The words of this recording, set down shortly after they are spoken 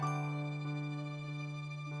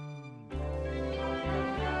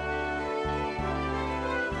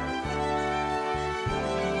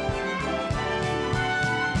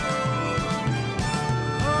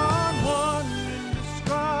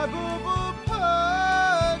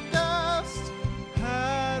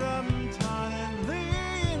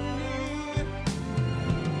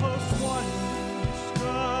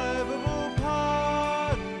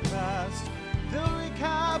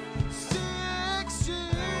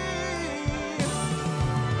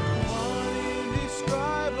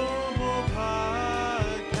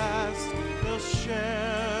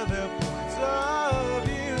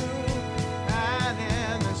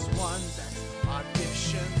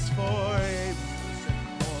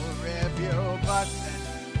but then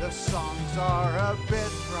the songs are a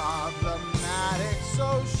bit problematic,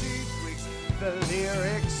 so she tweaks the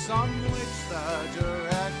lyrics, on which the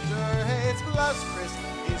director hates. Plus Chris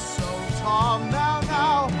is so tall.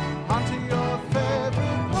 Now, onto your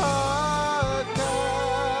favorite podcast,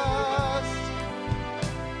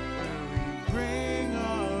 where we bring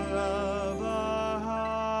all of our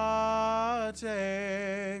hot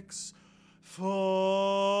takes for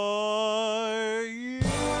you.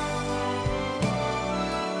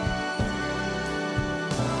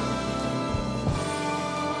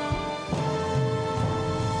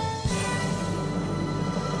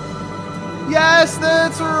 Yes,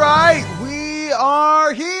 that's right. We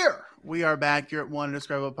are here. We are back here at One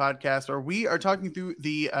Indescribable Podcast, where we are talking through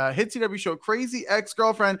the hit CW show Crazy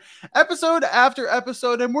Ex-Girlfriend, episode after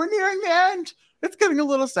episode, and we're nearing the end. It's getting a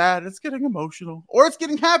little sad. It's getting emotional, or it's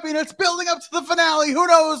getting happy, and it's building up to the finale. Who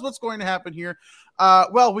knows what's going to happen here?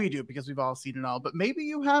 Well, we do, because we've all seen it all, but maybe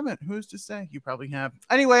you haven't. Who's to say? You probably have.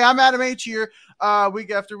 Anyway, I'm Adam H. here,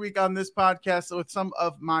 week after week on this podcast with some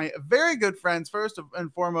of my very good friends. First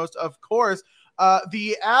and foremost, of course,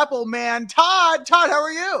 the Apple Man, Todd. Todd, how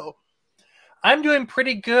are you? I'm doing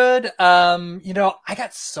pretty good. I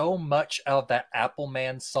got so much out of that Apple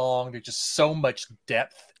Man song. There's just so much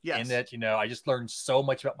depth in it. I just learned so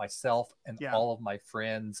much about myself and all of my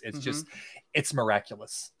friends. It's just, it's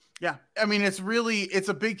miraculous. Yeah. I mean, it's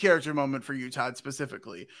a big character moment for you, Todd,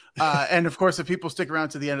 specifically. And of course, if people stick around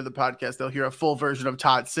to the end of the podcast, they'll hear a full version of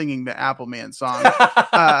Todd singing the Apple Man song.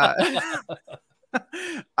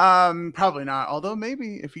 Probably not, although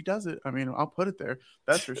maybe if he does it, I mean, I'll put it there,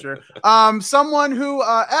 that's for sure. Someone who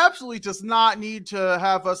absolutely does not need to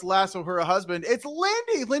have us lasso her husband, it's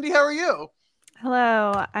Lindy. How are you?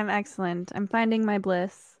 Hello, I'm excellent. I'm finding my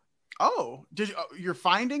bliss. Oh, you're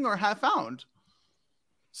finding or have found?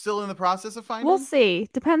 Still in the process of finding? We'll see.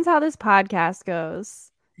 Depends how this podcast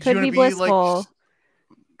goes. Could be blissful,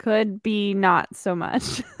 could be not so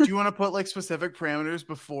much. Do you want to put specific parameters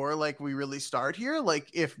before we really start here?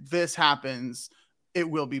 If this happens, it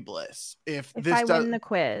will be bliss. If this win the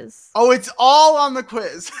quiz. Oh, it's all on the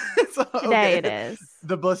quiz. Today it is.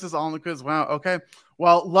 The bliss is all on the quiz. Wow. Okay.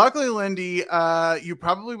 Well, luckily, Lindy, you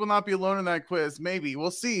probably will not be alone in that quiz. Maybe. We'll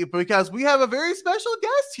see. Because we have a very special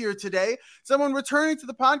guest here today. Someone returning to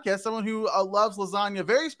the podcast. Someone who loves lasagna,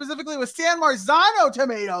 very specifically with San Marzano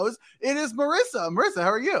tomatoes. It is Marissa. Marissa,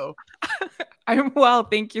 how are you? I'm well.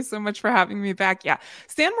 Thank you so much for having me back. Yeah.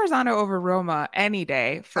 San Marzano over Roma any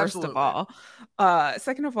day, first of all.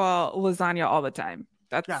 Second of all, lasagna all the time.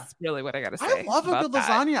 That's really what I gotta say. I love a good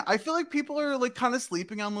lasagna. I feel like people are kind of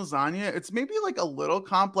sleeping on lasagna. It's maybe a little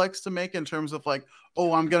complex to make in terms of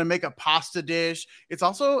I'm gonna make a pasta dish. It's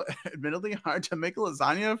also admittedly hard to make a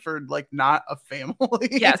lasagna for not a family.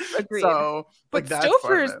 Yes, agreed. So, but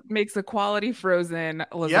Stouffer's makes a quality frozen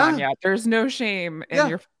lasagna. Yeah. There's no shame in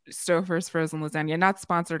your Stouffer's frozen lasagna. Not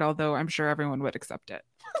sponsored, although I'm sure everyone would accept it.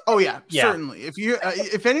 Oh yeah, certainly.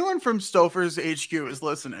 If anyone from Stouffer's HQ is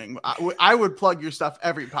listening, I would plug your stuff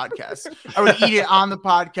every podcast. I would eat it on the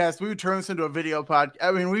podcast. We would turn this into a video podcast.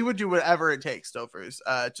 I mean, we would do whatever it takes, Stouffer's.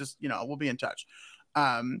 We'll be in touch.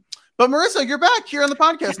 But Marissa, you're back here on the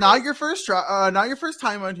podcast. Not your first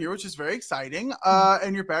time on here, which is very exciting.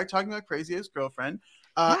 And you're back talking about Crazy Ex-Girlfriend.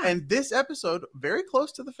 And this episode, very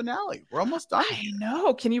close to the finale. We're almost done. I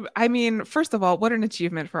know. First of all, what an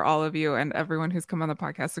achievement for all of you and everyone who's come on the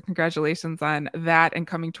podcast. So congratulations on that and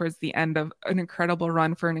coming towards the end of an incredible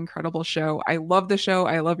run for an incredible show. I love the show.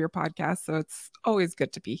 I love your podcast. So it's always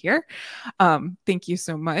good to be here. Thank you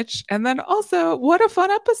so much. And then also, what a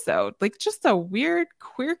fun episode. Just a weird,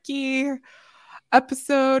 quirky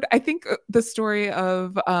episode. I think the story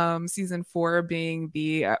of season 4 being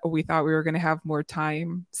the we thought we were going to have more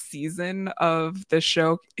time season of the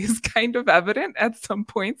show is kind of evident at some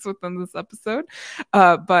points within this episode.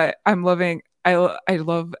 But I'm loving, I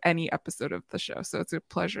love any episode of the show. So it's a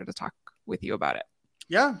pleasure to talk with you about it.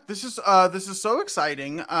 Yeah, this is so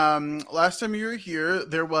exciting. Last time you were here,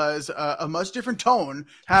 there was a much different tone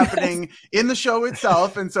happening in the show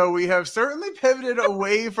itself, and so we have certainly pivoted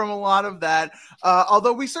away from a lot of that.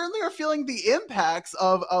 Although we certainly are feeling the impacts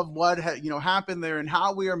of what happened there and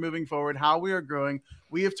how we are moving forward, how we are growing.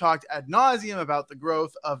 We have talked ad nauseum about the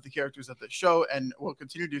growth of the characters of the show, and we'll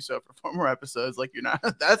continue to do so for 4 more episodes.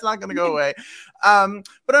 That's not going to go away.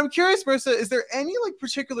 But I'm curious, Marissa, is there any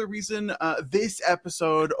particular reason this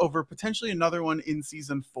episode over potentially another one in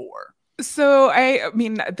season 4? So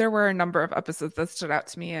there were a number of episodes that stood out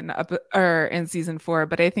to me in season 4,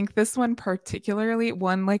 but I think this one particularly,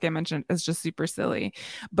 like I mentioned, is just super silly.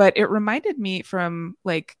 But it reminded me from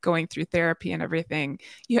going through therapy and everything,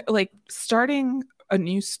 starting a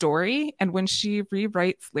new story. And when she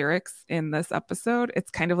rewrites lyrics in this episode, it's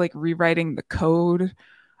kind of like rewriting the code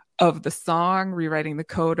of the song, rewriting the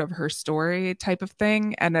code of her story type of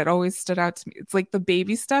thing. And it always stood out to me. It's like the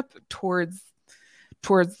baby step towards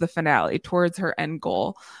the finale, towards her end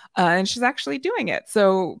goal. And she's actually doing it.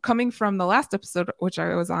 So coming from the last episode, which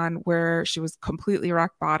I was on, where she was completely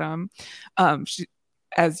rock bottom, she,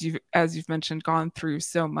 as you've mentioned, gone through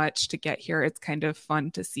so much to get here. It's kind of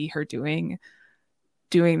fun to see her doing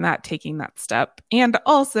that, taking that step. And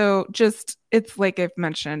also just, it's like I've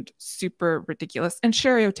mentioned, super ridiculous. And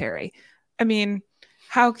Cheri Oteri, I mean,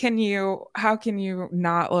 how can you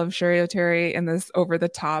not love Cheri Oteri in this over the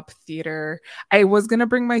top theater? I was going to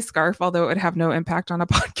bring my scarf, although it would have no impact on a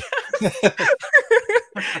podcast.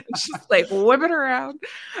 She's like whipping around.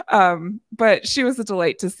 But she was a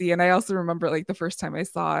delight to see. And I also remember like the first time I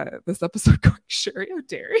saw this episode going, Cheri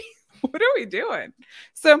Oteri, what are we doing?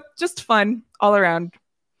 So just fun all around.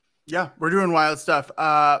 Yeah, we're doing wild stuff.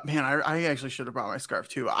 Man, I actually should have brought my scarf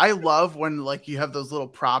too. I love when like you have those little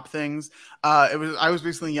prop things. I was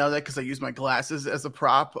recently yelled at because I use my glasses as a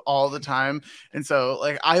prop all the time, and so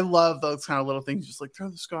like I love those kind of little things. Just like throw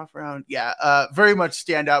the scarf around. Yeah, very much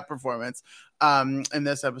standout performance in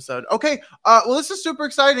this episode. Okay, well, this is super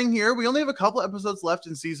exciting here. We only have a couple episodes left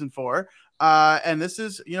in season 4. And this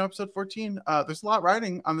is, episode 14. There's a lot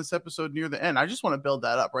riding on this episode near the end. I just want to build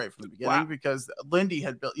that up right from the beginning because Lindy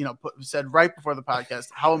had built, said right before the podcast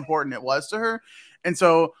how important it was to her. And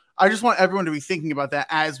so I just want everyone to be thinking about that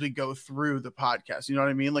as we go through the podcast. You know what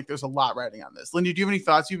I mean? Like there's a lot riding on this. Lindy, do you have any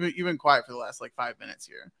thoughts? You've been quiet for the last like 5 minutes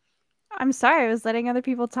here. I'm sorry. I was letting other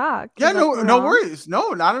people talk. Yeah, no worries. No,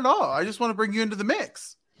 not at all. I just want to bring you into the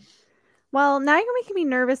mix. Well, now you're making me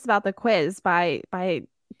nervous about the quiz by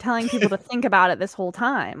telling people to think about it this whole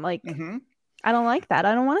time. Like, I don't like that.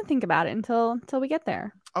 I don't want to think about it until we get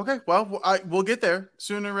there. Okay, well, we'll get there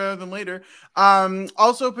sooner rather than later.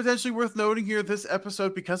 Also, potentially worth noting here, this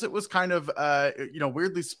episode, because it was kind of,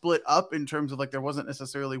 weirdly split up in terms of like there wasn't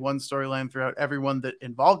necessarily one storyline throughout everyone that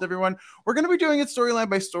involved everyone. We're going to be doing it storyline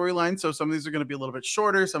by storyline, so some of these are going to be a little bit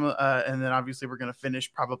shorter. And then obviously we're going to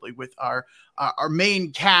finish probably with our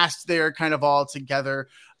main cast there, kind of all together.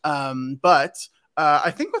 But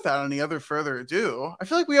I think without any other further ado, I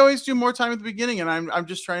feel like we always do more time at the beginning, and I'm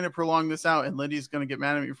just trying to prolong this out, and Lindy's going to get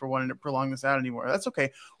mad at me for wanting to prolong this out anymore. That's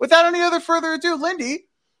okay. Without any other further ado, Lindy,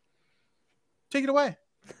 take it away.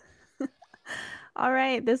 All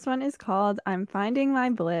right. This one is called I'm Finding My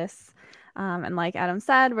Bliss. And like Adam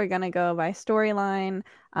said, we're going to go by storyline.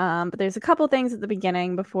 But there's a couple things at the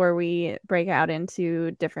beginning before we break out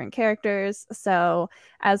into different characters. So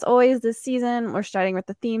as always this season, we're starting with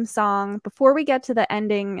the theme song. Before we get to the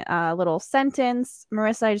ending little sentence,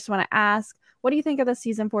 Marissa, I just want to ask, what do you think of the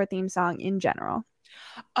season 4 theme song in general?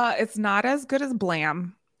 It's not as good as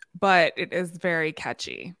Blam, but it is very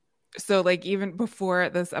catchy. So like even before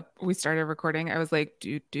this we started recording, I was like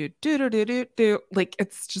do do do do do do do, like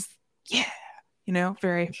it's just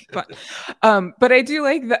very fun. But I do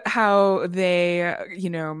like how they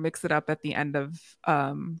mix it up at the end of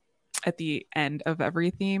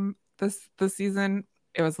every theme this season.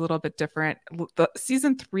 It was a little bit different. The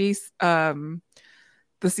season 3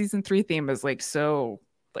 theme is like so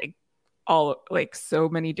like all like so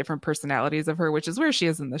many different personalities of her, which is where she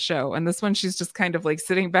is in the show. And this one, she's just kind of like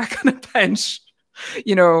sitting back on a bench,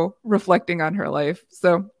 reflecting on her life.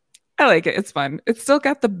 So I like it. It's fun. It's still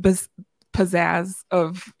got the pizzazz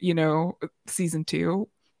of, season 2,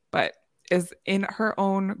 but is in her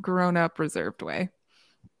own grown-up reserved way.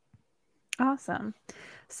 Awesome.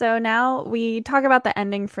 So now we talk about the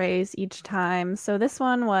ending phrase each time. So this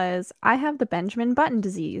one was, I have the Benjamin Button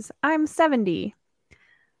disease. I'm 70.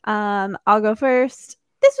 I'll go first.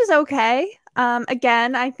 This was okay.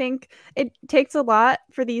 Again, I think it takes a lot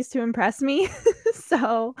for these to impress me.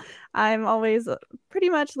 So I'm always pretty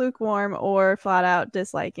much lukewarm or flat out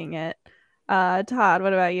disliking it. Todd,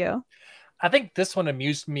 what about you? I think this one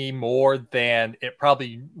amused me more than it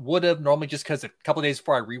probably would have normally, just because a couple of days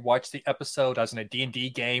before I rewatched the episode, I was in a D&D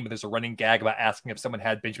game, and there's a running gag about asking if someone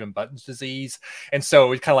had Benjamin Button's disease. And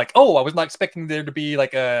so it's kind of like, oh, I was not expecting there to be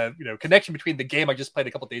like a connection between the game I just played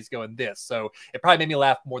a couple of days ago and this. So it probably made me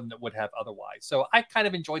laugh more than it would have otherwise. So I kind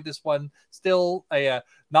of enjoyed this one. Still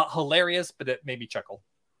not hilarious, but it made me chuckle.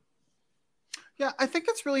 Yeah, I think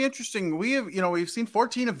it's really interesting. We've seen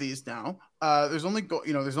 14 of these now. There's only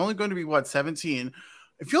going to be 17.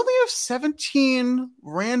 If you only have 17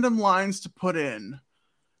 random lines to put in,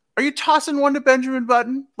 are you tossing one to Benjamin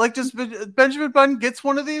Button? Like, does Benjamin Button gets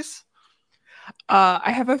one of these?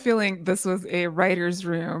 I have a feeling this was a writer's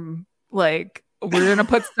room like we're gonna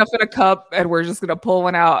put stuff in a cup and we're just gonna pull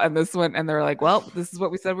one out, and this one, and they're like, well, this is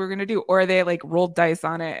what we said we were gonna do, or they like rolled dice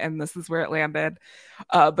on it and this is where it landed.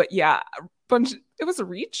 But yeah, it was a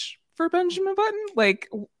reach for Benjamin Button. Like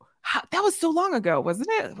that was so long ago, wasn't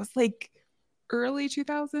it? It was like early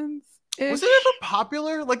 2000s. Was it ever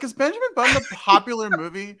popular? Like, is Benjamin Button a popular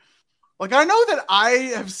movie? Like, I know that I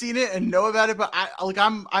have seen it and know about it, but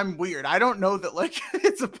I'm weird. I don't know that like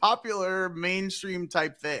it's a popular mainstream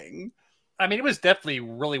type thing. I mean, it was definitely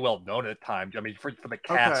really well known at the time. I mean, for the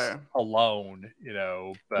cast alone, you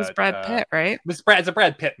know. But, it's Brad Pitt, right? It's a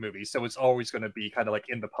Brad Pitt movie, so it's always going to be kind of like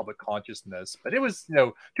in the public consciousness. But it was,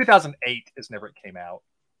 2008 is never it came out.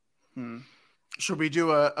 Should we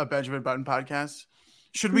do a Benjamin Button podcast?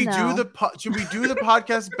 Should we do the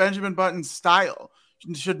podcast Benjamin Button style?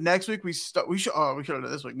 Should next week we should have done it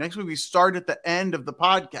this week. Next week we start at the end of the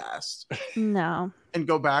podcast. No. And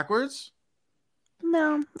go backwards?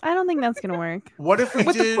 No, I don't think that's gonna work. What if we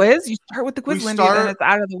with the quiz? You start with the quiz, Lindy, then it's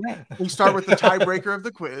out of the way. We start with the tiebreaker of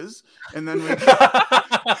the quiz, and then we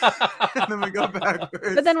go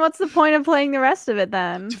backwards. But then, what's the point of playing the rest of it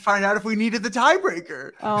then? To find out if we needed the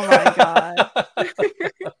tiebreaker. Oh my god!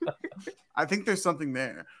 I think there's something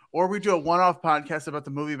there. Or we do a one-off podcast about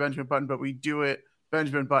the movie Benjamin Button, but we do it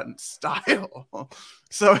Benjamin Button style.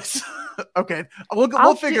 So it's okay.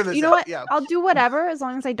 We'll figure this out. You know what? Yeah. I'll do whatever as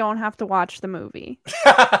long as I don't have to watch the movie.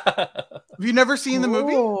 Have you never seen the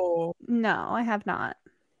movie? No, I have not.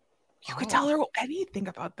 You could tell her anything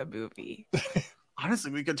about the movie.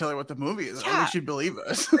 Honestly, we could tell her what the movie is. Yeah. She'd believe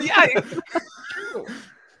us. Yeah.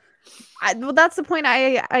 Well, that's the point.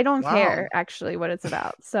 I don't care actually what it's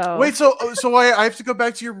about. So wait, so I have to go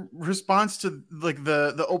back to your response to like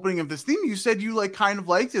the opening of this theme. You said you like kind of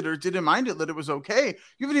liked it or didn't mind it, that it was okay.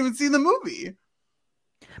 You haven't even seen the movie.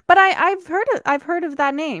 But I've heard of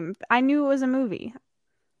that name. I knew it was a movie.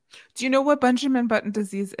 Do you know what Benjamin Button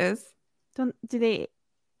disease is? Do they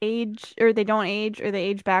age, or they don't age, or they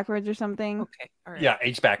age backwards or something? Okay, all right. Yeah,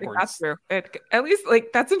 age backwards. That's true. At least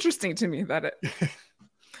like that's interesting to me that it.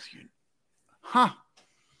 Huh.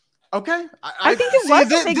 Okay. I think it was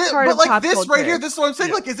a big part of pop this culture. right here, this is what I'm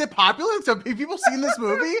saying. Yeah. Like, is it popular? Have people seen this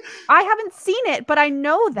movie? I haven't seen it, but I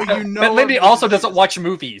know that. But Lindy also doesn't watch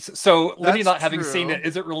movies. So Lindy not having true. Seen it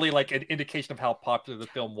isn't really like an indication of how popular the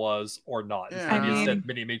film was or not. Yeah. I mean, said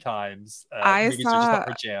many, many times. I movies saw are just not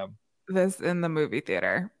my jam. This in the movie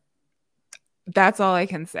theater. That's all I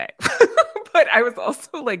can say. But I was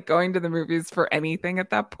also like going to the movies for anything at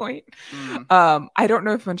that point. I don't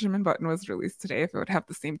know if Benjamin Button was released today, if it would have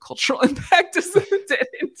the same cultural impact as it did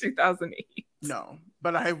in 2008. No,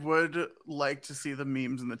 but I would like to see the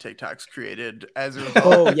memes and the TikToks created as a result.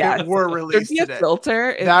 Oh yeah, were released today. Today. A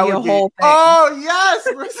filter. It'd that be would a whole thing. Oh yes,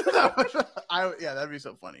 yeah, that'd be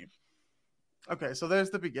so funny. Okay, so there's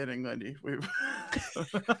the beginning, Lindy.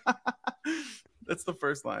 That's the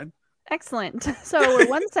first line. Excellent. So we're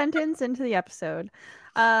one sentence into the episode.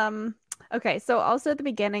 Okay, so also at the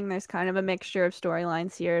beginning, there's kind of a mixture of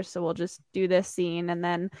storylines here. So we'll just do this scene and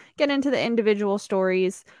then get into the individual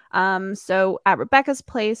stories. So at Rebecca's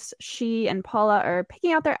place, she and Paula are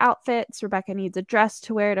picking out their outfits. Rebecca needs a dress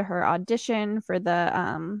to wear to her audition for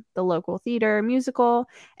the local theater musical,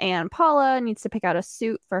 and Paula needs to pick out a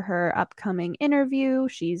suit for her upcoming interview.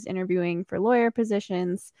 She's interviewing for lawyer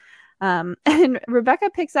positions. And Rebecca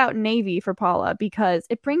picks out navy for Paula because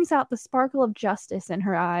it brings out the sparkle of justice in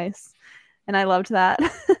her eyes. And I loved that.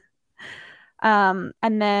 And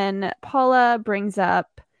then Paula brings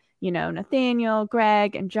up, Nathaniel,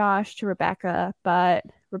 Greg, and Josh to Rebecca. But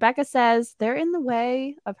Rebecca says they're in the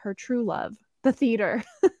way of her true love, the theater.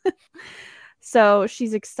 So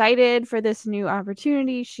she's excited for this new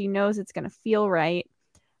opportunity. She knows it's going to feel right.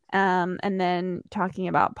 And then talking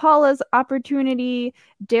about Paula's opportunity,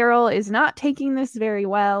 Daryl is not taking this very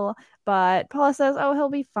well, but Paula says, oh, he'll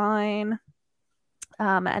be fine.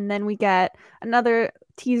 And then we get another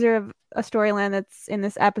teaser of a storyline that's in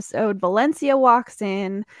this episode. Valencia walks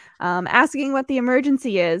in, asking what the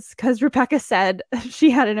emergency is, because Rebecca said she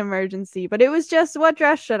had an emergency, but it was just, what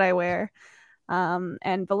dress should I wear?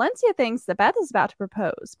 And Valencia thinks that Beth is about to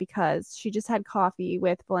propose because she just had coffee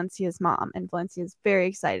with Valencia's mom, and Valencia is very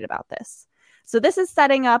excited about this. So this is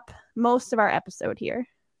setting up most of our episode here.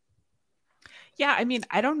 Yeah, I mean,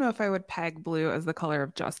 I don't know if I would peg blue as the color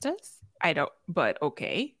of justice. I don't, but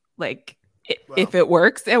okay. Like, if it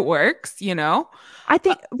works, it works, I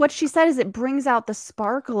think what she said is it brings out the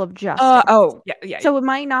sparkle of justice. Yeah. So it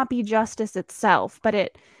might not be justice itself, but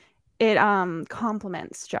it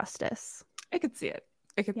complements justice. I could see it.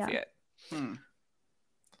 See it.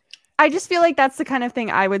 I just feel like that's the kind of thing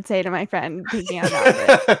I would say to my friend picking out an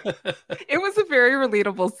outfit. It was a very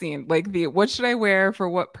relatable scene, like the what should I wear for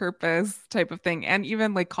what purpose type of thing, and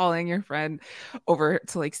even like calling your friend over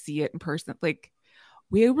to like see it in person. Like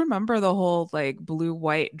we remember the whole like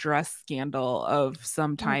blue-white dress scandal of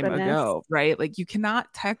some time ago, right? Like you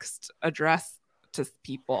cannot text a dress to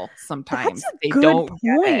people sometimes. That's a good don't point.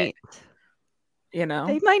 Get it, you know,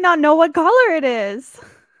 they might not know what color it is.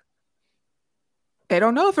 They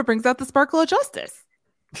don't know if it brings out the sparkle of justice.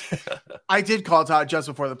 I did call Todd just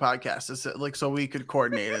before the podcast, like so we could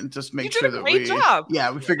coordinate and just make sure that we job. Yeah,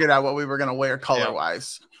 we figured out what we were gonna wear color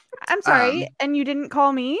wise. I'm sorry, and you didn't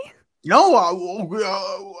call me? No,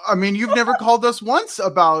 I mean you've never called us once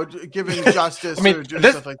about giving justice or doing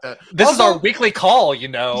stuff like that. This also, is our weekly call, you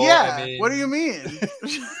know. Yeah. I mean... What do you mean?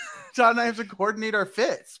 Todd and I have to coordinate our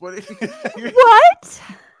fits. What? What?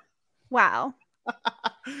 Wow.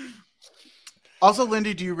 Also,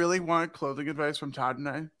 Lindy, do you really want clothing advice from Todd and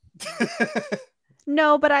I?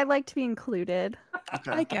 No, but I like to be included.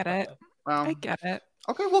 Okay. I get it. I get it.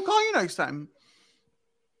 Okay, we'll call you next time.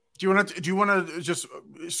 Do you want to just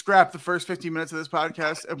scrap the first 15 minutes of this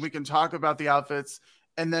podcast and we can talk about the outfits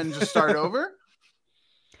and then just start over?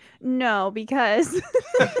 No, because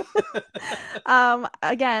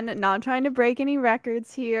again, not trying to break any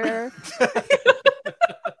records here.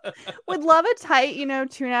 Would love a tight,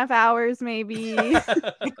 2.5 hours maybe. I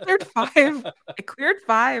cleared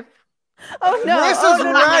 5. Oh no! Marissa's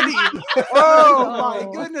ready. Oh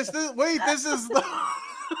my goodness! This is the.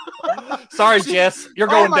 Sorry, Jess, you're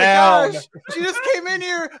going down. Gosh. She just came in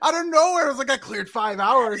here out of nowhere. It was like, I cleared 5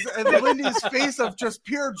 hours, and Lindy's face of just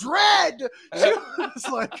pure dread. She was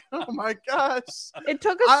like, oh my gosh. It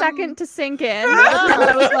took a second to sink in.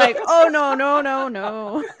 I was like, oh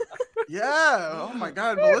no. Yeah. Oh my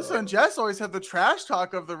God. Melissa and Jess always have the trash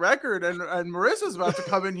talk of the record, and Marissa's about to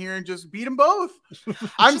come in here and just beat them both.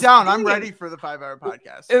 I'm down. I'm ready for the 5-hour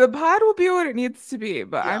podcast. The pod will be what it needs to be,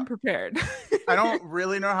 but I'm prepared. I don't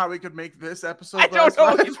really know how we could make this episode. I don't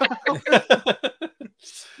know.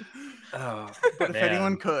 But if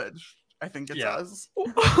anyone could, I think it's us.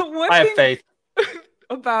 I have faith.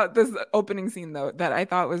 About this opening scene though that I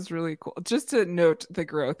thought was really cool, just to note the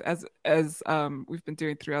growth as we've been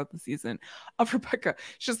doing throughout the season of Rebecca.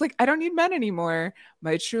 She's like, I don't need men anymore.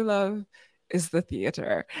 My true love is the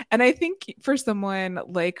theater. And I think for someone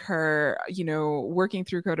like her, working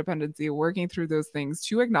through codependency, working through those things,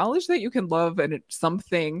 to acknowledge that you can love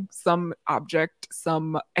something, some object,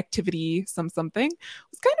 some activity, something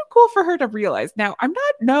was kind of cool for her to realize. Now, I'm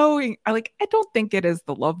not knowing, I don't think it is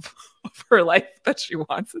the love of her life that she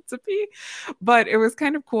wants it to be, but it was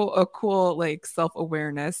kind of cool, a cool like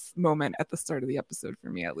self-awareness moment at the start of the episode for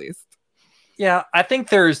me, at least. Yeah, I think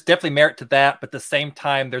there's definitely merit to that, but at the same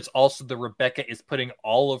time, there's also the Rebecca is putting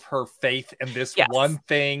all of her faith in this one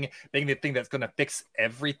thing, being the thing that's going to fix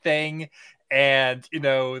everything. And,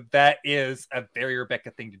 that is a very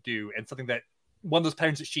Rebecca thing to do, and something that one of those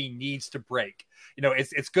patterns that she needs to break.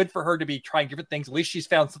 It's good for her to be trying different things. At least she's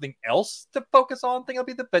found something else to focus on.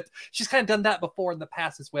 But she's kind of done that before in the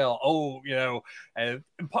past as well. And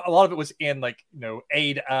a lot of it was in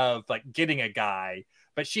aid of getting a guy.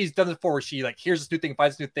 But she's done it before where she here's this new thing,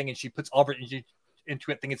 finds this new thing, and she puts all of it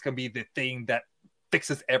into it, thinking it's going to be the thing that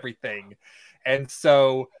fixes everything. And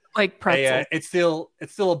so it's still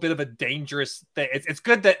a bit of a dangerous thing. It's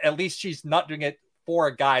good that at least she's not doing it for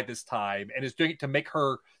a guy this time and is doing it to make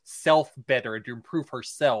herself better and to improve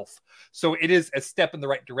herself. So it is a step in the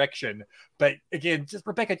right direction. But again, just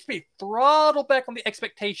Rebecca, just be throttle back on the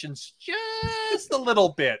expectations just a little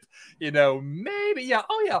bit. Maybe,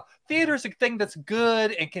 theater's a thing that's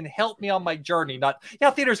good and can help me on my journey. Not,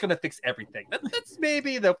 theater's going to fix everything. That's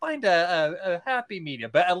maybe they'll find a happy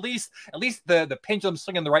medium. But at least the pendulum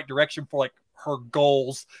swing in the right direction for her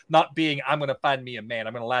goals, not being I'm going to find me a man,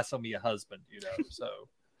 I'm going to lasso me a husband, so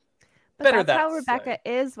but better that's how Rebecca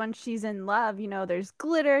is when she's in love. There's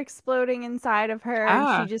glitter exploding inside of her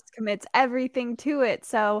and she just commits everything to it.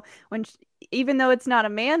 So when even though it's not a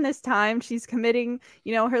man this time, she's committing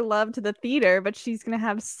her love to the theater, but she's going to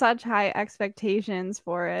have such high expectations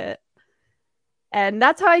for it. And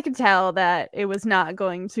that's how I could tell that it was not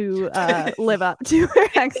going to live up to her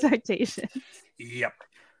expectations. Yep.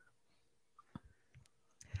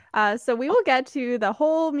 So we will get to the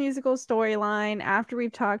whole musical storyline after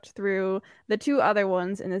we've talked through the 2 other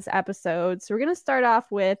ones in this episode. So we're going to start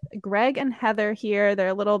off with Greg and Heather here. They're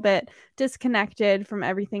a little bit disconnected from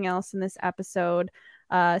everything else in this episode.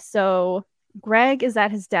 So Greg is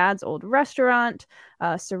at his dad's old restaurant,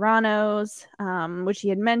 Serrano's, which he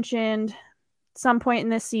had mentioned some point in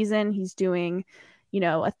this season. He's doing,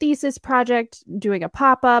 a thesis project, doing a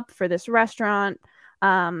pop-up for this restaurant.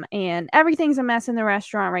 And everything's a mess in the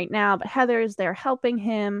restaurant right now, but Heather's there helping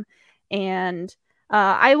him. And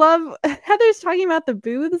I love Heather's talking about the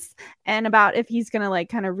booths and about if he's going to like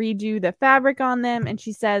kind of redo the fabric on them. And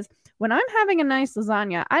she says, when I'm having a nice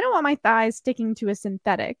lasagna, I don't want my thighs sticking to a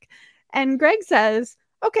synthetic. And Greg says,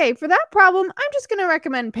 okay, for that problem, I'm just going to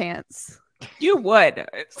recommend pants. You would.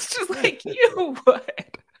 It's just like, you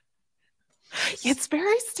would. It's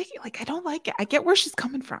very sticky. Like, I don't like it. I get where she's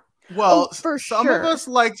coming from. Well, for some of us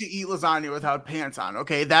like to eat lasagna without pants on.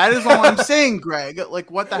 Okay, that is all I'm saying, Greg. Like,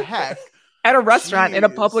 what the heck? At a restaurant, in a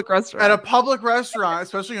public restaurant. At a public restaurant,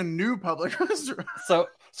 especially a new public restaurant.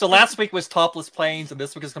 So last week was topless planes, and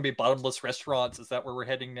this week is going to be bottomless restaurants. Is that where we're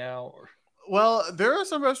heading now? Or? Well, there are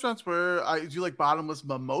some restaurants where I do like bottomless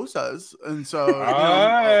mimosas, and so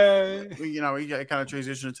we kind of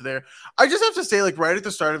transition into there. I just have to say, like right at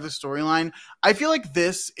the start of the storyline, I feel like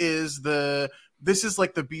this is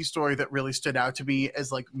like the B story that really stood out to me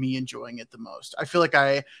as like me enjoying it the most. I feel like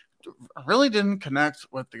I really didn't connect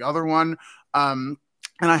with the other one. And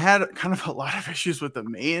I had kind of a lot of issues with the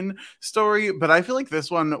main story, but I feel like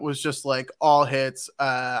this one was just like all hits.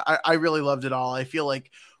 I really loved it all. I feel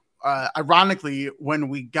like, ironically, when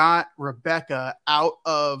we got Rebecca out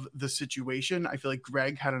of the situation, I feel like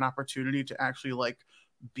Greg had an opportunity to actually like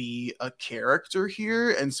be a character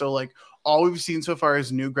here. And so like all we've seen so far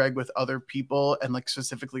is new Greg with other people and like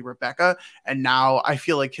specifically Rebecca. And now I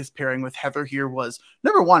feel like his pairing with Heather here was,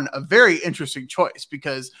 number one, a very interesting choice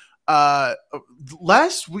because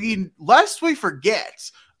lest we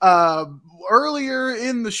forget, earlier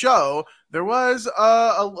in the show there was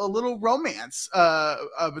a little romance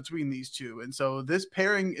between these two, and so this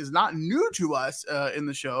pairing is not new to us in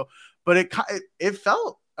the show, but it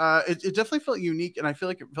felt it definitely felt unique, and I feel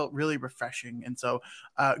like it felt really refreshing. And so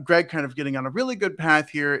Greg kind of getting on a really good path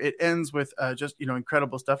here. It ends with just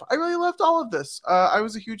incredible stuff. I really loved all of this. I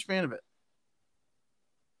was a huge fan of it.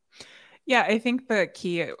 Yeah, I think the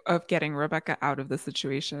key of getting Rebecca out of the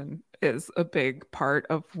situation is a big part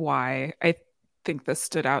of why I think this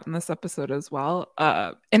stood out in this episode as well.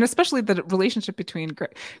 And especially the relationship between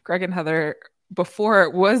Greg and Heather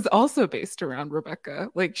before was also based around Rebecca.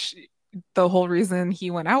 Like the whole reason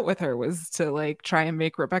he went out with her was to like try and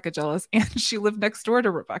make Rebecca jealous, and she lived next door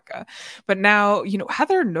to Rebecca. But now,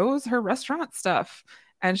 Heather knows her restaurant stuff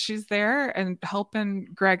and she's there and helping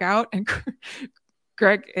Greg out, and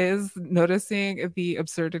Greg is noticing the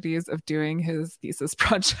absurdities of doing his thesis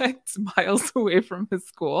project miles away from his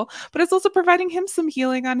school, but it's also providing him some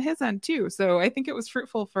healing on his end too. So I think it was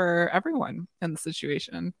fruitful for everyone in the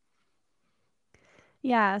situation.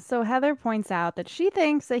 Yeah, so Heather points out that she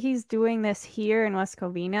thinks that he's doing this here in West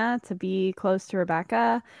Covina to be close to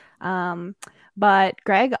Rebecca. But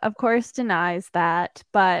Greg, of course, denies that.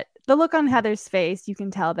 But the look on Heather's face, you can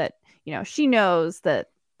tell that, she knows that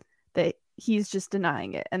he's just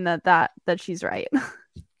denying it and that she's right.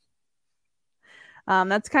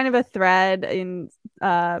 That's kind of a thread in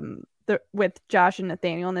with Josh and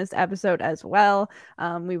Nathaniel in this episode as well.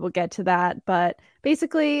 We will get to that, but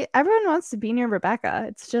basically everyone wants to be near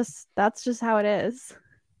Rebecca. That's just how it is.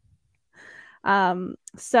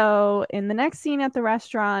 So in the next scene at the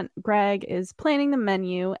restaurant, Greg is planning the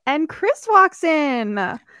menu and Chris walks in.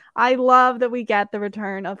 I love that we get the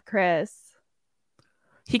return of Chris.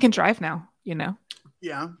 He can drive now,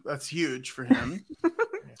 Yeah, that's huge for him.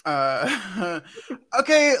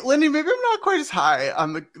 Okay, Lindy, maybe I'm not quite as high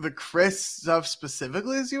on the Chris stuff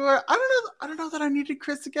specifically as you are. I don't know that I needed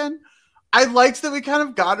Chris again. I liked that we kind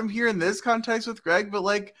of got him here in this context with Greg, but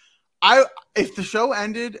like if the show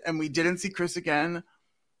ended and we didn't see Chris again,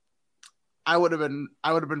 I would have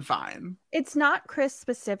been fine. It's not Chris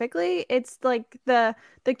specifically. It's like the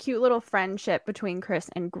cute little friendship between Chris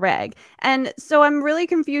and Greg. And so I'm really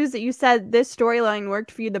confused that you said this storyline worked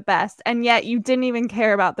for you the best, and yet you didn't even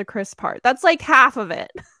care about the Chris part. That's like half of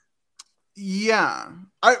it. Yeah.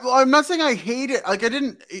 I'm not saying I hate it. Like I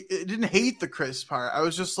didn't hate the Chris part. I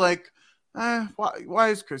was just like, why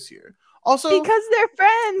is Chris here? Also, because they're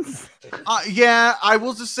friends. Yeah, I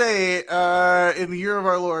will just say, in the year of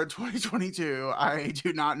our Lord 2022, I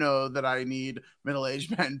do not know that I need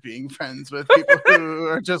middle-aged men being friends with people who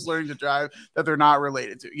are just learning to drive that they're not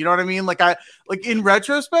related to. You know what I mean? Like in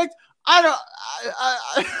retrospect, I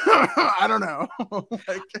don't know.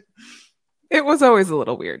 Like, it was always a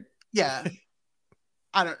little weird. Yeah,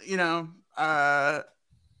 I don't know. Okay,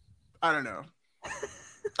 I don't know.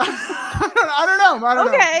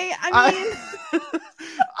 I mean,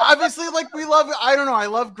 obviously, like we love. I don't know. I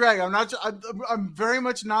love Greg. I'm very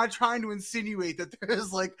much not trying to insinuate that there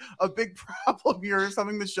is like a big problem here or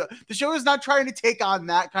something. The show is not trying to take on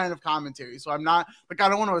that kind of commentary. So I'm not like I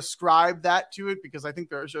don't want to ascribe that to it because I think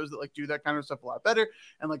there are shows that like do that kind of stuff a lot better.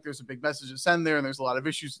 And like there's a big message to send there, and there's a lot of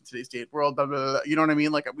issues in today's dating world. Blah, blah, blah, blah. You know what I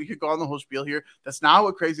mean? Like we could go on the whole spiel here. That's not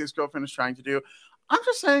what Crazy Ex-Girlfriend is trying to do. I'm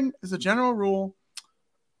just saying, as a general rule,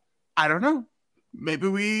 I don't know. Maybe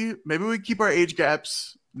we keep our age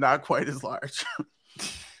gaps not quite as large.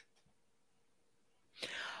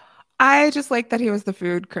 I just like that he was the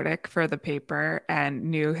food critic for the paper and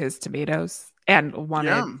knew his tomatoes and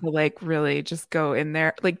wanted to like really just go in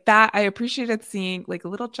there like that. I appreciated seeing like a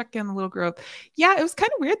little check-in, a little growth. Yeah, it was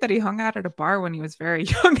kind of weird that he hung out at a bar when he was very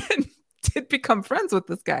young and did become friends with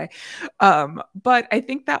this guy. But I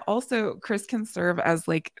think that also Chris can serve as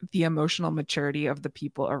like the emotional maturity of the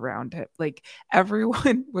people around him. Like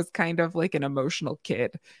everyone was kind of like an emotional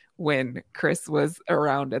kid when Chris was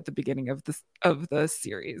around at the beginning of the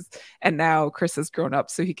series. And now Chris has grown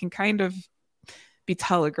up, so he can kind of be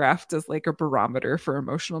telegraphed as like a barometer for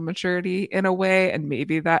emotional maturity in a way. And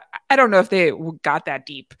maybe that, I don't know if they got that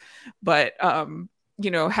deep, but you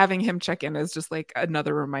know, having him check in is just like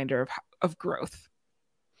another reminder of growth.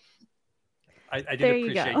 I did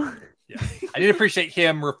appreciate. Yeah, I did appreciate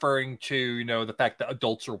him referring to, you know, the fact that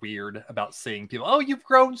adults are weird about seeing people. Oh, you've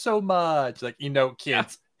grown so much. Like, you know,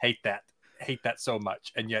 kids hate that so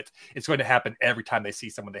much, and yet it's going to happen every time they see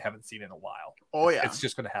someone they haven't seen in a while. Oh yeah, it's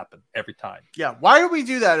just going to happen every time. Yeah, why do we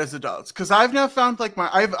do that as adults? Because I've now found like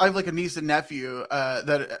I've like a niece and nephew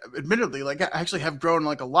that admittedly like actually have grown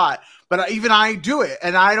like a lot, but I do it,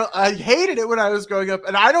 and I hated it when I was growing up,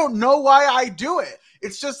 and I don't know why I do it.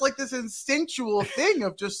 It's just like this instinctual thing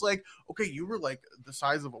of just like, okay, you were like the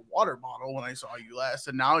size of a water bottle when I saw you last,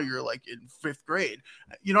 and now you're like in 5th grade.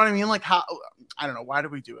 You know what I mean? Like how, I don't know. Why do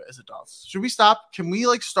we do it as adults? Should we stop? Can we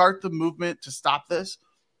like start the movement to stop this?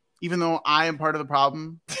 Even though I am part of the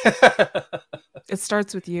problem. It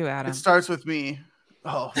starts with you, Adam. It starts with me.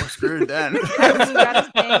 Oh, we're screwed then. The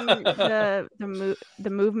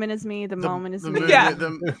movement is me. The moment is me.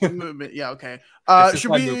 The movement. Yeah. Okay. Should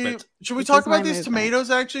we talk about these tomatoes?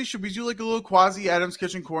 Actually, should we do like a little quasi Adam's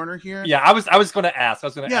Kitchen corner here? Yeah, I was going to ask. I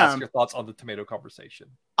was going to ask your thoughts on the tomato conversation.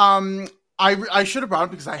 I should have brought it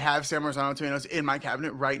because I have San Marzano tomatoes in my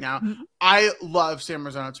cabinet right now. Mm-hmm. I love San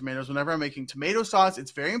Marzano tomatoes. Whenever I'm making tomato sauce, it's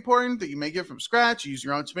very important that you make it from scratch. You use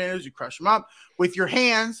your own tomatoes. You crush them up with your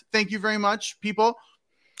hands. Thank you very much, people.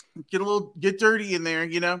 Get dirty in there,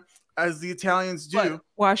 you know, as the Italians do. But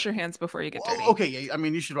wash your hands before you get dirty. Okay, yeah. I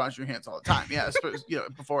mean, you should wash your hands all the time. Yeah, you know,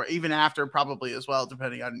 before, even after, probably as well,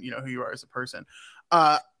 depending on, you know, who you are as a person.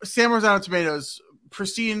 San Marzano tomatoes,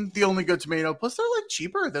 pristine, the only good tomato. Plus, they're like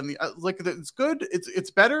cheaper than the it's good.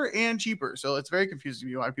 It's better and cheaper. So it's very confusing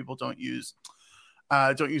to me why people don't use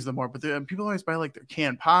them more. But people always buy like their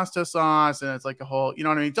canned pasta sauce, and it's like a whole, you know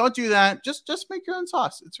what I mean? Don't do that. Just make your own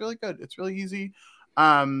sauce. It's really good. It's really easy.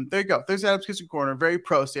 There you go. There's Adam's Kitchen Corner. Very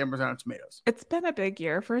pro San Marzano tomatoes. It's been a big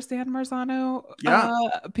year for San Marzano.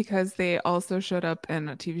 Because they also showed up in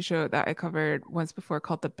a TV show that I covered once before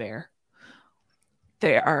called The Bear.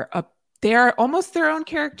 They are almost their own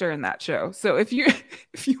character in that show. So if you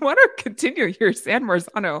want to continue your San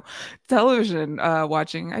Marzano television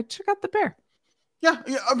watching, I check out The Bear. Yeah,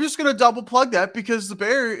 I'm just gonna double plug that because The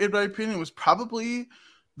Bear, in my opinion, was probably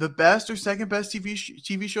the best or second best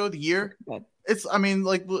TV show of the year. It's, I mean,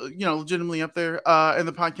 like, you know, legitimately up there. And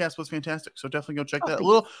the podcast was fantastic. So definitely go check that. A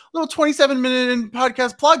little 27-minute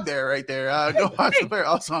podcast plug there, right there. Go watch The Bear.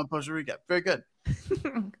 Also on Push Recap. Very good.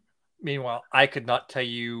 Meanwhile, I could not tell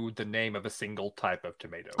you the name of a single type of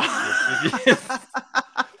tomato.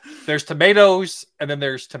 There's tomatoes, and then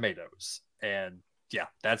there's tomatoes. And yeah,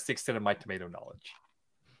 that's the extent of my tomato knowledge.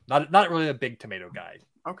 Not really a big tomato guy.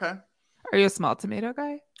 Okay. Are you a small tomato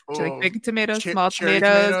guy? Do you like big tomatoes, small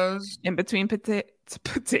tomatoes, in between potatoes?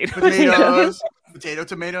 Potato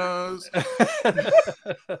tomatoes.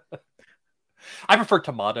 I prefer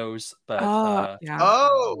tomatoes, but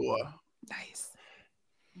nice.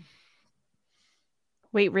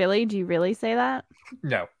 Wait, really? Do you really say that?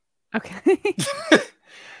 No. Okay.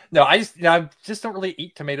 No, I just don't really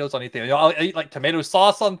eat tomatoes on anything. You know, I'll eat like tomato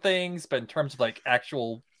sauce on things, but in terms of like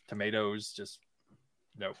actual tomatoes, just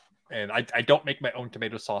no. And I don't make my own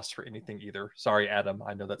tomato sauce for anything either. Sorry, Adam.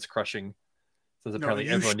 I know that's crushing. So apparently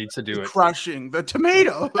everyone needs to do it. Crushing the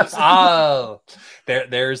tomatoes. Oh,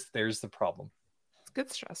 there's the problem. It's good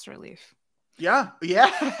stress relief. Yeah,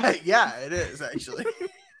 it is actually.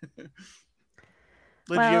 Liv,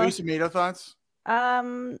 do you have any tomato thoughts?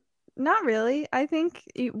 Not really. I think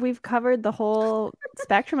we've covered the whole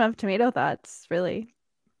spectrum of tomato thoughts, really.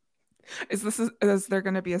 Is there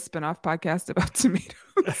going to be a spinoff podcast about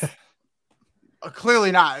tomatoes?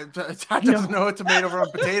 Clearly not. Todd doesn't know a tomato from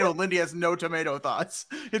a potato. Lindy has no tomato thoughts.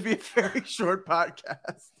 It'd be a very short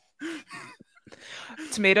podcast.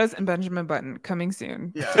 Tomatoes and Benjamin Button coming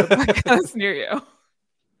soon. Yeah. To a podcast near you.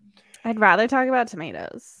 I'd rather talk about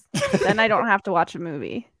tomatoes. Then I don't have to watch a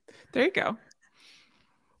movie. There you go.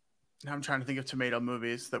 Now I'm trying to think of tomato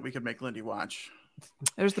movies that we could make Lindy watch.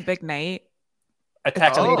 There's The Big Night.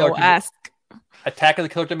 Attack of the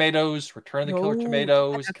Killer Tomatoes, Return of the Killer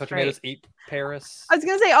Tomatoes, Killer Tomatoes Eat Paris. I was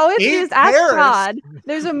gonna say all we have to do is ask Todd.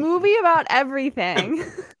 There's a movie about everything.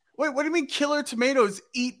 Wait, what do you mean Killer Tomatoes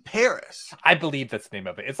Eat Paris? I believe that's the name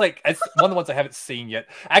of it. It's one of the ones I haven't seen yet.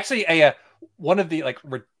 Actually, one of the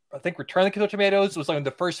I think Return of the Killer Tomatoes was one of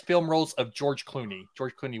the first film roles of George Clooney.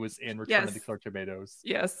 George Clooney was in Return of the Killer Tomatoes.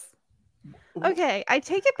 Yes. Okay, I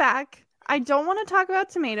take it back. I don't want to talk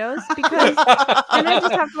about tomatoes because then I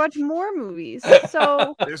just have to watch more movies.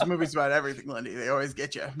 So there's movies about everything, Lindy. They always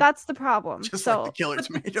get you. That's the problem. Just like the Killer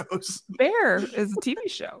Tomatoes. Bear is a TV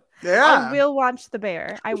show. Yeah. I will watch The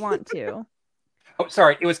Bear. I want to. Oh,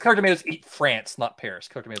 sorry. It was Killer Tomatoes Eat France, not Paris.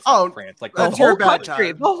 Killer Tomatoes Eat France. Like the whole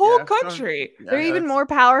country. The whole country. They're even more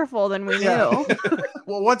powerful than we knew.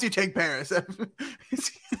 Well, once you take Paris,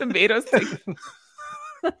 tomatoes take.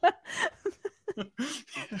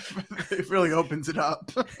 It really opens it up.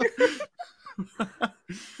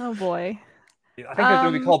 Oh boy. Yeah, I think there's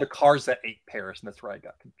a movie called The Cars That Ate Paris, and that's where I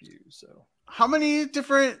got confused. So how many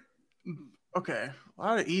different a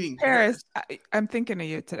lot of eating Paris. I'm thinking of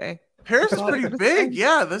you today. Paris is pretty big.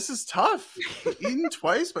 Yeah, this is tough. Eaten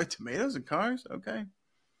twice by tomatoes and cars. Okay.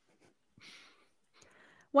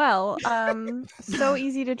 Well, so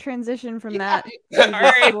easy to transition from that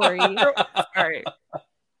story. Sorry.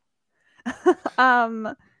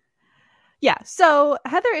 Yeah, so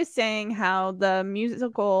Heather is saying how the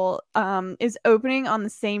musical is opening on the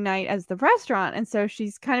same night as the restaurant, and so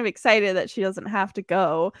she's kind of excited that she doesn't have to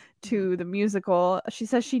go to the musical. She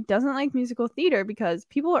says she doesn't like musical theater because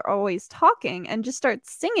people are always talking and just start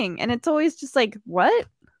singing, and it's always just like, what?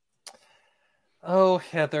 Oh,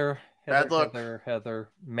 Heather,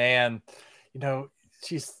 man,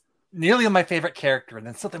 she's nearly my favorite character, and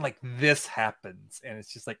then something like this happens, and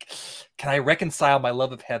it's just like, can I reconcile my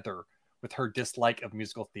love of Heather with her dislike of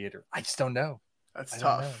musical theater? I just don't know. That's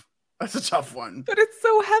tough. That's a tough one. But it's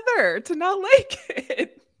so Heather to not like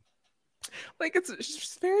it. Like, it's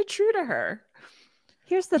just very true to her.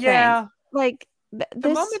 Here's the thing. Like, the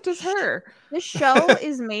moment is her. This show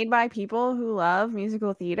is made by people who love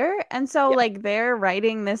musical theater, and so like they're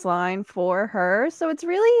writing this line for her. So it's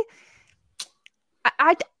really,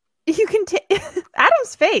 you can take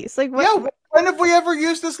Adam's face. Like, what? When have we ever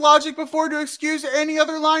used this logic before to excuse any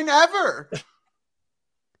other line ever?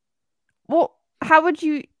 Well, how would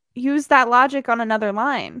you use that logic on another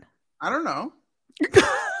line? I don't know.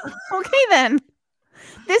 Okay, then.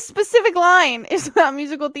 This specific line is about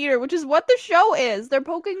musical theater, which is what the show is. They're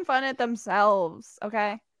poking fun at themselves,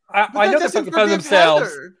 okay? I know they're poking fun at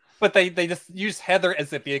themselves, but they just use Heather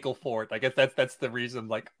as the vehicle for it. I guess that's the reason.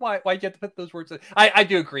 Like, why you have to put those words in? I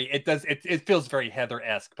do agree. It does. It feels very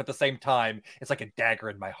Heather-esque, but at the same time, it's like a dagger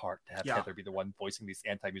in my heart to have Heather be the one voicing these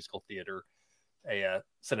anti-musical theater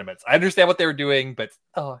sentiments. I understand what they were doing, but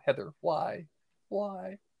Heather, why?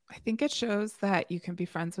 I think it shows that you can be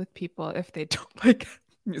friends with people if they don't like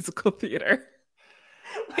musical theater.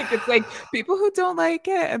 Like, it's like people who don't like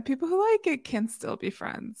it and people who like it can still be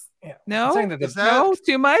friends. Yeah. No,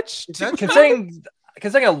 too much. Considering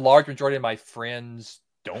a large majority of my friends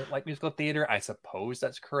don't like musical theater, I suppose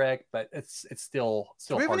that's correct, but it's still.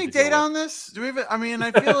 Do we have any data on this? Do we have? I mean,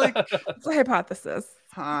 I feel like it's a hypothesis.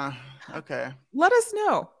 Okay. Let us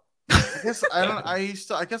know.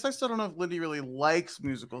 I guess I still don't know if Lindy really likes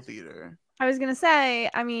musical theater. I was gonna say,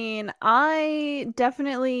 I mean, I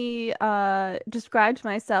definitely described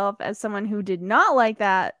myself as someone who did not like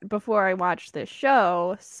that before I watched this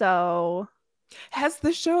show. So, has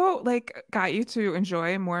the show got you to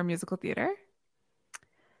enjoy more musical theater?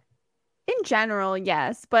 In general,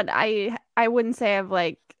 yes, but I wouldn't say I've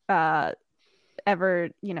ever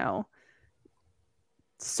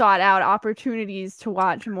sought out opportunities to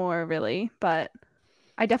watch more, really, but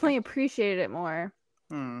I definitely appreciated it more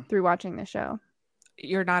through watching the show.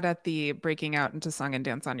 You're not at the breaking out into song and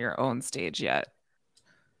dance on your own stage yet.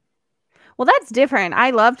 Well, that's different. I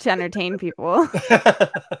love to entertain people.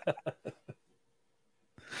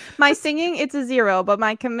 My singing, it's a 0, but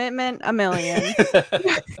my commitment, a million.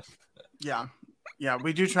 Yeah,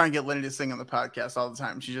 we do try and get Lindy to sing on the podcast all the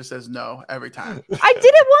time. She just says no every time. I did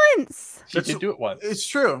it once. She did do it once. It's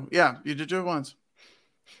true. Yeah, you did do it once.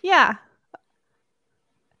 Yeah.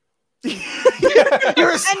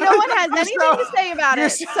 And no one has anything to say about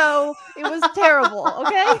it. So it was terrible.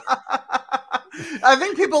 Okay. I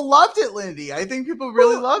think people loved it, Lindy. I think people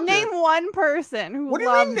really loved it. Name one person who loved it.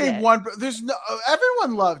 What do you mean name one? There's no.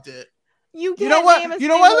 Everyone loved it. You know what? You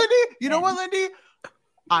know what, Lindy? You know what, Lindy?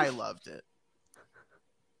 I loved it.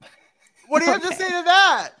 What do you have to say to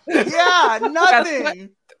that? Yeah, nothing.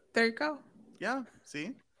 There you go. Yeah.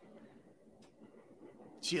 See.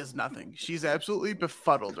 She has nothing. She's absolutely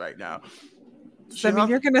befuddled right now. So, I mean,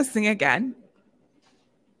 you're going to sing again?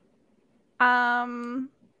 I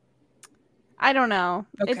don't know.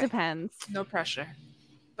 Okay. It depends. No pressure.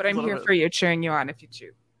 But I'm here for you, cheering you on if you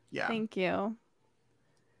choose. Yeah. Thank you.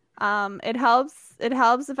 It helps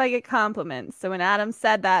if I get compliments. So when Adam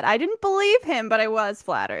said that, I didn't believe him, but I was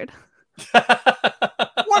flattered.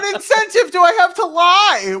 What incentive do I have to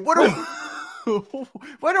lie? What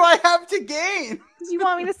do I have to gain? You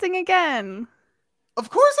want me to sing again?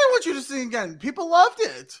 Of course I want you to sing again. People loved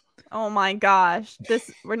it. Oh my gosh.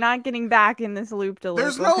 We're not getting back in this loop-de-loop.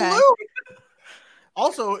 There's no loop.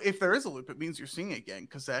 Also, if there is a loop, it means you're singing again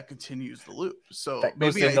because that continues the loop. So that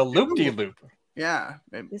goes in the loop-de-loop. Yeah.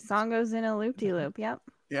 This song goes in a loop-de-loop. Yep.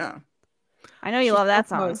 Yeah. I know you love that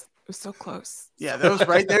song. It was so close. Yeah, that was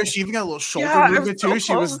right there. She even got a little shoulder movement too.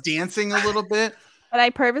 She was dancing a little bit. But I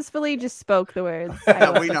purposefully just spoke the words.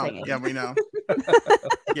 Yeah, we know. Singing. Yeah, we know.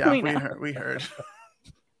 Yeah, we heard.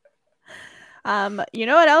 You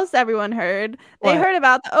know what else everyone heard? They heard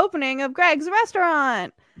about the opening of Greg's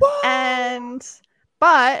restaurant. Whoa!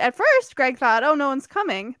 But at first, Greg thought, oh, no one's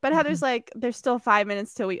coming. But Heather's like, there's still 5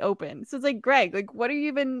 minutes till we open. So it's like, Greg, like, what are you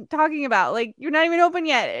even talking about? Like, you're not even open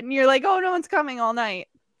yet. And you're like, oh, no one's coming all night.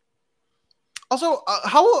 Also,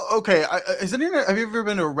 have you ever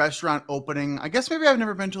been to a restaurant opening? I guess maybe I've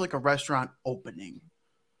never been to like a restaurant opening.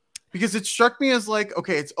 Because it struck me as like,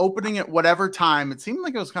 okay, it's opening at whatever time. It seemed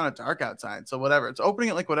like it was kind of dark outside. So whatever. It's opening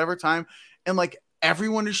at like whatever time. And like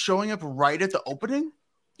everyone is showing up right at the opening.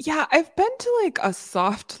 Yeah, I've been to like a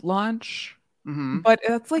soft launch, but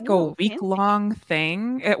it's like a week-long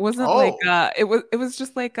thing. It wasn't like it was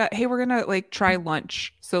just like hey, we're gonna like try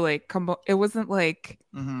lunch. So like it wasn't like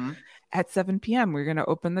at 7 p.m. we're gonna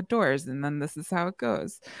open the doors and then this is how it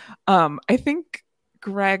goes. I think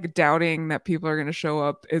Greg doubting that people are gonna show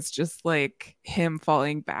up is just like him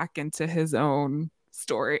falling back into his own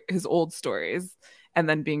story, his old stories, and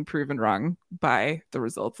then being proven wrong by the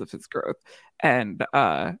results of his growth. And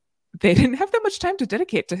they didn't have that much time to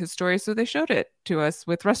dedicate to his story, so they showed it to us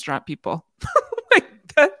with restaurant people.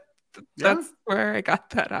 That's where I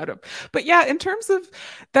got that out of. But yeah, in terms of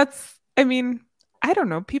I mean, I don't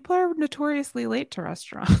know. People are notoriously late to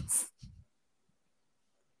restaurants.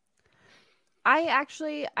 I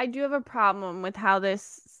do have a problem with how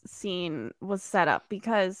this scene was set up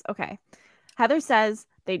because, okay, Heather says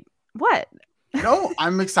what? No,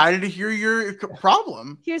 I'm excited to hear your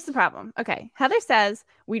problem. Here's the problem. Okay. Heather says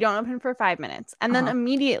we don't open for 5 minutes. And then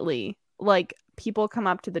immediately, like, people come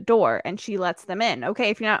up to the door and she lets them in. Okay,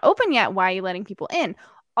 if you're not open yet, why are you letting people in?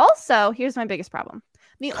 Also, here's my biggest problem.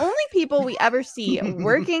 The only people we ever see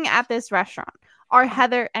working at this restaurant are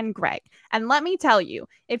Heather and Greg. And let me tell you,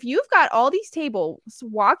 if you've got all these tables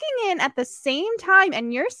walking in at the same time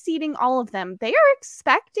and you're seating all of them, they are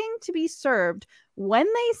expecting to be served when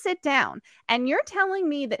they sit down. And you're telling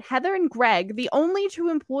me that Heather and Greg, the only two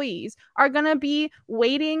employees, are going to be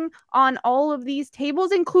waiting on all of these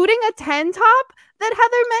tables, including a 10 top that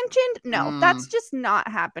Heather mentioned? No, that's just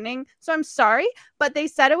not happening. So I'm sorry, but they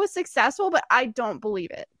said it was successful, but I don't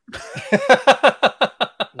believe it.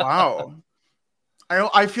 Wow.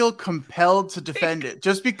 I feel compelled to defend it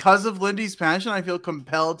just because of Lindy's passion. I feel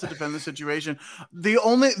compelled to defend the situation. The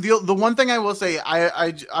one thing I will say,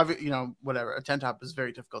 I whatever, a 10 top is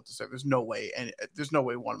very difficult to serve. There's no way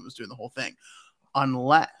one of them is doing the whole thing,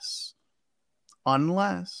 unless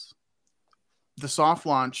the soft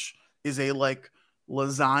launch is a like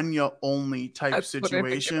lasagna only type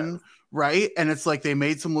situation. Right. And it's like they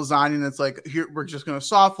made some lasagna and it's like, here, we're just going to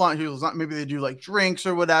soft launch. Here's lasagna. Maybe they do like drinks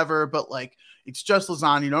or whatever, but like it's just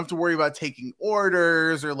lasagna. You don't have to worry about taking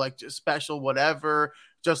orders or like just special whatever,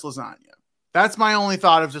 just lasagna. That's my only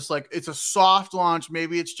thought of just like, it's a soft launch.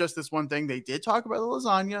 Maybe it's just this one thing. They did talk about the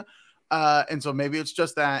lasagna. And so maybe it's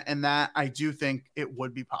just that. And that I do think it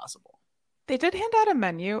would be possible. They did hand out a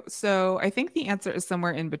menu. So I think the answer is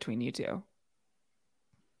somewhere in between you two.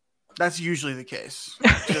 That's usually the case,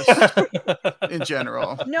 just in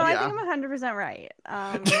general. No, yeah. I think I'm 100% right.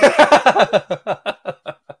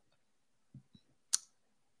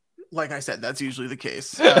 Like I said, that's usually the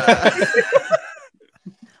case.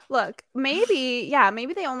 Look, maybe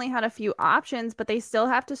they only had a few options, but they still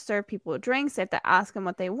have to serve people drinks. They have to ask them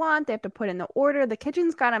what they want. They have to put in the order. The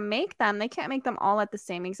kitchen's got to make them. They can't make them all at the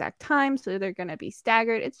same exact time, so they're going to be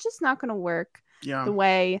staggered. It's just not going to work the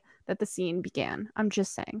way that the scene began. I'm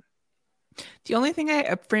just saying. The only thing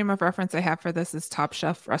a frame of reference I have for this is Top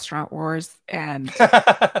Chef Restaurant Wars, and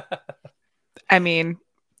I mean,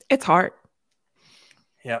 it's hard.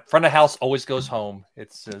 Yeah, front of house always goes home.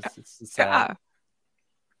 It's sad. Yeah.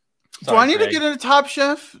 Do I need to get into Top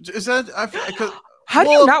Chef? Is that how do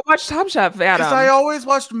you not watch Top Chef, Adam? Because I always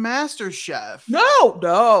watched Master Chef. No.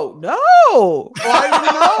 Well, I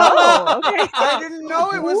didn't know. Okay. I didn't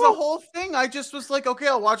know it was the whole thing. I just was like, okay,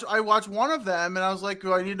 I watch one of them, and I was like,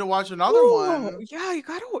 do I need to watch another one? Yeah, you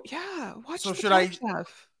gotta. Yeah, watch. So should I?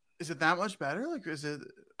 Chef. Is it that much better? Like, is it?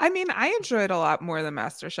 I mean, I enjoy it a lot more than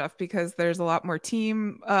Master Chef because there's a lot more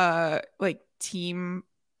team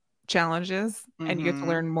challenges, and you get to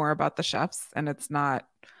learn more about the chefs, and it's not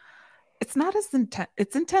as intense.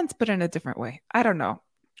 It's intense, but in a different way. I don't know.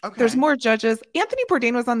 Okay. There's more judges. Anthony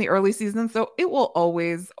Bourdain was on the early season, so it will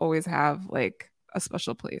always have like a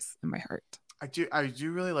special place in my heart. I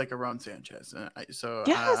do really like Aaron Sanchez. He's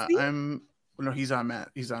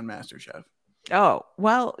on Master Chef. Oh,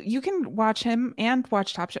 well, you can watch him and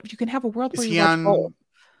watch Top Chef. You can have a world where you watch both.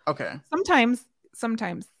 Okay. Sometimes.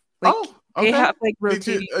 Like, okay. They have like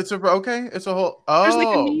rotating. It's a whole. Oh. There's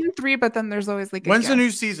like a new 3, but then there's always like. When's the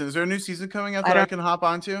new season? Is there a new season coming out that I can hop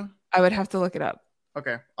onto? I would have to look it up.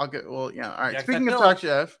 Okay, I'll get. Well, yeah. All right. Speaking of Top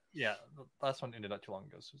Chef. Yeah, the last one ended not too long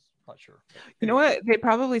ago, so I'm not sure. You know what? They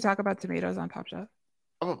probably talk about tomatoes on Top Chef.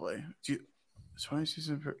 Probably. 20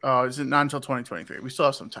 season. Oh, is it not until 2023? We still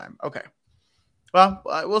have some time. Okay. Well,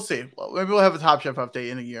 we'll see. Well, maybe we'll have a Top Chef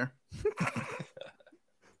update in a year.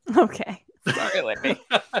 Okay. Sorry, Larry.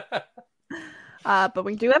 But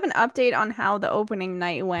we do have an update on how the opening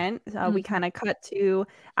night went. We kind of cut to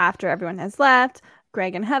after everyone has left.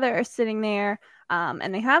 Greg and Heather are sitting there,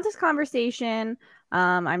 and they have this conversation.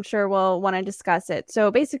 I'm sure we'll want to discuss it.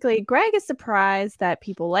 So basically, Greg is surprised that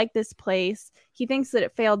people like this place. He thinks that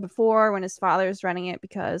it failed before when his father was running it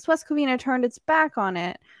because West Covina turned its back on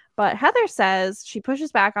it. But Heather says, she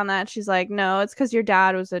pushes back on that. She's like, no, it's because your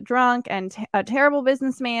dad was a drunk and a terrible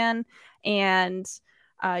businessman. And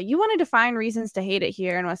you wanted to find reasons to hate it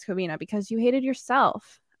here in West Covina because you hated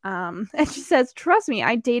yourself. And she says, trust me,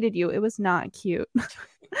 I dated you. It was not cute.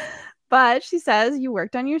 But she says, you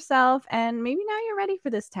worked on yourself and maybe now you're ready for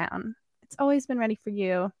this town. It's always been ready for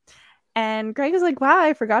you. And Greg is like, wow,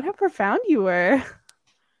 I forgot how profound you were.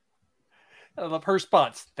 I love her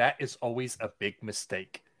response. That is always a big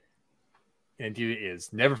mistake. Indeed it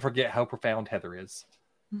is. Never forget how profound Heather is.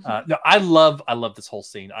 No, I love this whole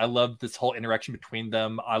scene. I love this whole interaction between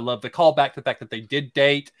them. I love the callback to the fact that they did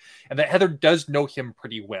date and that Heather does know him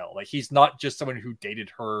pretty well. Like, he's not just someone who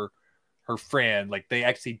dated her friend. Like, they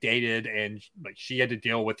actually dated, and like she had to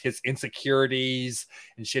deal with his insecurities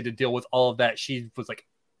and she had to deal with all of that. She was like,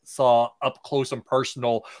 saw up close and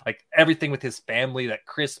personal, like everything with his family, that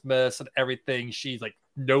Christmas and everything. She like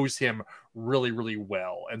knows him really, really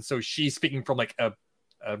well. And so she's speaking from like a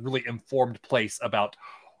really informed place about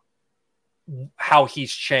how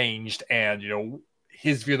he's changed and, you know,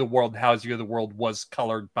 his view of the world and how his view of the world was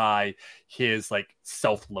colored by his like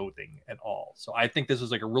self-loathing and all. So I think this was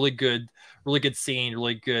like a really good scene,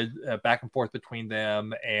 really good back and forth between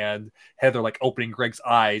them, and Heather like opening Greg's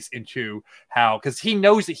eyes into how, because he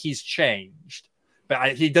knows that he's changed,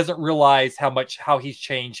 but he doesn't realize how he's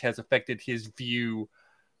changed has affected his view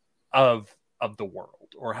of the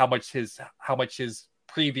world, or how much his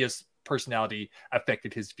previous personality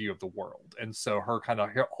affected his view of the world. And so her kind of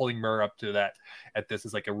holding mirror up to that at this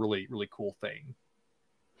is like a really, really cool thing.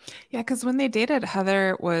 Yeah, because when they dated,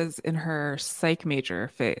 Heather was in her psych major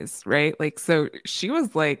phase, right? Like, so she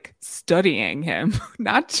was like studying him,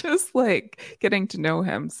 not just like getting to know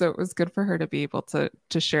him. So it was good for her to be able to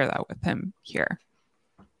share that with him here.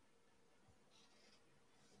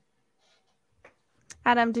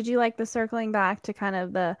 Adam, did you like the circling back to kind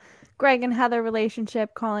of the Greg and Heather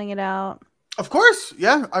relationship, calling it out? Of course.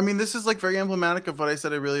 Yeah. I mean, this is like very emblematic of what I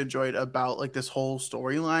said I really enjoyed about like this whole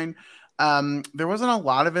storyline. There wasn't a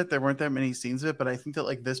lot of it. There weren't that many scenes of it, but I think that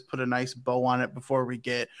like this put a nice bow on it before we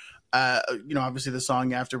get, obviously the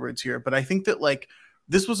song afterwards here. But I think that like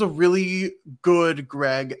this was a really good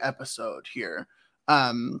Greg episode here.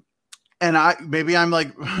 And I'm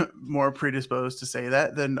like more predisposed to say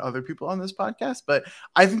that than other people on this podcast, but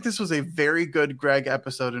I think this was a very good Greg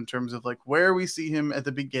episode in terms of like where we see him at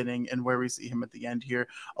the beginning and where we see him at the end here.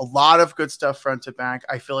 A lot of good stuff front to back.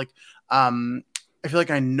 I feel like I feel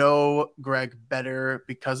like I know Greg better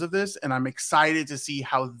because of this, and I'm excited to see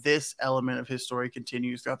how this element of his story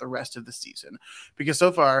continues throughout the rest of the season. Because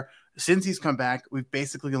so far, since he's come back, we've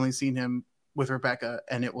basically only seen him with Rebecca,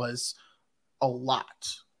 and it was a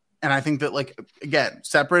lot. And I think that, like, again,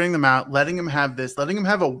 separating them out, letting him have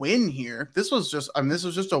a win here. This was just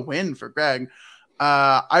a win for Greg.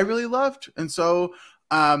 I really loved. And so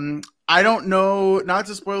I don't know, not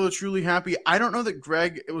to spoil the Truly Happy, I don't know that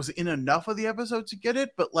Greg was in enough of the episode to get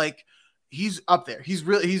it, but like he's up there.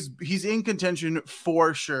 He's in contention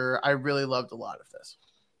for sure. I really loved a lot of this.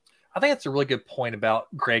 I think that's a really good point about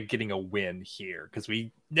Greg getting a win here, because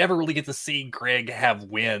we never really get to see Greg have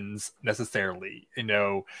wins necessarily. You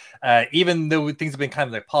know, even though things have been kind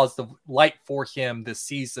of like positive light for him this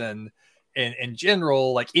season, in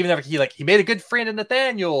general, like even after he made a good friend in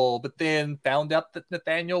Nathaniel, but then found out that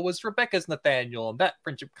Nathaniel was Rebecca's Nathaniel, and that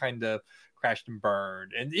friendship kind of crashed and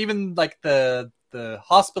burned. And even like the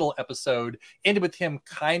hospital episode ended with him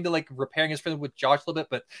kind of like repairing his friendship with Josh a little bit,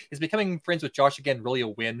 but is becoming friends with Josh again really a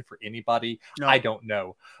win for anybody? No. I don't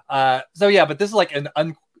know. So yeah, but this is like an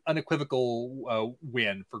unequivocal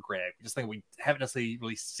win for Greg. Just think we haven't necessarily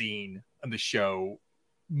really seen on the show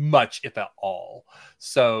much, if at all.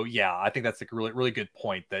 So yeah, I think that's like a really, really good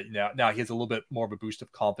point, that now he has a little bit more of a boost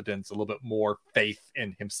of confidence, a little bit more faith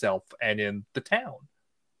in himself and in the town.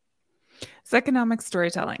 It's economic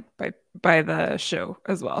storytelling by the show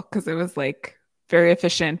as well, because it was like very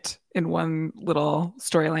efficient in one little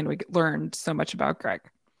storyline. We learned so much about Greg.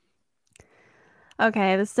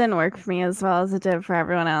 Okay, this didn't work for me as well as it did for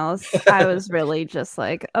everyone else. I was really just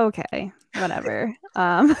like, okay, whatever.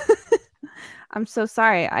 I'm so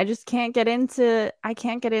sorry. I just can't get into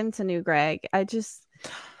new Greg.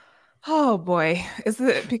 Oh boy. Is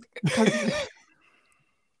it because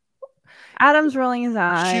Adam's rolling his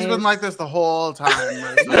eyes? She's been like this the whole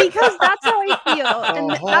time. Because that's how I feel. And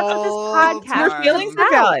that's what this podcast. Your feelings are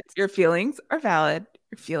valid. Your feelings are valid.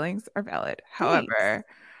 Your feelings are valid. However,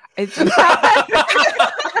 it's just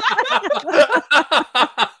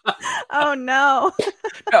oh no.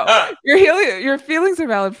 No, your feelings are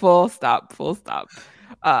valid. Full stop.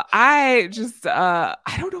 I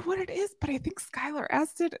don't know what it is, but I think Skylar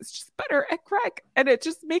Astin is just better at Greg, and it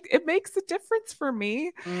makes a difference for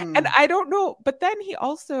me. And I don't know, but then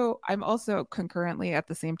I'm also concurrently at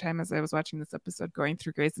the same time as I was watching this episode going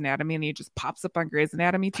through Grey's Anatomy, and he just pops up on Grey's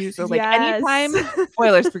Anatomy too. So like anytime,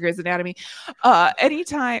 spoilers for Grey's Anatomy,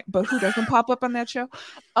 anytime, but who doesn't pop up on that show?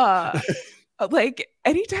 Like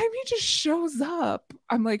anytime he just shows up,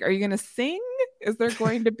 I'm like, are you gonna sing? Is there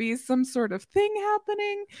going to be some sort of thing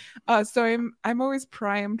happening? So I'm always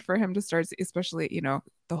primed for him to start, especially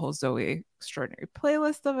the whole Zoe Extraordinary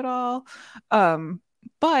Playlist of it all.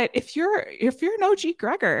 But if you're an OG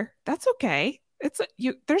Gregor, that's okay.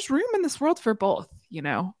 There's room in this world for both,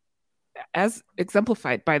 as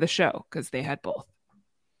exemplified by the show, because they had both.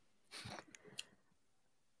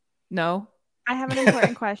 No. I have an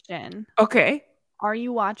important question. Okay. Are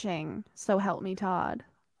you watching So Help Me Todd?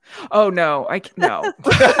 Oh no, no.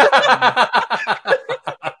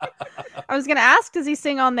 I was gonna ask, does he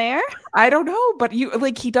sing on there? I don't know, but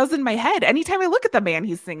he does in my head. Anytime I look at the man,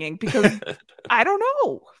 he's singing, because I don't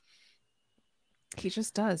know. He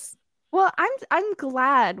just does. Well, I'm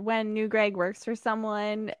glad when new Greg works for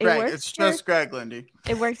someone. It's just Greg, Lindy.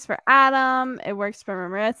 It works for Adam. It works for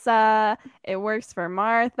Marissa. It works for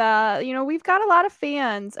Martha. We've got a lot of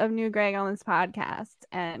fans of new Greg on this podcast,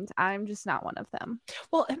 and I'm just not one of them.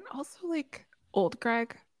 Well, and also like old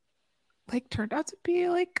Greg, like turned out to be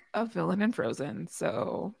like a villain in Frozen.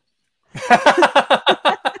 So,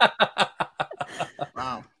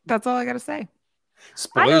 wow, that's all I gotta say.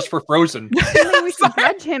 Spoilers for Frozen. I think we should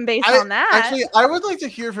judge him based on that. Actually, I would like to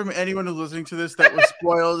hear from anyone who's listening to this that was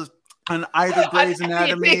spoiled on either Grey's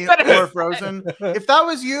Anatomy or Frozen. If that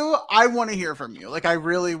was you, I want to hear from you. Like, I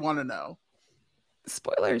really want to know.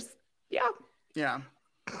 Spoilers. Yeah.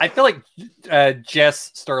 I feel like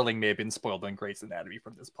Jess Sterling may have been spoiled on Grey's Anatomy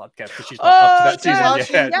from this podcast, because she's not up to that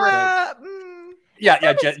season yet.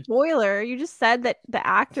 Yeah. Spoiler. You just said that the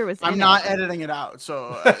actor was. I'm not editing it out.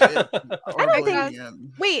 So.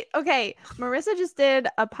 Wait. Okay. Marissa just did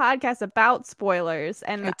a podcast about spoilers,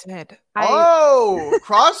 and I did.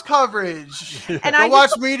 Cross coverage. And I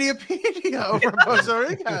watch Mediapedia over Pozo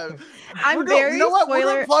Recap. I'm very. You know what? We're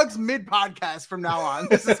gonna plug mid podcast from now on.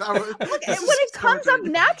 This is how. When it comes up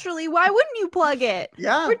naturally, why wouldn't you plug it?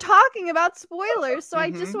 Yeah. We're talking about spoilers, so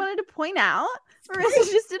I just wanted to point out.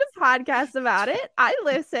 Marissa just did a podcast about it. I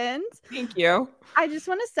listened. Thank you. I just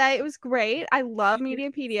want to say it was great. I love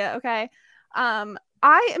Mediapedia. Okay.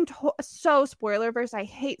 I am so spoiler verse. I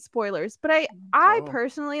hate spoilers, but I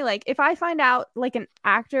personally, like, if I find out like an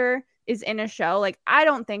actor is in a show, like, I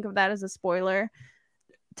don't think of that as a spoiler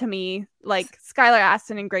to me. Like Skylar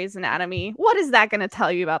Astin in Grey's Anatomy, what is that going to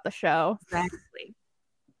tell you about the show? Exactly.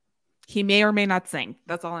 He may or may not sing.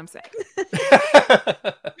 That's all I'm saying.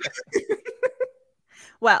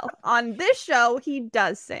 Well, on this show, he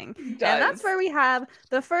does sing. And that's where we have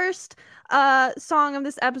the first song of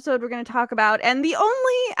this episode we're going to talk about, and the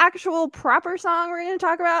only actual proper song we're going to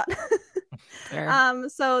talk about.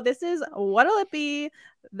 So this is What'll It Be,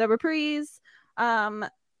 the reprise.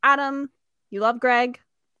 Adam, you love Greg.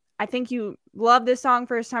 I think you love this song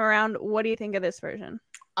first time around. What do you think of this version?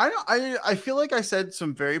 I feel like I said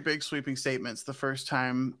some very big sweeping statements the first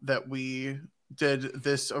time that we did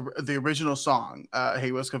this, the original song,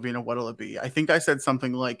 Hey West Covina, What'll It Be? I think I said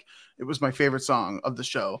something like it was my favorite song of the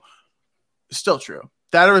show. Still true.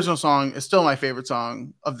 That original song is still my favorite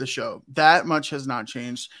song of the show. That much has not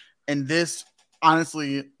changed. And this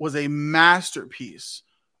honestly was a masterpiece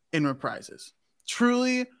in reprises.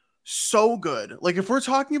 Truly so good. Like, if we're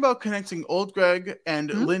talking about connecting old Greg and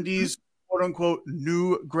Lindy's quote unquote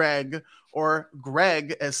new Greg, or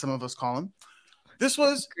Greg as some of us call him, this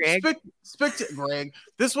was Greg.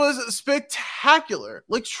 This was spectacular,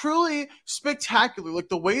 like truly spectacular. Like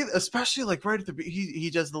the way, especially like right at the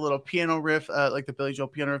he does the little piano riff, like the Billy Joel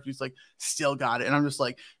piano riff. He's like, still got it, and I'm just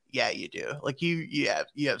like, yeah, you do. Like you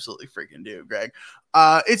absolutely freaking do, Greg.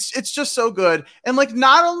 It's just so good, and like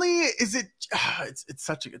not only is it, it's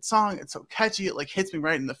such a good song. It's so catchy. It like hits me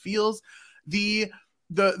right in the feels. The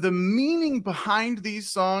meaning behind these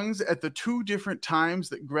songs at the two different times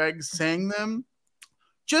that Greg sang them.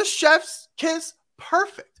 Just chef's kiss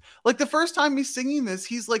perfect. Like the first time he's singing this,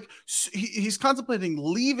 he's like, he's contemplating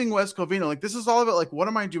leaving West Covina. Like, this is all about like, what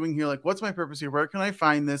am I doing here? Like, what's my purpose here? Where can I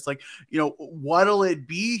find this? Like, you know, what'll it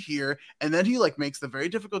be here? And then he like makes the very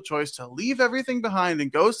difficult choice to leave everything behind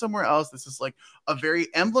and go somewhere else. This is like a very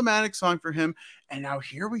emblematic song for him. And now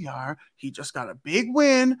here we are. He just got a big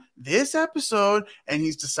win this episode, and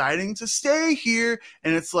he's deciding to stay here.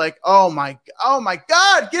 And it's like, oh my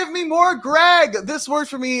God, give me more Greg. This works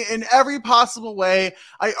for me in every possible way.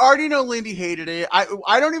 I already know Lindy hated it.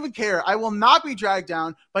 I don't even care. I will not be dragged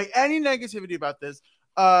down by any negativity about this.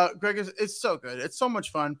 Greg it's so good. It's so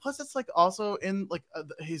much fun. Plus it's like also in like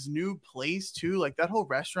his new place too. Like that whole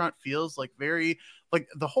restaurant feels like very like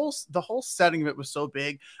the whole setting of it was so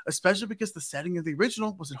big, especially because the setting of the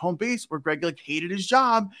original was at home base where Greg like hated his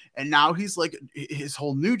job, and now he's like his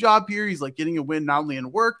whole new job here. He's like getting a win not only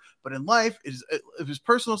in work but in life. His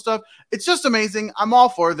personal stuff. It's just amazing. I'm all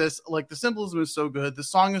for this. Like the symbolism is so good. The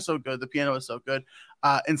song is so good. The piano is so good.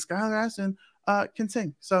 And Skylar Astin can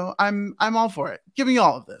sing, so I'm all for it. Give me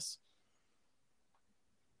all of this.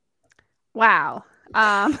 Wow.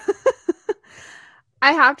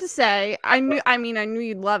 I have to say, I knew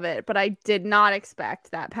you'd love it, but I did not expect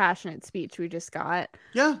that passionate speech we just got.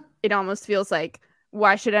 Yeah, it almost feels like,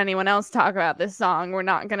 why should anyone else talk about this song? We're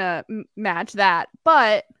not gonna match that.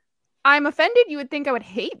 But I'm offended. You would think I would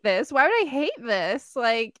hate this. Why would I hate this?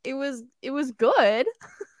 Like it was good.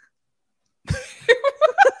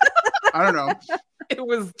 I don't know. It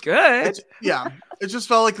was good. It just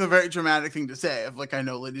felt like the very dramatic thing to say. Of like, I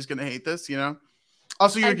know Lindy's gonna hate this, you know.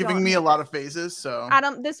 Also, you're giving me a lot of phases, so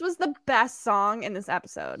Adam, this was the best song in this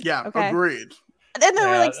episode. Yeah, okay? Agreed. And there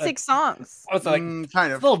were like 6 songs. I was like,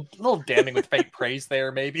 kind of a little damning with fake praise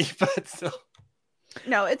there, maybe, but still.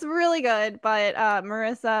 No, it's really good. But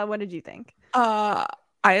Marissa, what did you think?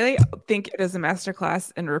 I think it is a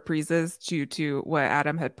masterclass in reprises due to what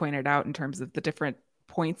Adam had pointed out in terms of the different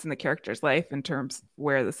points in the character's life, in terms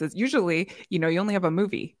where this is. Usually, you know, you only have a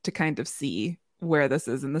movie to kind of see where this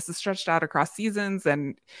is, and this is stretched out across seasons,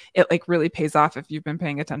 and it like really pays off if you've been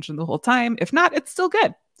paying attention the whole time. If not, it's still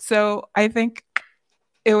good. So I think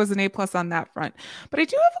it was an A+ on that front. But I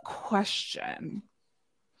do have a question.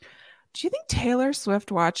 Do you think Taylor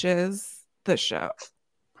Swift watches the show?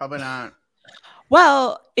 Probably not.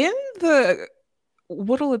 Well, in the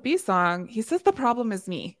What'll It Be song, he says the problem is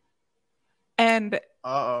me. And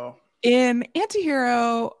in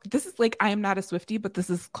Antihero, this is like, I am not a Swiftie, but this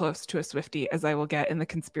is close to a Swiftie as I will get in the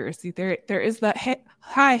conspiracy theory. There is that, hey,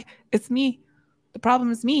 hi, it's me. The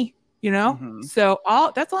problem is me, you know? Mm-hmm. So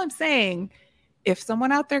that's all I'm saying. If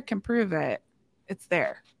someone out there can prove it, it's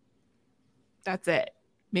there. That's it.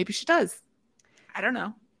 Maybe she does. I don't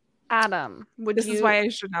know. Adam, this is why I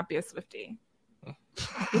should not be a Swiftie.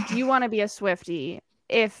 Would you want to be a Swiftie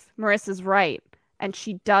if Marissa's right and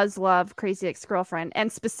she does love Crazy Ex-Girlfriend,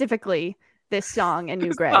 and specifically this song and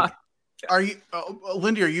New Greg? Are you,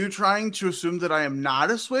 Lindy? Are you trying to assume that I am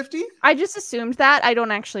not a Swiftie? I just assumed that. I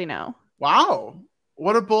don't actually know. Wow,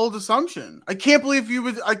 what a bold assumption! I can't believe you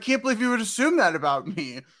would assume that about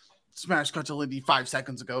me. Smash cut to Lindy 5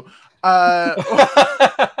 seconds ago.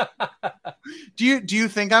 Do you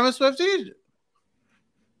think I'm a Swiftie?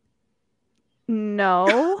 No.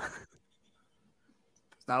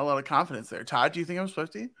 There's not a lot of confidence there. Todd, do you think I'm a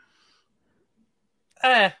Swiftie?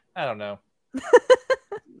 I don't know.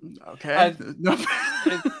 Okay.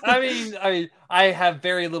 I have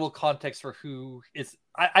very little context for who is.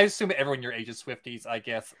 I assume everyone your age is Swifties, I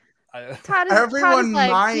guess. Everyone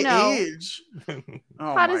my age.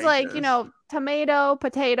 Todd is like, tomato,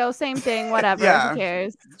 potato, same thing, whatever. Who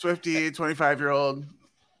cares? Swiftie, 25-year-old.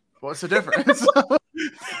 What's the difference?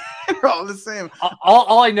 They're all the same.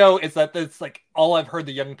 All I know is that it's like all I've heard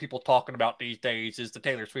the young people talking about these days is the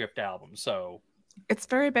Taylor Swift album. So it's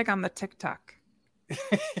very big on the TikTok.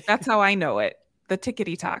 That's how I know it. The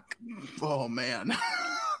tickety talk. Oh man.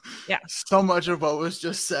 Yeah. So much of what was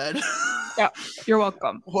just said. Yeah. You're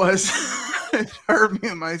welcome. It hurt me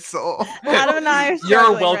in my soul. Adam and I are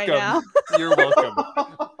You're welcome. right now. You're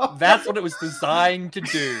welcome. That's what it was designed to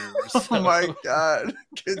do. So. Oh my god.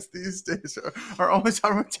 Kids these days are always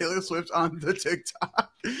talking about Taylor Swift on the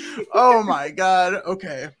TikTok. Oh my god.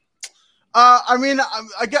 Okay. I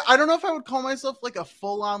don't know if I would call myself like a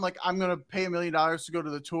full on, like I'm going to pay $1 million to go to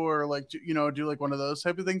the tour, or like, do like one of those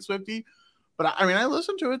type of things, Swiftie. But I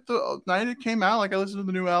listened to it the night it came out. Like I listened to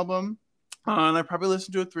the new album, and I probably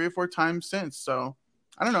listened to it 3 or 4 times since. So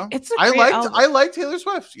I don't know. I like Taylor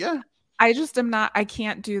Swift. Yeah. I just am not. I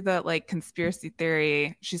can't do the like conspiracy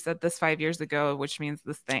theory. She said this 5 years ago, which means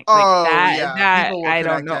this thing. Like that I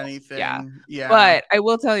don't know. Anything. Yeah. But I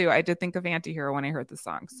will tell you, I did think of Antihero when I heard the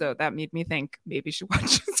song, so that made me think maybe she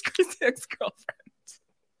watches Crazy Ex-Girlfriend.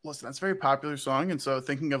 Listen, that's a very popular song, and so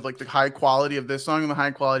thinking of like the high quality of this song and the high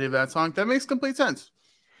quality of that song, that makes complete sense.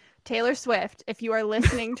 Taylor Swift, if you are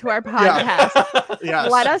listening to our podcast,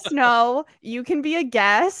 yes. Let us know. You can be a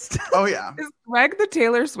guest. Oh, yeah. Is Greg the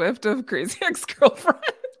Taylor Swift of Crazy Ex-Girlfriend?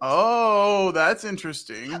 Oh, that's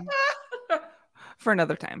interesting. For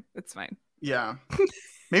another time. It's fine. Yeah.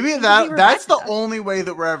 Maybe that's the only way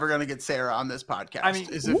that we're ever going to get Sarah on this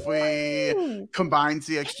podcast, is if we combine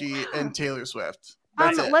CXG and Taylor Swift.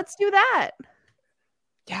 Let's do that.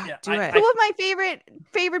 Yeah, do it. Two of my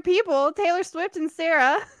favorite people, Taylor Swift and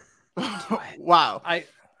Sarah. Wow. I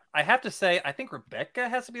have to say, I think Rebecca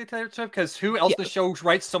has to be the Taylor Swift, because who else in the show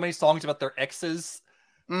writes so many songs about their exes?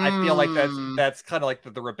 I feel like that's kind of like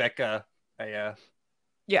the Rebecca.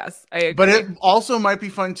 Yes, I agree. But it also might be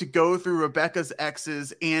fun to go through Rebecca's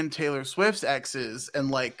exes and Taylor Swift's exes and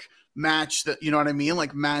like match the, you know what I mean?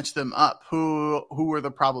 Like match them up. Who were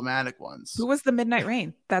the problematic ones? Who was the Midnight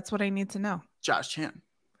Rain? That's what I need to know. Josh Chan.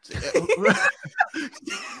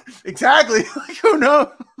 Exactly. Like, who knows?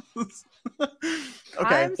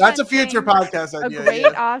 Okay, that's a future podcast idea. A great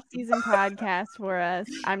off-season podcast for us.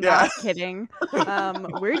 I'm not kidding.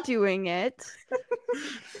 We're doing it.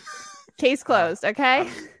 Case closed. Okay.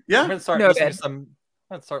 Yeah. I'm gonna start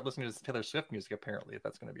listening to Taylor Swift music. Apparently, if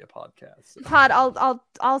that's going to be a podcast. So. Todd,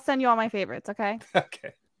 I'll send you all my favorites. Okay.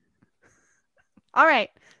 Okay. All right.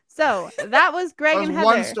 So that was Greg and Heather.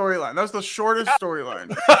 One storyline. That was the shortest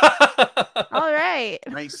storyline. All right.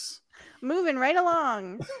 Nice. Moving right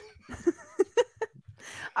along.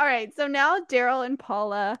 All right. So now Daryl and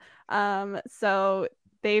Paula. So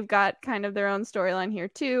they've got kind of their own storyline here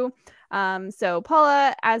too. So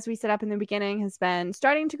Paula, as we set up in the beginning, has been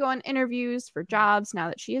starting to go on interviews for jobs now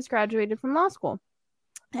that she has graduated from law school.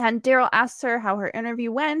 And Daryl asks her how her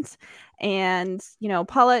interview went. And,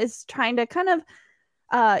 Paula is trying to kind of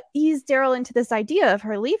ease Daryl into this idea of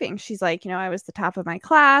her leaving. She's like, I was the top of my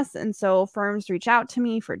class, and so firms reach out to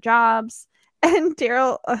me for jobs. And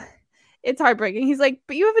Daryl, it's heartbreaking. He's like,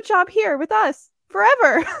 but you have a job here with us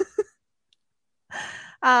forever.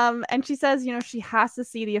 And she says, she has to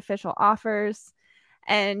see the official offers.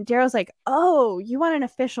 And Daryl's like, oh, you want an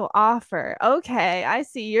official offer? Okay, I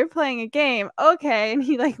see. You're playing a game. Okay. And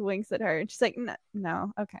he like winks at her, and she's like,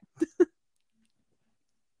 no, okay.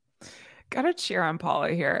 Gotta cheer on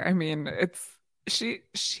Paula here. I mean, she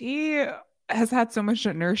has had so much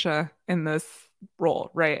inertia in this role,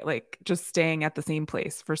 right? Like just staying at the same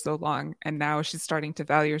place for so long, and now she's starting to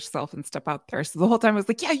value herself and step out there. So the whole time I was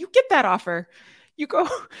like, yeah, you get that offer. You go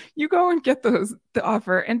and get the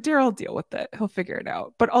offer, and Daryl deal with it. He'll figure it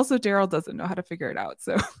out. But also Daryl doesn't know how to figure it out,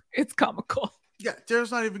 so it's comical. Yeah,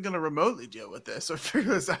 Daryl's not even going to remotely deal with this or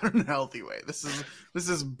figure this out in a healthy way. This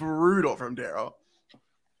is brutal from Daryl.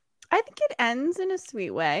 I think it ends in a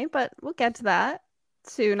sweet way, but we'll get to that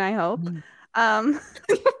soon, I hope.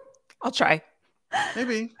 I'll try.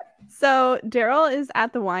 Maybe. So Daryl is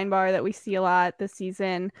at the wine bar that we see a lot this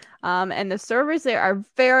season. And the servers there are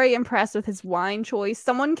very impressed with his wine choice.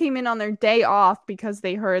 Someone came in on their day off because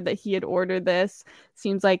they heard that he had ordered this.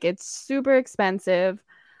 Seems like it's super expensive.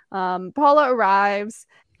 Paula arrives,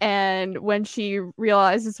 and when she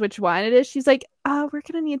realizes which wine it is, she's like, we're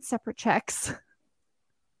gonna need separate checks.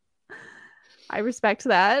 I respect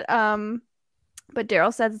that. But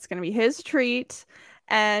Daryl says it's gonna be his treat.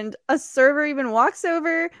 And a server even walks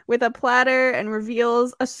over with a platter and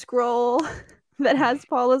reveals a scroll that has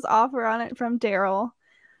Paula's offer on it from Daryl.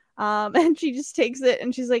 And she just takes it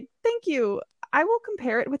and she's like, thank you. I will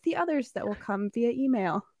compare it with the others that will come via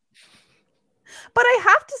email. But I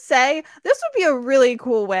have to say, this would be a really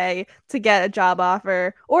cool way to get a job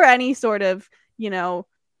offer or any sort of,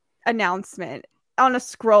 announcement on a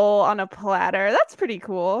scroll, on a platter. That's pretty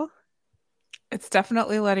cool. It's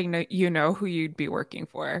definitely letting you know who you'd be working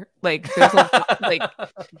for. Like, there's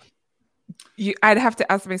I'd have to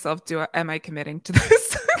ask myself, am I committing to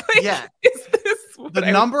this? Yeah. Is this the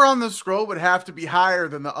number on the scroll would have to be higher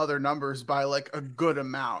than the other numbers by like a good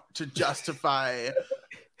amount to justify.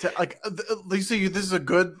 Lisa, this is a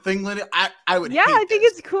good thing, Linda. I would. Yeah, I think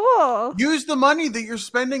it's cool. Use the money that you're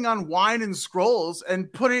spending on wine and scrolls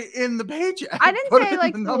and put it in the paycheck. I didn't say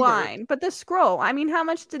like the wine, but the scroll. I mean, how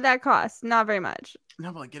much did that cost? Not very much.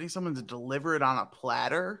 No, but like getting someone to deliver it on a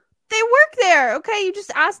platter. They work there. Okay, you just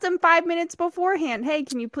ask them 5 minutes beforehand. Hey,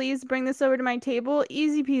 can you please bring this over to my table?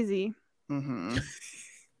 Easy peasy. Mm-hmm.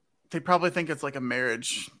 They probably think it's like a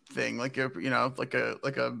marriage thing, like a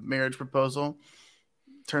marriage proposal.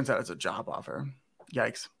 Turns out it's a job offer.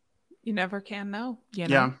 Yikes. You never can know.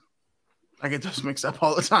 Yeah. I get those mixed up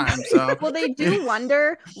all the time. So well, they do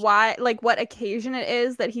wonder why, like what occasion it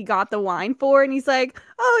is that he got the wine for. And he's like,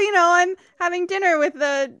 I'm having dinner with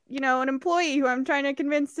an employee who I'm trying to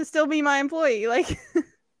convince to still be my employee. Like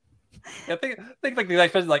I think like the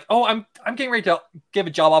next person is like, I'm getting ready to give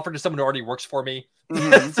a job offer to someone who already works for me.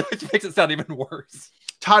 Mm-hmm. So it makes it sound even worse.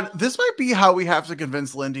 Todd, this might be how we have to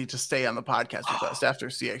convince Lindy to stay on the podcast with us after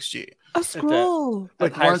CXG. A scroll.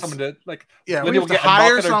 Like hire someone to we have to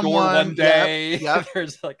hire someone one day. Yep.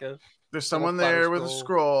 There's someone there with a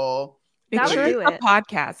scroll. Make sure a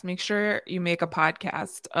podcast. Make sure you make a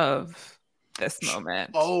podcast of this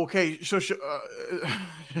moment. Oh, okay. So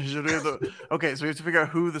we have to figure out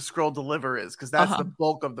who the scroll deliver is, because that's the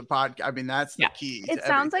bulk of the podcast. I mean, that's the key. It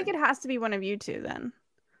sounds like it has to be one of you two then.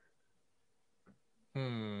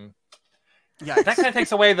 Yeah, that kind of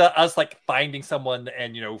takes away us like finding someone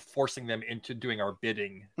and forcing them into doing our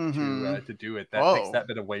bidding to do it. That takes that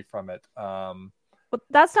bit away from it. Well,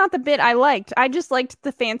 that's not the bit I liked. I just liked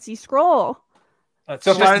the fancy scroll.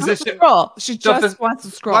 So why does this scroll? She just wants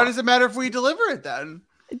a scroll. Why does it matter if we deliver it then?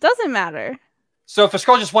 It doesn't matter. So if a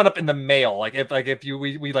scroll just went up in the mail, we UPS'd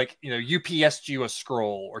you a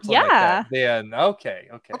scroll or something like that, then okay.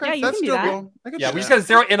 Yeah, you can do that. We just got to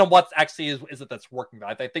zero in on what actually is it that's working.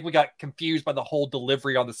 I think we got confused by the whole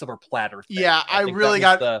delivery on the silver platter thing. Yeah,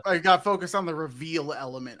 I got focused on the reveal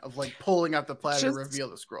element of like pulling out the platter to reveal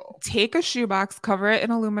the scroll. Take a shoebox, cover it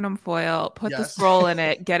in aluminum foil, put the scroll in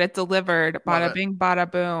it, get it delivered. Bada bing,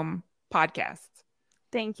 bada boom. Podcast.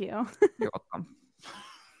 Thank you. You're welcome.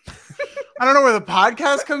 I don't know where the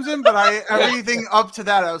podcast comes in, but everything up to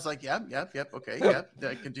that, I was like, yep, okay, yep,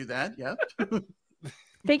 I can do that, yep.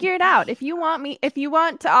 Figure it out. If you want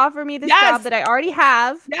to offer me this job that I already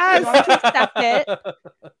have, I want to accept it.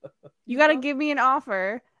 You got to give me an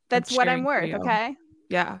offer that's what I'm worth, okay?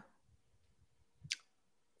 Yeah.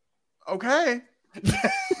 Okay.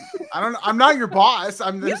 I'm not your boss.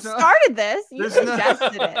 You started this. You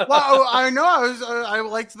suggested it. Well, I know. I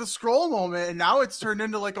liked the scroll moment, and now it's turned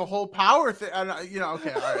into like a whole power thing. And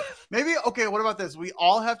okay, all right. Maybe okay. What about this? We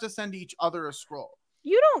all have to send each other a scroll.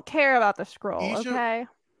 You don't care about the scroll, okay?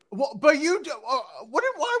 Well, but you do. Why would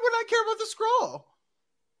I care about the scroll?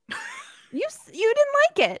 You didn't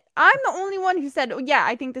like it. I'm the only one who said, "Yeah,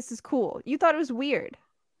 I think this is cool." You thought it was weird.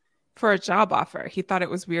 For a job offer. He thought it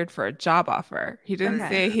was weird for a job offer. He didn't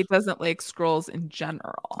say he doesn't like scrolls in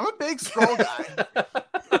general. I'm a big scroll guy.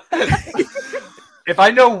 If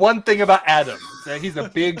I know one thing about Adam, he's a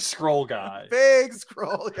big scroll guy. Big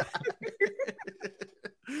scroll guy.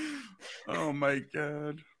 Oh my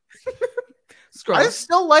god. Scroll. I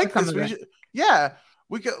still like this.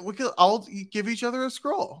 We could all give each other a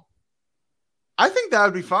scroll. I think that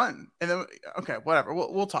would be fun. And then, okay, whatever.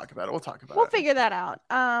 We'll talk about it. We'll figure that out.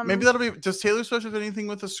 Maybe that'll be. Does Taylor Swift have anything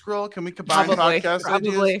with a scroll? Can we combine podcast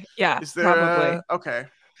probably, ideas? Yeah. Is there? Okay.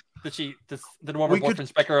 Did the one boyfriend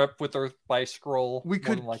spec her up with her by scroll? We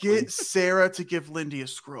could get Sarah to give Lindy a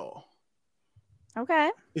scroll.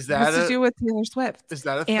 Okay. Is that to do with Taylor Swift? Is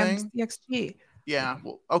that a and thing? CXG. Yeah.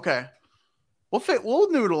 Well, okay.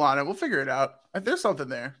 We'll noodle on it. We'll figure it out. There's something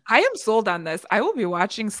there. I am sold on this. I will be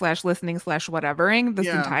watching /listening /whatevering this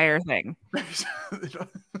entire thing.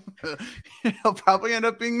 It'll probably end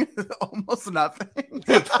up being almost nothing.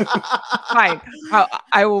 Fine.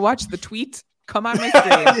 I will watch the tweet come on my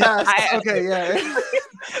screen. Yes. Okay. Yeah.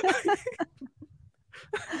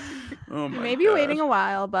 Oh my Maybe gosh. Waiting a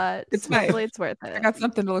while, but hopefully it's worth it. I got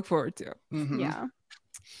something to look forward to. Mm-hmm. Yeah.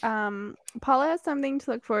 Paula has something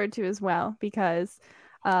to look forward to as well, because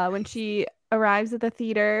when she arrives at the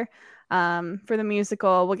theater for the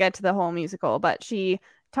musical, we'll get to the whole musical, but she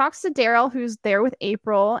talks to Daryl, who's there with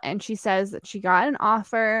April, and she says that she got an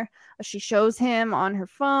offer. She shows him on her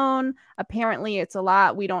phone. Apparently it's a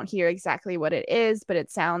lot. We don't hear exactly what it is, but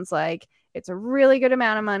it sounds like it's a really good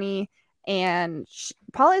amount of money. And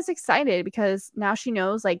Paula is excited because now she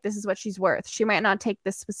knows, like, this is what she's worth. She might not take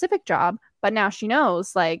this specific job, but now she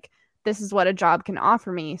knows, like, this is what a job can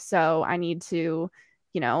offer me. So I need to,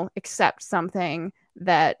 accept something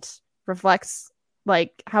that reflects,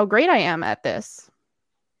 like, how great I am at this.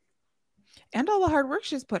 And all the hard work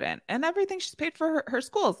she's put in and everything she's paid for her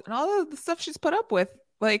schools and all of the stuff she's put up with,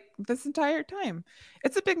 like, this entire time.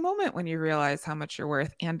 It's a big moment when you realize how much you're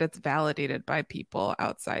worth, and it's validated by people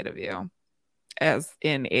outside of you, as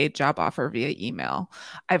in a job offer via email.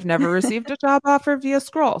 I've never received a job offer via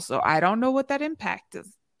scroll, so I don't know what that impact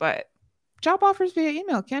is, but job offers via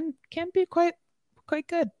email can be quite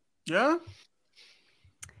good. Yeah.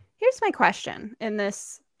 Here's my question in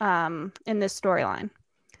this storyline.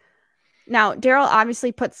 Now, Daryl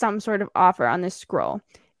obviously put some sort of offer on this scroll.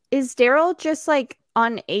 Is Daryl just, like,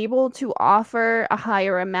 unable to offer a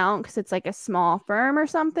higher amount because it's, like, a small firm or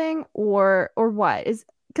something, or what? Is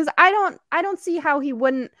because I don't see how he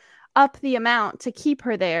wouldn't up the amount to keep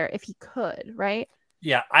her there if he could, right?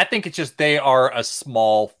 Yeah, I think it's just they are a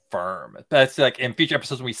small firm. That's like in future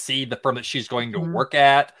episodes when we see the firm that she's going to work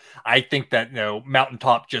at. I think that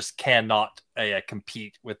Mountaintop just cannot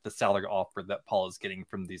compete with the salary offer that Paul is getting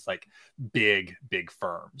from these, like, big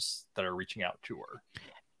firms that are reaching out to her.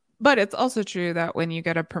 But it's also true that when you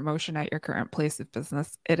get a promotion at your current place of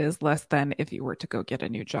business, it is less than if you were to go get a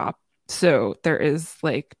new job. So there is,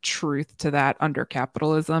 like, truth to that under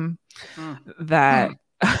capitalism that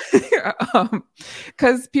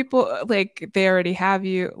because people, like, they already have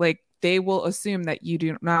you, like, they will assume that you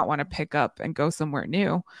do not want to pick up and go somewhere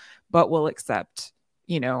new, but will accept,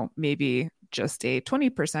 maybe just a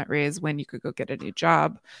 20% raise when you could go get a new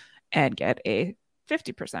job and get a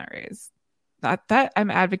 50% raise. Not that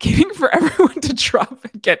I'm advocating for everyone to drop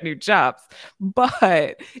and get new jobs,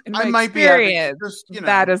 but in my experience,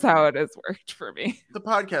 that is how it has worked for me. The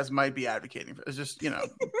podcast might be advocating for it. It's just,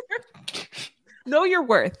 know your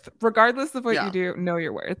worth. Regardless of what you do, know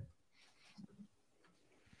your worth.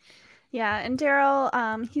 Yeah, and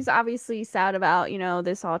Daryl, he's obviously sad about,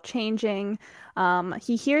 this all changing.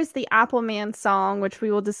 He hears the Apple Man song, which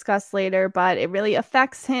we will discuss later, but it really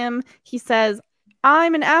affects him. He says,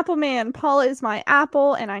 "I'm an apple man. Paula is my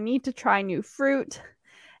apple, and I need to try new fruit."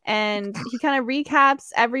 And he kind of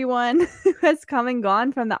recaps everyone who has come and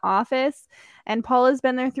gone from the office. And Paula's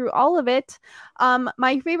been there through all of it.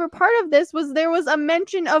 My favorite part of this was there was a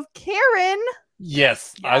mention of Karen.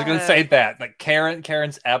 Yes, I was going to say that. Like,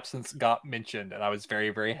 Karen's absence got mentioned, and I was very,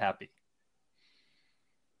 very happy.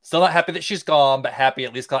 Still not happy that she's gone, but happy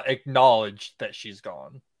at least got acknowledged that she's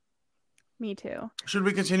gone. Me too. Should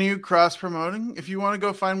we continue cross-promoting? If you want to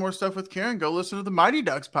go find more stuff with Karen, go listen to the Mighty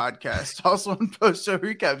Ducks podcast. Also on post-show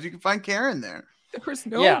recaps, you can find Karen there. There was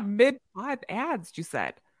no mid-pod ads, you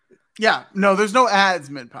said. Yeah, no, there's no ads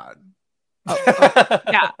mid-pod.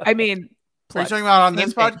 Yeah, I mean... Are you talking about on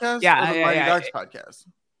this podcast? Yeah, or the Mighty Ducks podcast?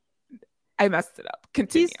 I messed it up.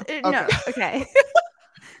 Continue. No, okay.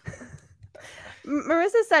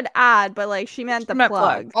 Marissa said ad, but, like, she meant the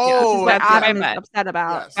plug. Oh, that's what I meant. Upset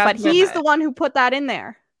about. Yes. But he's the one who put that in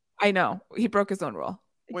there. I know. He broke his own rule.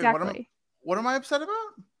 Exactly. Wait, what am I upset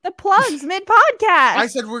about? The plugs mid-podcast. I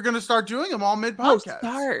said we're going to start doing them all mid-podcast.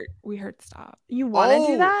 Start. We heard stop. You want to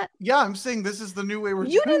do that? Yeah, I'm saying this is the new way we're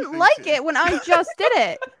doing it. You didn't like it when I just did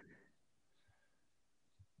it.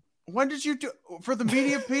 When did you do for the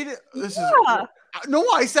media page? No,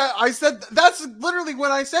 I said that's literally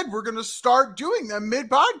when I said we're going to start doing them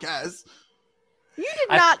mid-podcast. You did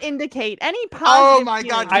not indicate any positive. Oh my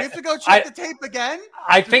God. Do we have to go check the tape again?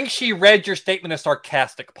 I think she read your statement as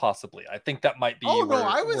sarcastic, possibly. I think that might be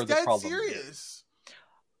I was dead serious.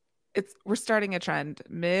 We're starting a trend.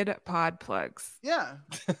 Mid-pod plugs. Yeah.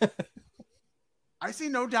 I see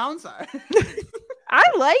no downside. I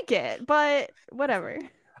like it, but whatever.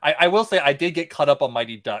 I will say I did get caught up on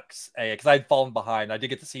Mighty Ducks because I'd fallen behind. I did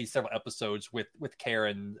get to see several episodes with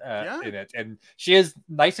Karen in it, and she is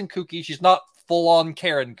nice and kooky. She's not full on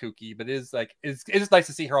Karen kooky, but it is nice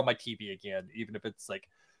to see her on my TV again, even if it's like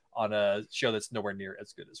on a show that's nowhere near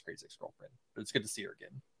as good as Crazy Ex-Girlfriend. But it's good to see her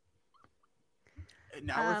again. And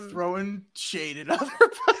now we're throwing shade at other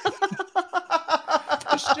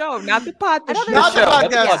the show, not the pod. Not the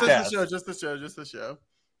podcast. Just the show.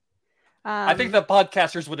 I think the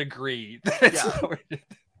podcasters would agree.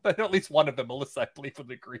 But at least one of them, Melissa, I believe,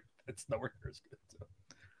 would agree. It's nowhere near as good.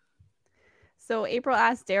 So April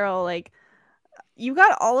asked Daryl, like, you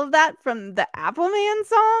got all of that from the Appleman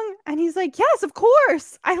song? And he's like, yes, of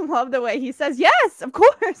course. I love the way he says, yes, of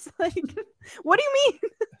course. Like, what do you mean?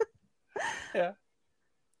 Yeah.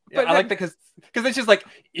 But I like that because it's just like,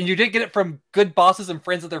 you didn't get it from good bosses and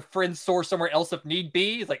friends of their friends' source somewhere else if need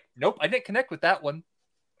be. It's like, nope, I didn't connect with that one.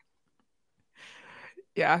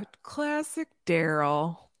 Yeah, classic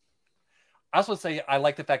Daryl. I also say I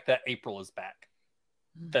like the fact that April is back.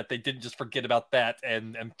 That they didn't just forget about that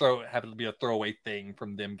and have it to be a throwaway thing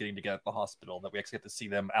from them getting together at the hospital. That we actually get to see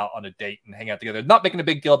them out on a date and hang out together. Not making a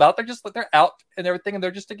big deal about it. They're out and everything and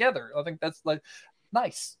they're just together. I think that's like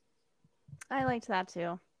nice. I liked that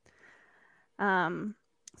too.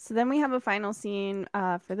 So then we have a final scene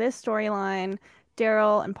for this storyline.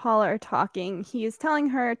 Daryl and Paula are talking. He is telling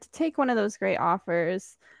her to take one of those great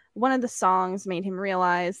offers. One of the songs made him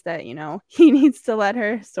realize that, he needs to let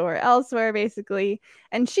her soar elsewhere, basically.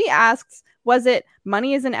 And she asks, was it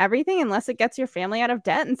money isn't everything unless it gets your family out of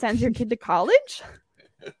debt and sends your kid to college?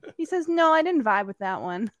 He says, no, I didn't vibe with that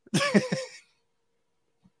one.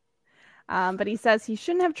 But he says he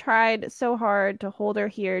shouldn't have tried so hard to hold her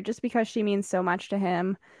here just because she means so much to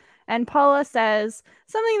him. And Paula says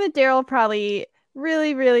something that Daryl probably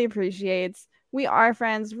really, really appreciates. We are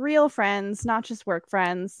friends, real friends, not just work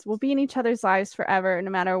friends. We'll be in each other's lives forever, no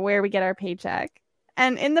matter where we get our paycheck.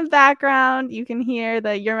 And in the background, you can hear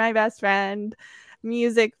the You're My Best Friend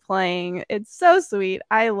music playing. It's so sweet.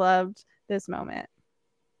 I loved this moment.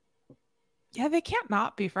 Yeah, they can't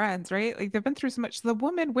not be friends, right? Like, they've been through so much. The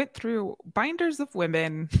woman went through binders of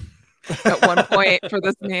women at one point for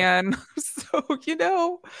this man. So,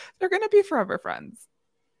 they're going to be forever friends.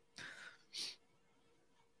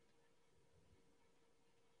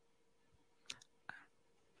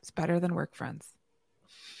 It's better than work friends.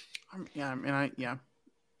 Yeah.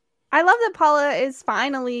 I love that Paula is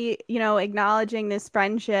finally, acknowledging this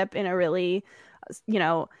friendship in a really,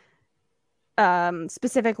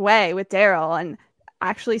 specific way with Daryl and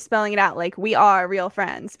actually spelling it out like we are real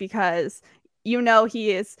friends because, he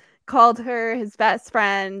has called her his best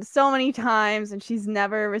friend so many times and she's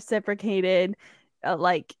never reciprocated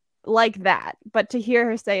like that. But to hear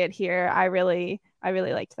her say it here, I really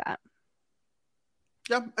liked that.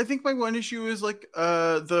 Yeah, I think my one issue is like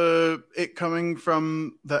it coming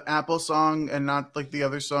from the Apple song and not like the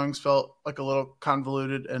other songs felt like a little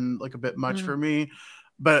convoluted and like a bit much for me.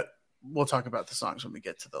 But we'll talk about the songs when we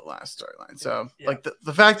get to the last storyline. So like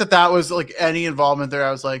the fact that was like any involvement there,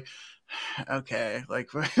 I was like, okay, like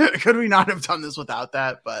could we not have done this without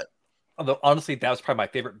that? But although honestly, that was probably my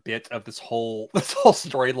favorite bit of this whole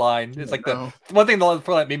storyline. It's like the one thing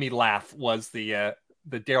that made me laugh was the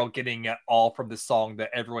Daryl getting all from this song that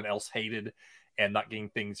everyone else hated and not getting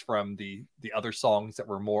things from the other songs that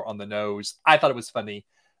were more on the nose. I thought it was funny.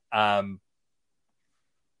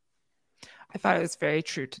 I thought it was very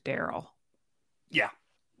true to Daryl. Yeah.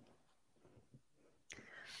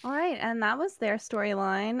 All right, and that was their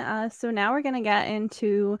storyline. So now we're going to get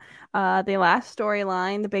into the last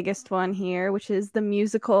storyline, the biggest one here, which is the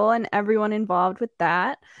musical and everyone involved with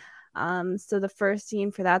that. So the first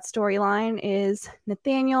scene for that storyline is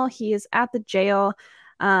Nathaniel. He is at the jail,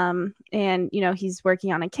 and he's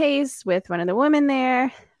working on a case with one of the women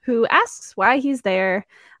there who asks why he's there.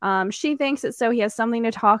 She thinks it's so he has something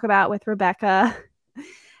to talk about with Rebecca.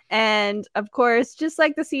 And of course, just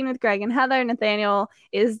like the scene with Greg and Heather, Nathaniel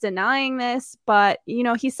is denying this, but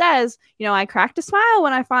he says, I cracked a smile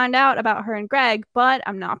when I find out about her and Greg, but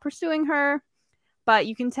I'm not pursuing her. But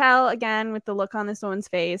you can tell again with the look on this woman's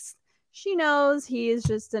face, she knows he is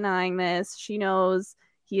just denying this. She knows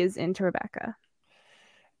he is into Rebecca.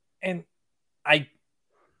 And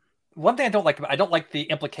one thing I don't like the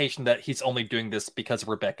implication that he's only doing this because of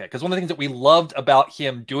Rebecca. Because one of the things that we loved about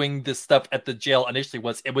him doing this stuff at the jail initially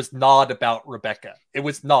was it was not about Rebecca. It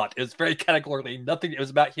was not. It was very categorically nothing. It was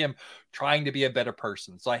about him trying to be a better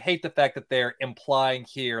person. So I hate the fact that they're implying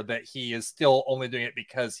here that he is still only doing it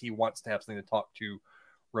because he wants to have something to talk to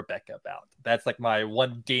Rebecca about. That's like my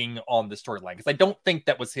one ding on the storyline, because I don't think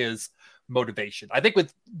that was his motivation. I think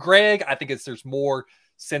with Greg, there's more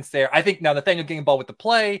sense there. I think now Nathaniel getting involved with the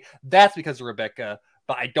play, that's because of Rebecca,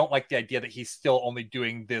 but I don't like the idea that he's still only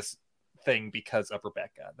doing this thing because of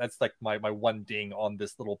Rebecca. That's like my one ding on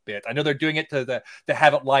this little bit. I know they're doing it to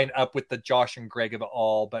have it line up with the Josh and Greg of it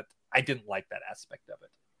all, but I didn't like that aspect of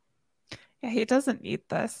it. Yeah, he doesn't need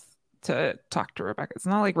this to talk to Rebecca. It's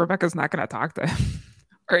not like Rebecca's not going to talk to him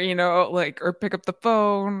or, or pick up the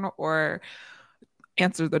phone or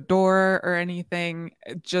answer the door or anything.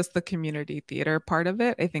 Just the community theater part of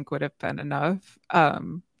it, I think, would have been enough.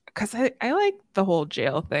 Because I like the whole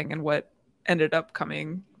jail thing and what ended up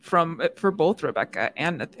coming from it for both Rebecca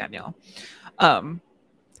and Nathaniel.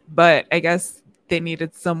 But I guess they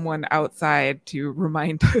needed someone outside to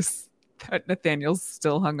remind us that Nathaniel's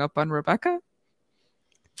still hung up on Rebecca.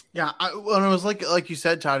 Yeah, well, it was like you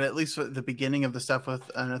said, Todd, at least at the beginning of the stuff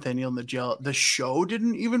with Nathaniel in the jail, the show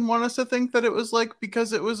didn't even want us to think that it was like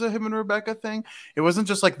because it was a him and Rebecca thing. It wasn't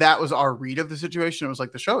just like that was our read of the situation. It was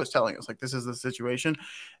like the show is telling us like this is the situation.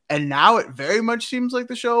 And now it very much seems like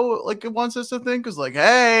the show like it wants us to think is like,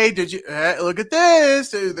 hey, look at this?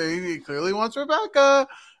 They clearly wants Rebecca.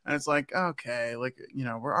 And it's like, okay, like,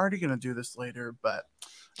 we're already going to do this later, but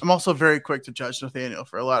I'm also very quick to judge Nathaniel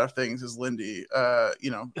for a lot of things as Lindy.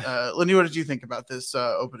 Lindy, what did you think about this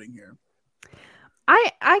opening here?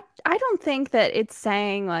 I don't think that it's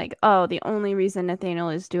saying like, oh, the only reason Nathaniel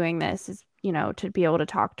is doing this is, to be able to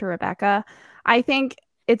talk to Rebecca. I think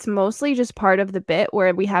it's mostly just part of the bit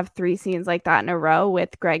where we have 3 scenes like that in a row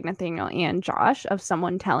with Greg, Nathaniel, and Josh of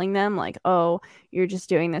someone telling them like, oh, you're just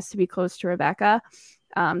doing this to be close to Rebecca.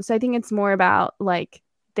 So I think it's more about like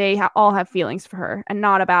they all have feelings for her and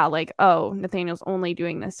not about like, oh, Nathaniel's only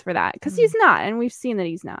doing this for that, because he's not, and we've seen that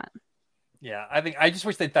he's not. Yeah, I just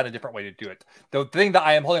wish they'd found a different way to do it. The thing that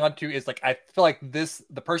I am holding on to is like I feel like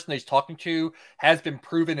the person that he's talking to has been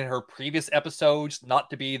proven in her previous episodes not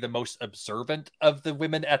to be the most observant of the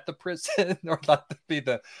women at the prison, or not to be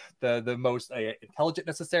the most intelligent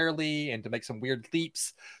necessarily, and to make some weird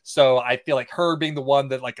leaps. So I feel like her being the one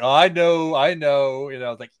that like, oh, I know,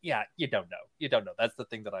 like, yeah, you don't know. That's the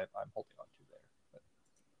thing that I'm holding on to.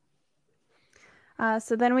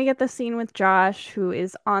 So then we get the scene with Josh, who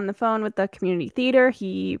is on the phone with the community theater.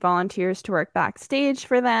 He volunteers to work backstage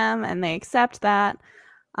for them, and they accept that.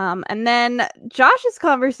 And then Josh's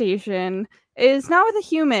conversation is not with a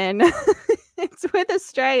human; it's with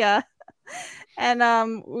Estrella. And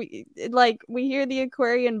we hear the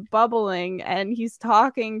Aquarian bubbling, and he's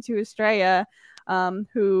talking to Estrella,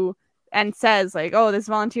 who says like, "Oh, this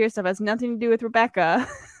volunteer stuff has nothing to do with Rebecca."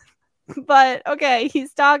 But okay,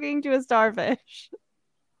 he's talking to a starfish.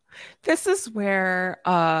 This is where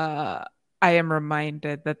I am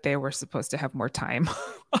reminded that they were supposed to have more time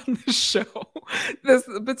on the show.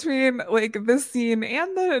 Between like this scene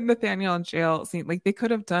and the Nathaniel in jail scene, like they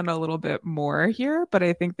could have done a little bit more here, but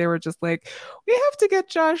I think they were just like, we have to get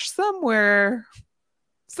Josh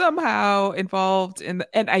somehow involved in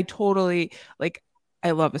and I totally like,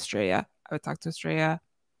 I love Estrella. I would talk to Estrella.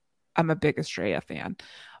 I'm a big Estrella fan.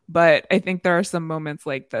 But I think there are some moments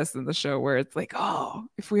like this in the show where it's like, oh,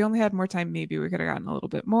 if we only had more time, maybe we could have gotten a little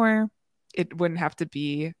bit more. It wouldn't have to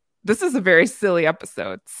be. This is a very silly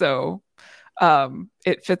episode. So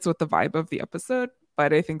it fits with the vibe of the episode.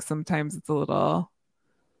 But I think sometimes it's a little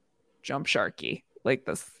jump sharky, like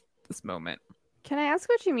this moment. Can I ask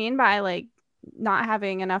what you mean by like not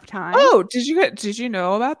having enough time? Oh, did you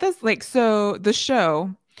know about this? Like, so the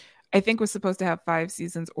show, I think, was supposed to have 5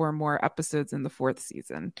 seasons or more episodes in the 4th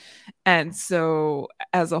season. And so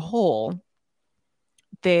as a whole,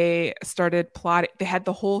 they started plotting. They had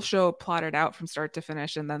the whole show plotted out from start to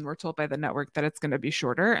finish. And then we're told by the network that it's going to be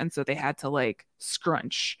shorter. And so they had to like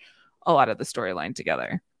scrunch a lot of the storyline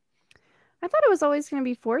together. I thought it was always going to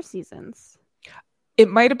be 4 seasons. It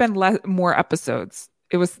might have been more episodes.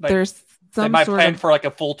 It was like, there's some they might sort plan of... for like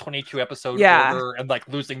a full 22 episode order and like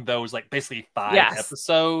losing those like basically 5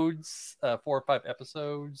 episodes, 4 or 5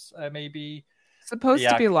 episodes, maybe. Supposed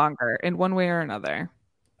to be longer in one way or another.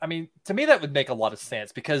 I mean, to me, that would make a lot of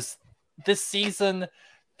sense because this season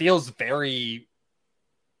feels very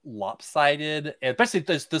lopsided, and especially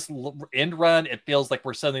this end run, it feels like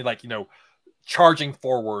we're suddenly like, charging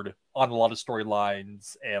forward on a lot of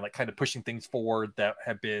storylines and like kind of pushing things forward that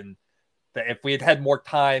have been. That if we had more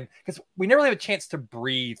time, because we never really have a chance to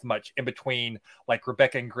breathe much in between, like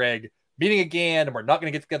Rebecca and Greg meeting again, and we're not going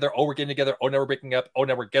to get together. Oh, we're getting together. Oh, now we're breaking up. Oh,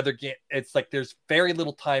 now we're together again. It's like there's very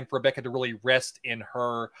little time for Rebecca to really rest in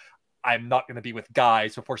her, I'm not going to be with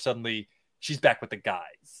guys, before suddenly she's back with the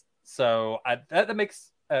guys. So that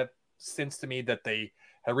makes sense to me that they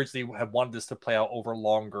originally have wanted this to play out over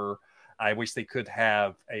longer. I wish they could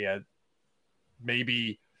have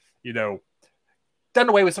maybe, done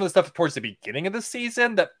away with some of the stuff towards the beginning of the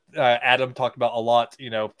season that Adam talked about a lot.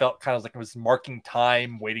 Felt kind of like it was marking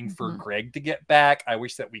time, waiting for Greg to get back. I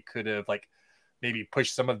wish that we could have like maybe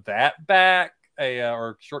pushed some of that back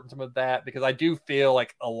or shortened some of that, because I do feel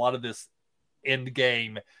like a lot of this end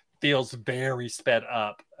game feels very sped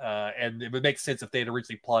up, and it would make sense if they had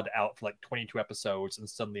originally plotted out for like 22 episodes and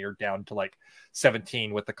suddenly are down to like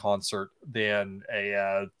 17 with the concert. Then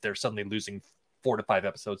they're suddenly losing 4 to 5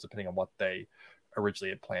 episodes depending on what they originally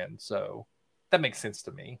had planned. So that makes sense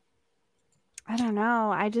to me. I don't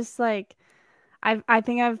know. I just like I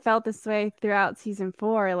think I've felt this way throughout season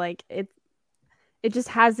 4. Like it just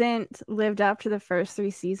hasn't lived up to the first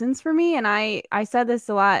 3 seasons for me. And I said this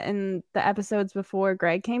a lot in the episodes before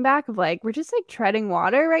Greg came back of like, we're just like treading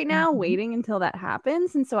water right now, waiting until that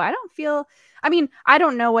happens. And so I don't feel, I mean, I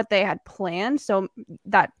don't know what they had planned. So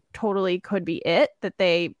that totally could be it, that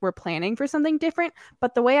they were planning for something different.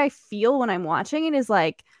 But the way I feel when I'm watching it is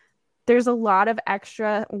like, there's a lot of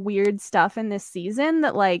extra weird stuff in this season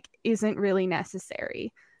that like isn't really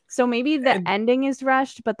necessary. So maybe the ending is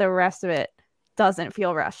rushed, but the rest of it doesn't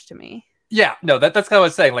feel rushed to me. Yeah, no, that's kind of what I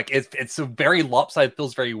was saying. Like it's a very lopsided,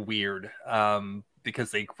 feels very weird, because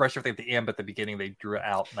they rushed everything at the end, but at the beginning they drew it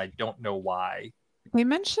out, and I don't know why. They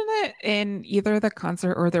mention it in either the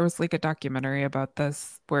concert or there was like a documentary about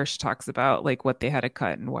this where she talks about like what they had to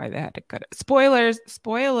cut and why they had to cut it.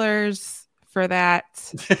 Spoilers for that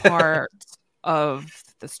part of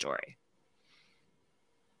the story.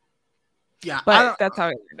 Yeah, but that's how I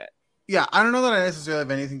read it. Yeah, I don't know that I necessarily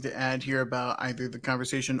have anything to add here about either the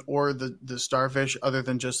conversation or the starfish, other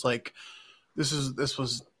than just like this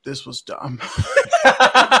was dumb.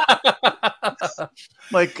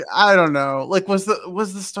 Like, I don't know. Like, was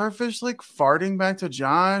the starfish like farting back to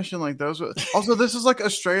Josh, and like those were, also this is like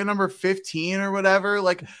Australia number 15 or whatever.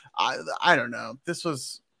 Like, I don't know. This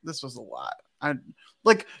was a lot.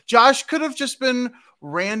 Like Josh could have just been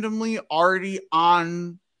randomly already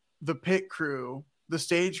on the pit crew, the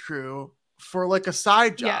stage crew, for like a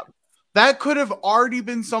side job. Yeah. That could have already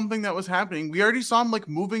been something that was happening. We already saw him like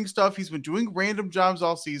moving stuff. He's been doing random jobs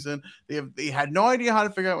all season. They had no idea how to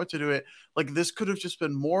figure out what to do it. Like, this could have just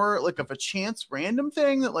been more like of a chance random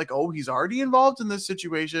thing that like, oh, he's already involved in this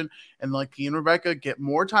situation, and like he and Rebecca get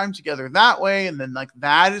more time together that way, and then like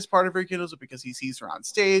that is part of rekindles it because he sees her on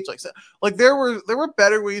stage. Like there were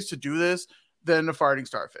better ways to do this than a farting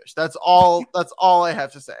starfish. That's all I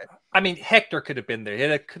have to say. I mean, Hector could have been there.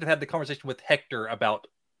 He could have had the conversation with Hector about,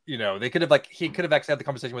 they could have he could have actually had the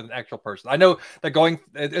conversation with an actual person. I know they're going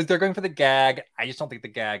for the gag. I just don't think the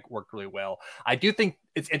gag worked really well. I do think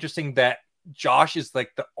it's interesting that Josh is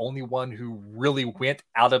like the only one who really went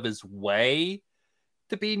out of his way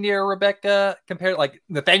to be near Rebecca, compared, like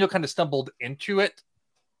Nathaniel kind of stumbled into it,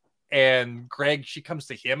 and Greg, she comes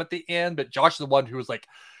to him at the end, but Josh is the one who was like,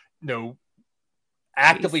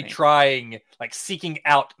 actively trying, like seeking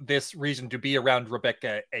out this reason to be around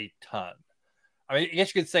Rebecca a ton. I mean, I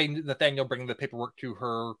guess you could say Nathaniel bringing the paperwork to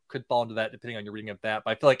her could fall into that, depending on your reading of that.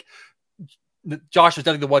 But I feel like Josh is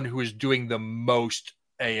definitely the one who is doing the most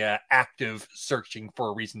active searching for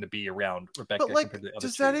a reason to be around Rebecca. But like,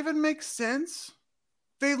 does that even make sense?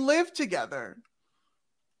 They live together.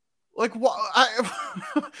 Like, what?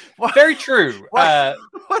 Very true. Why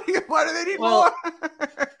do they need more?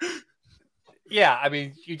 Yeah, I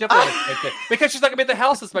mean, you definitely because she's not gonna be at the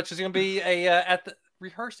house as much. She's gonna be at the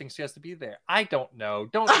rehearsing. She has to be there. I don't know.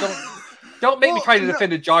 Don't make me try to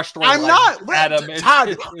defend a Josh story. I'm not, Adam.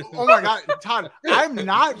 Todd. Oh my God, Todd! I'm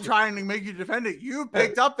not trying to make you defend it. You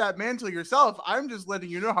picked up that mantle yourself. I'm just letting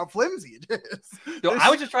you know how flimsy it is. No, I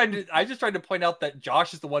was just trying to point out that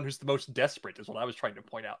Josh is the one who's the most desperate. Is what I was trying to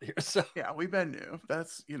point out here. So yeah, we've been new.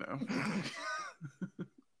 That's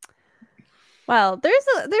Well, there's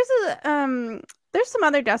some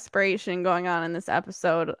other desperation going on in this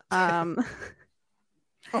episode.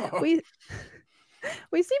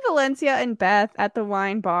 We see Valencia and Beth at the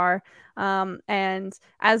wine bar. And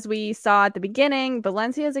as we saw at the beginning,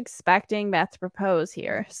 Valencia is expecting Beth to propose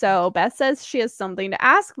here. So Beth says she has something to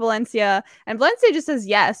ask Valencia, and Valencia just says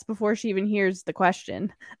yes before she even hears the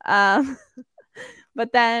question.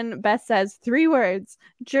 But then Beth says 3 words: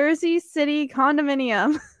 Jersey City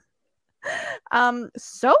condominium.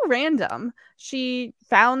 So random. She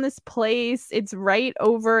found this place. It's right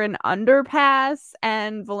over an underpass,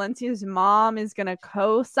 and Valencia's mom is gonna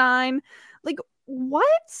co-sign. Like,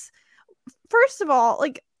 what? First of all,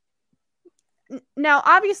 like, now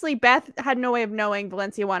obviously Beth had no way of knowing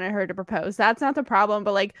Valencia wanted her to propose. That's not the problem.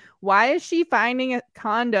 But like, why is she finding a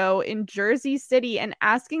condo in Jersey City and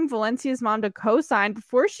asking Valencia's mom to co-sign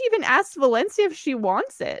before she even asks Valencia if she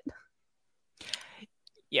wants it?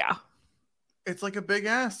 Yeah. It's like a big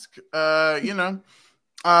ask. You know,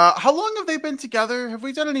 how long have they been together? Have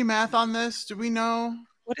we done any math on this? Do we know?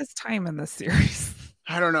 What is time in this series?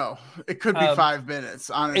 I don't know. It could be 5 minutes,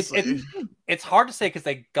 honestly. It's hard to say because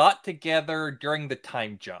they got together during the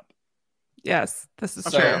time jump. Yes, this is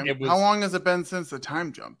okay. true. How long has it been since the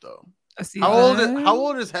time jump, though? How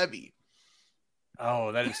old is Heavy?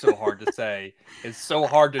 Oh, that is so hard to say. It's so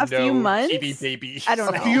hard to know. Few months? TV baby. I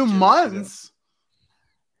don't know. A few months.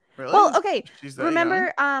 Really? Well, okay.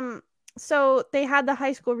 Remember, so they had the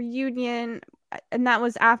high school reunion, and that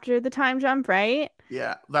was after the time jump, right?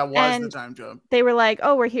 Yeah, that was the time jump. They were like,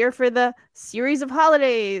 "Oh, we're here for the series of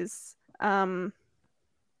holidays,"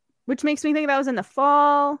 which makes me think that was in the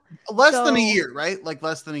fall. Less than a year, right? Like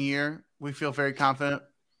less than a year. We feel very confident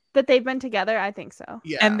that they've been together. I think so.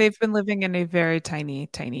 Yeah, and they've been living in a very tiny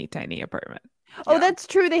apartment. Oh, that's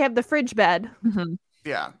true. They have the fridge bed. Mm-hmm.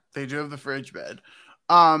 Yeah, they do have the fridge bed.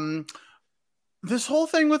 This whole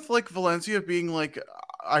thing with like Valencia being like,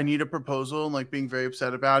 I need a proposal and like being very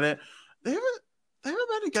upset about it. They haven't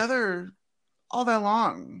been together all that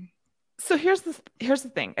long. So here's the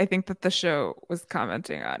thing. I think that the show was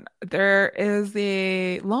commenting on. There is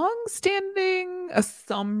a long-standing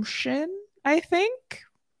assumption, I think,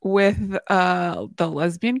 with the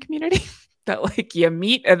lesbian community that like you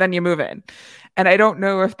meet and then you move in. And I don't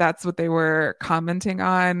know if that's what they were commenting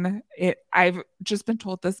on. I've just been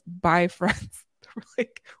told this by friends.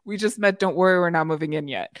 Like, we just met, don't worry, we're not moving in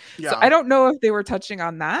yet. Yeah. So I don't know if they were touching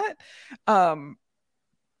on that.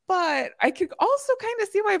 But I could also kind of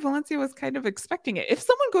see why Valencia was kind of expecting it. If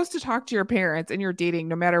someone goes to talk to your parents and you're dating,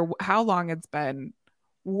 no matter how long it's been,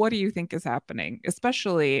 what do you think is happening?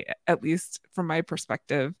 Especially, at least from my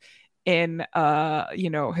perspective, in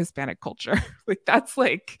Hispanic culture. Like, that's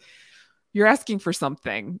like, you're asking for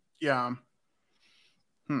something. Yeah.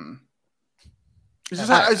 It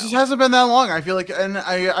just hasn't been that long. I feel like, and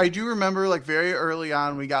I do remember like very early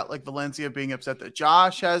on, we got like Valencia being upset that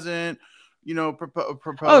Josh hasn't,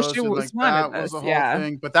 proposed. Oh, she was like, that was the whole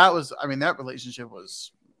thing. But that was, I mean, that relationship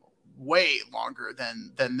was way longer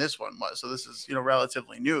than this one was. So this is,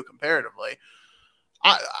 relatively new comparatively.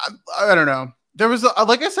 I don't know. There was,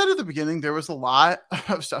 like I said at the beginning, there was a lot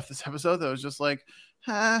of stuff this episode that was just like,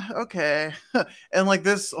 okay. And like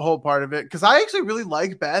this whole part of it, because I actually really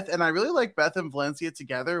like Beth, and I really like Beth and Valencia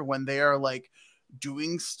together when they are like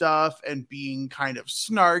doing stuff and being kind of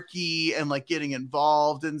snarky and like getting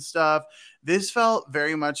involved and stuff. This felt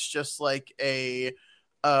very much just like a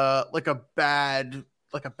bad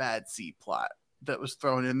C plot that was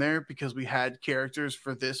thrown in there because we had characters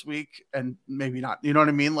for this week and maybe not, you know what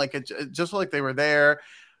I mean? Like it just felt like they were there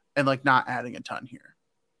and like not adding a ton here.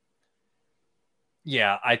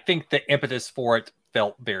 Yeah, I think the impetus for it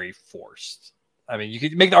felt very forced. I mean, you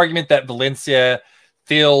could make the argument that Valencia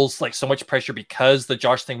feels like so much pressure because the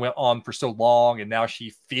Josh thing went on for so long, and now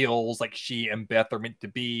she feels like she and Beth are meant to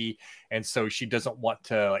be, and so she doesn't want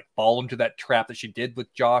to like fall into that trap that she did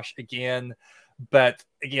with Josh again. But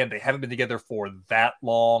again, they haven't been together for that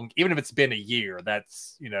long. Even if it's been a year,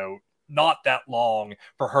 that's, not that long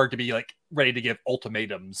for her to be like ready to give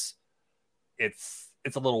ultimatums. It's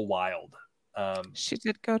a little wild. She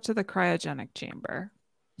did go to the cryogenic chamber.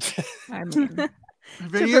 I mean,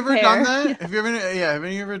 have you ever done that? Have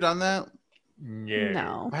you ever done that? Yeah.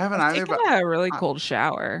 No. I haven't either. But a really cold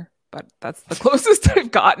shower, but that's the closest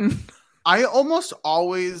I've gotten. I almost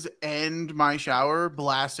always end my shower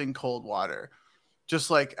blasting cold water. Just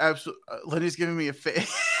like absolutely, Lindy's giving me a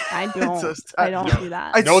face. I don't. I don't do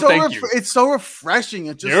that. It's so refreshing.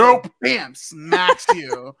 It just like, bam, smacks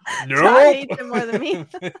you. Nope. Hates it more than me.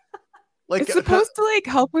 Like it's supposed to like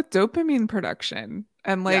help with dopamine production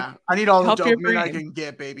and like I need all the dopamine I can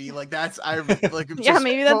get, baby. Like that's yeah,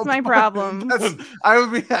 maybe that's my problem. I would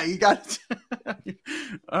be you got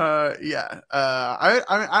I don't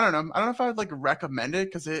know. I don't know if I would like recommend it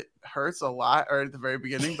because it hurts a lot or at the very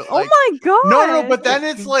beginning. But like, oh my god, no. But then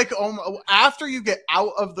it's like after you get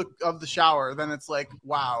out of the shower, then it's like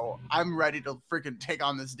wow, I'm ready to freaking take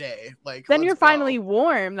on this day. Like then you're finally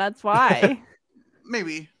warm. That's why.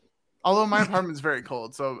 Maybe. Although my apartment's very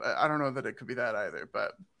cold, so I don't know that it could be that either,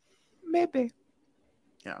 but maybe.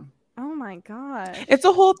 Yeah. Oh my god. It's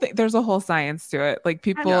a whole thing. There's a whole science to it. Like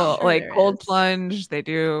people like cold plunge, they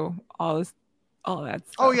do all that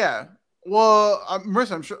stuff. Oh yeah. Well,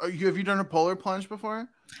 Marissa, I'm sure have you done a polar plunge before?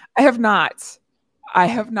 I have not.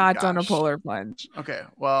 Done a polar plunge. Okay.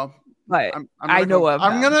 Well, but I know of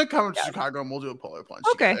them. I'm gonna come to Chicago and we'll do a polar plunge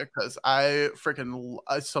together because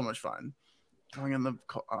it's so much fun. Going in the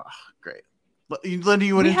great. Linda,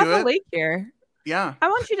 you wouldn't do it? We have a lake here. Yeah. I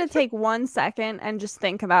want you to take 1 second and just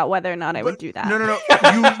think about whether or not I would do that. No.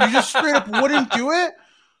 You just straight up wouldn't do it?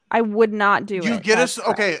 I would not do it. You get us.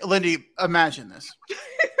 Okay, Lindy, imagine this.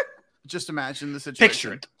 Just imagine the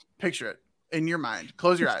situation. Picture it in your mind.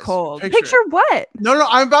 Close your eyes. Cold. Picture what? No.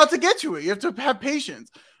 I'm about to get to it. You have to have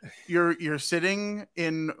patience. You're sitting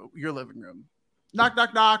in your living room. Knock,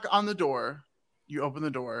 knock, knock on the door. You open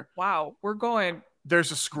the door. Wow, we're going.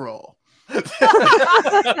 There's a scroll.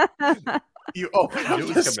 You open up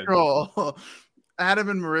the scroll. Adam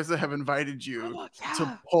and Marissa have invited you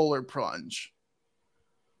to Polar Plunge.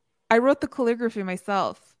 I wrote the calligraphy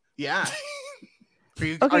myself. Yeah. Are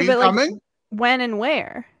you coming? Like, when and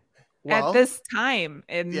where? Well, at this time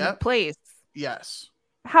and place. Yes.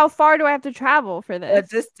 How far do I have to travel for this? A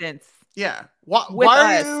distance. Yeah. Why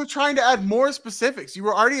are you trying to add more specifics? You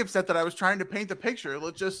were already upset that I was trying to paint the picture.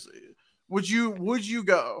 Let's just. Would you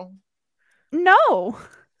go? No.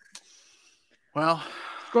 Well,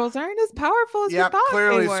 scrolls aren't as powerful as we thought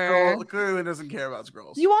clearly they were. Clearly doesn't care about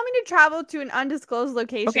scrolls. You want me to travel to an undisclosed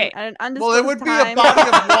location at an undisclosed Well, it would time? be a body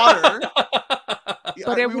of water.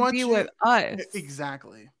 But it would be with us.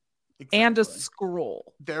 Exactly. And a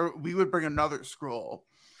scroll. We would bring another scroll.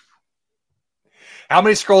 How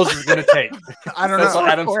many scrolls is it going to take? I don't know.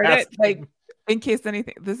 Record it, like, in case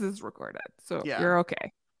anything. This is recorded, so you're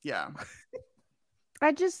okay. Yeah.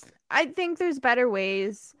 I think there's better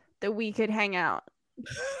ways that we could hang out.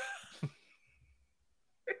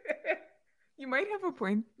 You might have a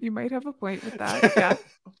point. With that. Yeah.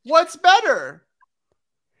 What's better?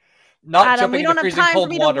 Not Adam, jumping we don't into have time for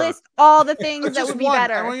me water. to list all the things that would be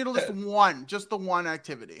better. I want you to list one, just the one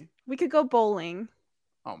activity. We could go bowling.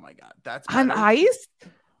 Oh my god, that's on ice?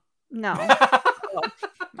 No. Oh,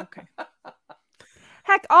 okay.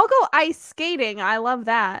 Heck, I'll go ice skating. I love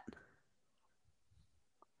that.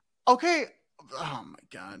 Okay. Oh my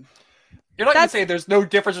god. You're not going to say there's no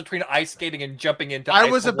difference between ice skating and jumping into ice. I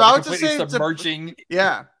was about to say submerging.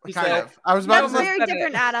 Yeah, kind of. I was about to say very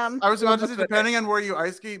different, Adam. I was about to say depending on where you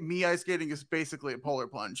ice skate, me ice skating is basically a polar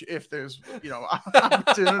plunge. If there's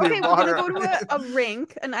opportunity. Okay, we're gonna go to a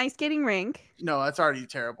rink, an ice skating rink. No, that's already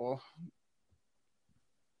terrible.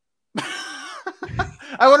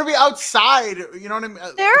 I want to be outside. You know what I mean?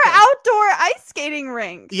 There are outdoor ice skating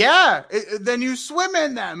rinks. Yeah, then you swim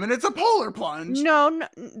in them, and it's a polar plunge. No,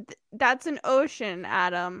 that's an ocean,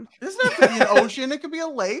 Adam. It doesn't have to be an ocean. It could be a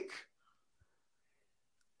lake.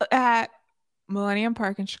 At Millennium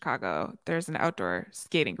Park in Chicago, there's an outdoor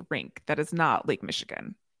skating rink that is not Lake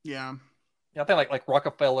Michigan. Yeah. I think like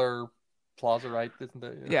Rockefeller Plaza, right? Isn't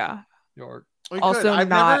it? Yeah. York. Also I've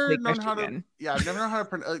not never Lake known Michigan. I've never known how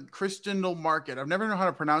to Christendal Market. I've never known how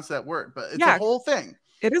to pronounce that word, but it's a whole thing.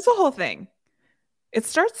 It is a whole thing. It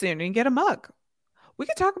starts soon and you get a mug. We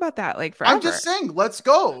could talk about that like forever. I'm just saying, let's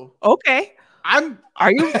go. Okay.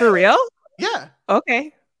 Are you for real? Yeah.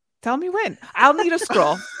 Okay. Tell me when. I'll need a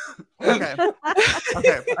scroll. Okay.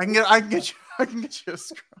 I can get you a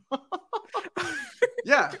scroll.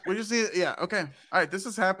 Yeah. We just need okay. All right, this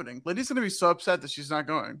is happening. Lindy's gonna be so upset that she's not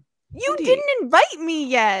going. You didn't invite me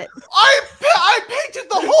yet. I painted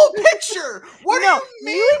the whole picture. What do you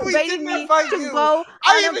mean we didn't invite you?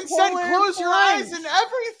 I even said close your eyes and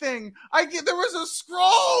everything. There was a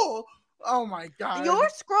scroll. Oh my god. Your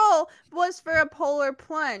scroll was for a polar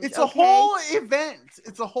plunge. It's a whole event.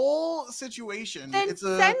 It's a whole situation. Then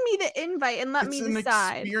send me the invite and let me decide. It's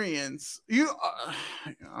an experience.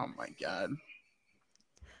 Oh my god.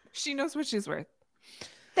 She knows what she's worth.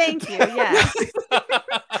 Thank you. Yes.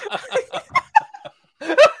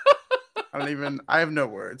 I have no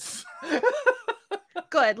words.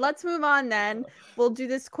 Good. Let's move on then. We'll do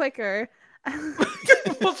this quicker.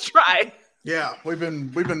 We'll try. Yeah, we've been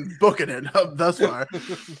booking it thus far.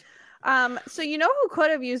 So you know who could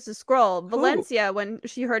have used the scroll? Valencia, when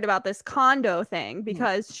she heard about this condo thing,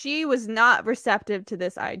 because she was not receptive to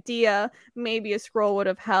this idea. Maybe a scroll would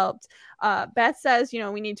have helped. Beth says,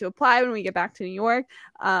 we need to apply when we get back to New York.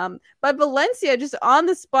 But Valencia just on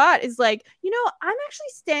the spot is like, I'm actually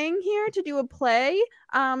staying here to do a play.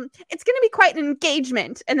 It's going to be quite an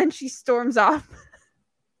engagement. And then she storms off.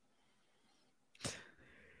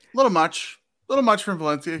 A little much from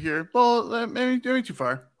Valencia here. Well, maybe too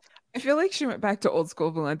far. I feel like she went back to old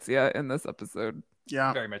school Valencia in this episode.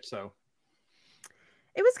 Yeah, very much so.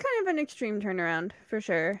 It was kind of an extreme turnaround for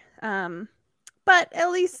sure. But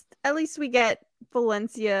at least we get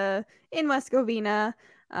Valencia in West Covina.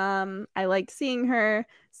 I like seeing her.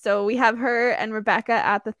 So we have her and Rebecca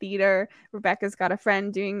at the theater. Rebecca's got a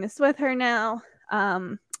friend doing this with her now.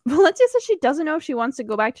 Valencia says she doesn't know if she wants to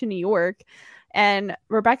go back to New York. And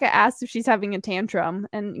Rebecca asks if she's having a tantrum.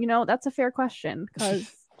 And, that's a fair question because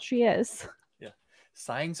she is. Yeah.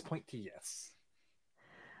 Signs point to yes.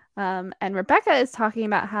 And Rebecca is talking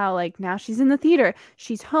about how, like, now she's in the theater.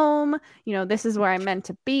 She's home. You know, this is where I'm meant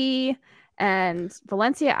to be. And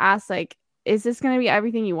Valencia asks, like, is this going to be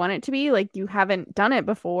everything you want it to be? Like, you haven't done it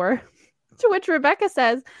before. To which Rebecca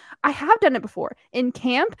says, I have done it before. In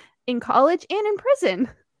camp, in college, and in prison.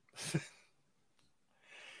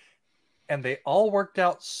 And they all worked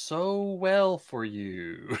out so well for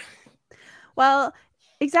you. Well,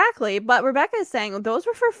 exactly. But Rebecca is saying, well, those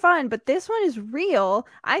were for fun, but this one is real.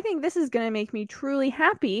 I think this is going to make me truly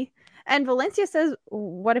happy. And Valencia says,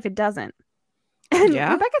 what if it doesn't? And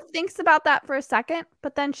Rebecca thinks about that for a second,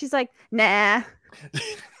 but then she's like, nah.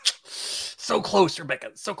 So close,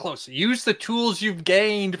 Rebecca. So close. Use the tools you've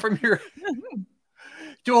gained from your...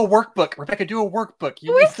 Do a workbook. Rebecca, do a workbook.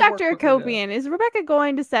 Who is Dr. Akopian? Is Rebecca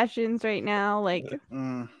going to sessions right now? Like,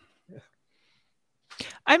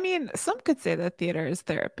 I mean, some could say that theater is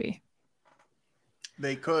therapy.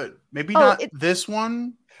 They could. Maybe not this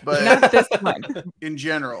one, but not this one. In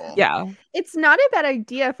general. Yeah. It's not a bad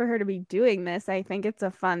idea for her to be doing this. I think it's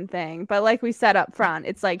a fun thing. But like we said up front,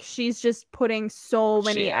 it's like she's just putting so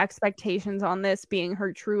many expectations on this being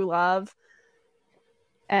her true love.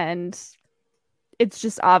 And it's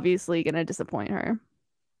just obviously going to disappoint her.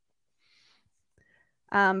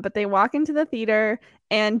 But they walk into the theater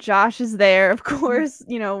and Josh is there, of course,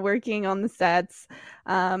 you know, working on the sets.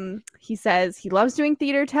 He says he loves doing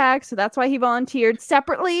theater tech, so that's why he volunteered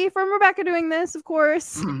separately from Rebecca doing this, of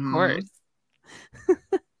course. Mm-hmm. Of course.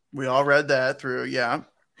 We all read that through, yeah.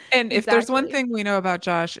 And if there's one thing we know about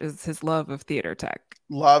Josh is his love of theater tech.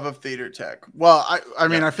 Love of theater tech. Well, I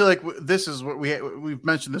mean, I feel like this is what we've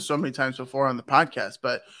mentioned this so many times before on the podcast,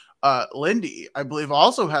 but Lindy, I believe,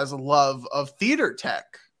 also has a love of theater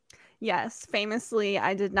tech. Yes, famously,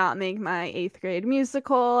 I did not make my 8th grade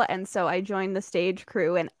musical, and so I joined the stage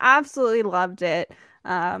crew and absolutely loved it.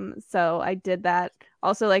 So I did that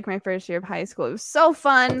also like my first year of high school. It was so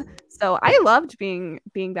fun. So I loved being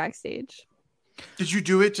backstage. Did you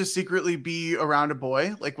do it to secretly be around a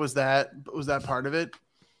boy? Like, was that part of it?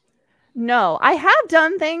 No, I have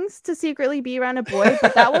done things to secretly be around a boy,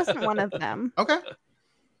 but that wasn't one of them. Okay.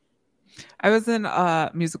 I was in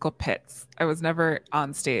musical pits. I was never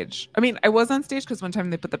on stage. I mean, I was on stage because one time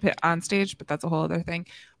they put the pit on stage, but that's a whole other thing.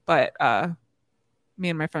 But me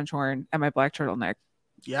and my French horn and my black turtleneck.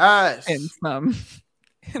 Yes. In some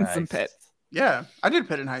pits. Yeah, I did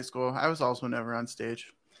pit in high school. I was also never on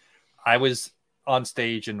stage. I was on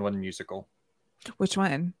stage in one musical. Which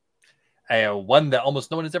one? One that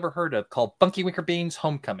almost no one has ever heard of, called Funky Winker Beans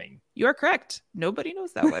Homecoming. You are correct. Nobody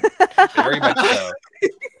knows that one. Very much so.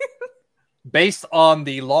 Based on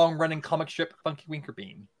the long-running comic strip Funky Winker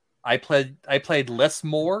Bean. I played Les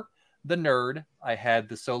Moore, the nerd. I had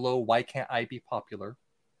the solo Why Can't I Be Popular?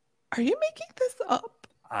 Are you making this up?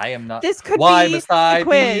 I am not. This could Why be must I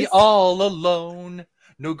quiz. be all alone?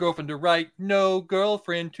 No girlfriend to write, no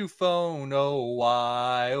girlfriend to phone. Oh,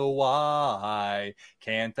 why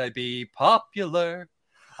can't I be popular?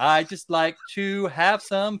 I just like to have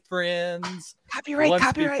some friends.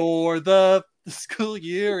 Copyright. Before the school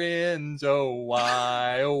year ends. Oh,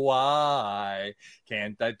 why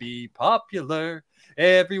can't I be popular?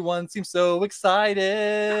 Everyone seems so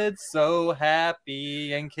excited, so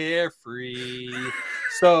happy and carefree.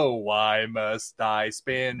 So why must I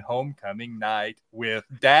spend homecoming night with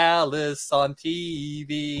Dallas on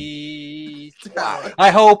TV?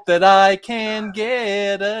 I hope that I can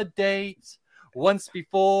get a date once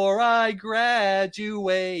before I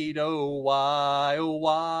graduate. Oh,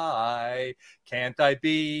 why can't I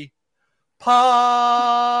be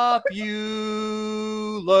popular?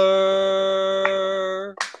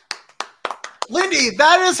 Lindy,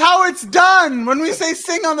 that is how it's done. When we say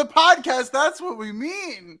sing on the podcast, that's what we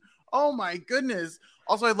mean. Oh my goodness.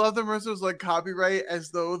 Also, I love that Marissa was like copyright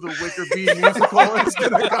as though the Wicker Bee musical is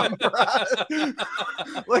gonna come for us.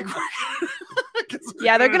 Like,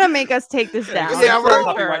 yeah, they're gonna make us take this down. Yeah,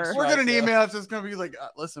 we're sure. gonna email us. It's gonna be like,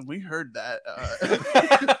 listen, we heard that.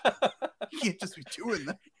 You can't just be doing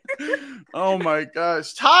that. Oh my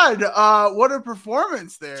gosh, Todd! What a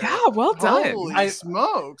performance there! Yeah, well done. Holy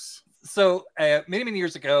smokes! So many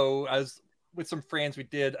years ago, I was with some friends. We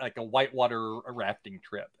did like a whitewater rafting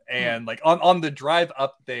trip, and like on the drive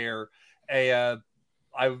up there, I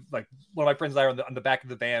like one of my friends and I are on the back of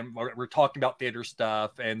the van. We're talking about theater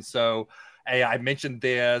stuff, and so I mentioned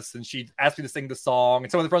this, and she asked me to sing the song,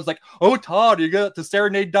 and some of the friends like, "Oh, Todd, you got to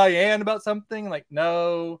serenade Diane about something?" I'm like,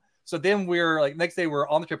 no. So then we're like, next day we're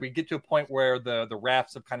on the trip. We get to a point where the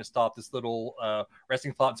rafts have kind of stopped, this little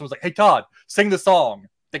resting spot. And someone's like, "Hey, Todd, sing the song."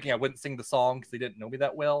 thinking I wouldn't sing the song because they didn't know me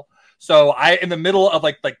that well. So I, in the middle of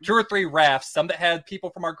like 2 or 3 rafts, some that had people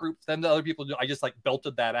from our group, then the other people, I just like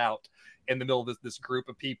belted that out in the middle of this group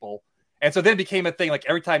of people. And so then it became a thing. Like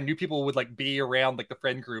every time new people would like be around like the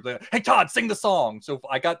friend group, like, hey Todd, sing the song. So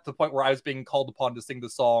I got to the point where I was being called upon to sing the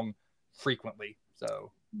song frequently.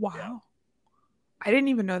 So wow, yeah. I didn't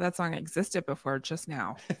even know that song existed before just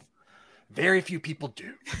now. Very few people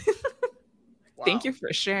do. Wow. Thank you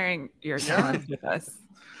for sharing your talents with us.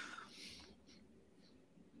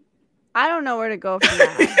 I don't know where to go from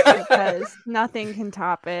that because nothing can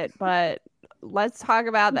top it. But let's talk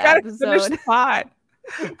about the episode. Todd,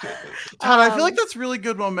 I feel like that's really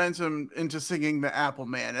good momentum into singing the Apple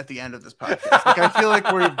Man at the end of this podcast. Like, I feel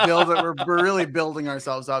like we're really building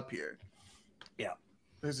ourselves up here. Yeah,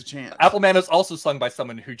 there's a chance. Apple Man is also sung by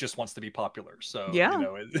someone who just wants to be popular. So yeah, you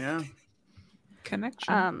know, yeah,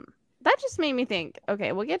 connection. That just made me think.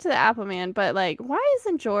 Okay, we'll get to the Apple Man, but like, why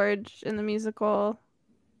isn't George in the musical?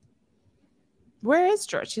 Where is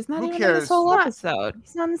George? He's not Who even cares? in this whole episode.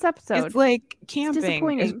 He's not in this episode. It's like camping.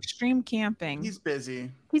 Disappointing. Extreme camping. He's busy.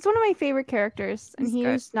 He's one of my favorite characters, and He's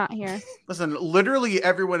he's not here. Listen, literally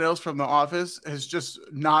everyone else from The Office has just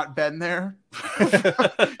not been there.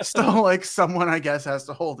 So, like, someone, I guess, has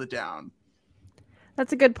to hold it down.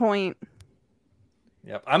 That's a good point.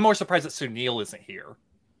 Yep. I'm more surprised that Sunil isn't here.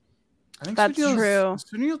 I think That's true.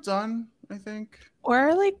 Sunil done, I think.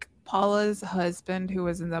 Or like Paula's husband who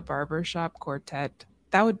was in the barbershop quartet.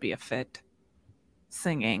 That would be a fit.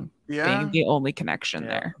 Singing. Yeah. Being the only connection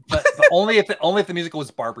there. But only if the musical was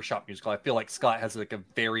barbershop musical. I feel like Scott has like a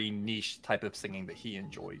very niche type of singing that he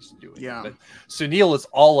enjoys doing. Yeah. But Sunil is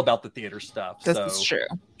all about the theater stuff. This is true.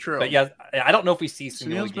 True. But yeah, I don't know if we see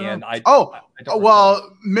Sunil Sunil's again.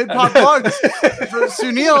 Mid-Pod Vlogs for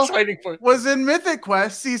Sunil was in Mythic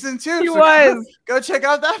Quest Season 2. He was. Go check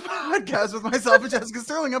out that podcast with myself and Jessica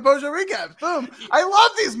Sterling on Bojo Recaps. Boom. I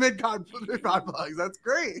love these Mid-Pod Vlogs. That's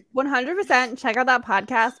great. 100% check out that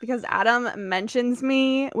podcast because Adam mentions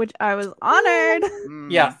me, which I was honored.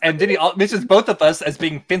 Yeah, and then he mentions both of us as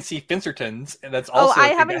being Fancy Fincertons, and that's also I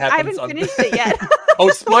haven't finished it yet.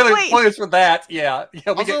 Spoilers for that. Yeah, we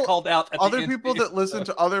also, get called out. At other people that listen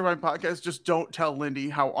to other my podcasts just don't tell Lindy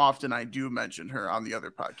how often I do mention her on the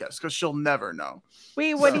other podcasts because she'll never know.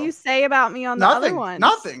 Wait, what do you say about me on the other ones?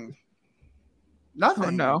 Nothing. Oh,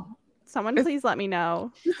 no. Someone please let me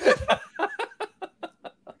know.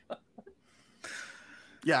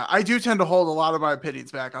 Yeah, I do tend to hold a lot of my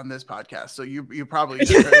opinions back on this podcast, so you probably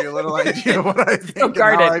get very little idea what I think and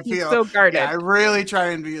how I feel. So guarded. Yeah, I really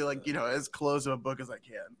try and be like, as close to a book as I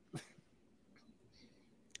can.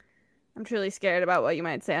 I'm truly scared about what you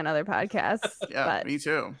might say on other podcasts. Yeah, but... me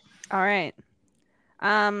too. All right.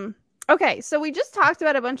 Okay, so we just talked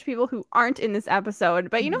about a bunch of people who aren't in this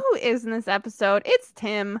episode, but you know who is in this episode? It's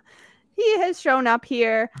Tim. He has shown up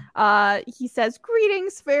here. He says,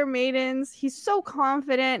 "Greetings, fair maidens." He's so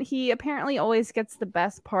confident. He apparently always gets the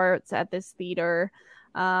best parts at this theater.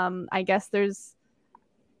 I guess there's,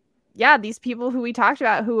 these people who we talked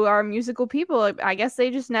about who are musical people. I guess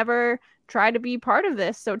they just never try to be part of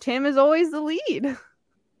this. So Tim is always the lead.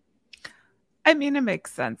 I mean, it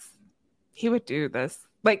makes sense. He would do this.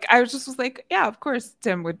 Like, I was like, yeah, of course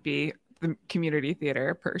Tim would be the community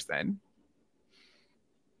theater person.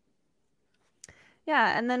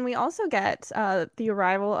 Yeah, and then we also get the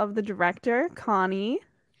arrival of the director, Connie.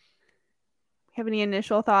 Have any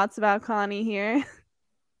initial thoughts about Connie here?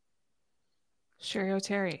 Sherry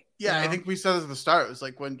O'Terry. Yeah, I think we said this at the start. It was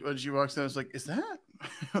like when she walks in, I was like, is that?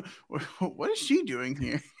 What is she doing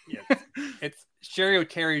here? Yeah, it's Sherry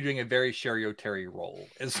O'Terry doing a very Sherry O'Terry role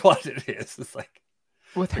is what it is. It's like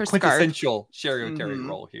with her quintessential Sherry O'Terry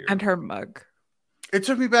role here. And her mug. It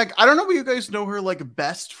took me back. I don't know what you guys know her like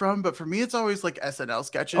best from, but for me, it's always like SNL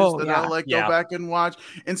sketches that I'll like go back and watch.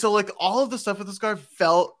 And so like all of the stuff with this guy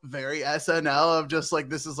felt very SNL of just like,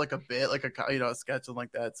 this is like a bit, like a sketch and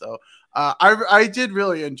like that. So I did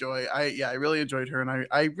really enjoy. I really enjoyed her, and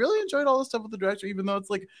I really enjoyed all the stuff with the director, even though it's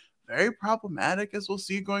like very problematic as we'll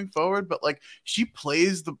see going forward. But like she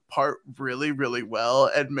plays the part really, really well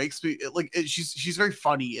and makes me like she's very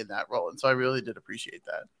funny in that role, and so I really did appreciate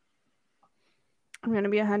that. I'm going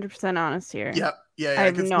to be 100% honest here. Yeah. I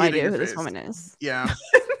have no idea who this woman is. Yeah.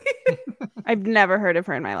 I've never heard of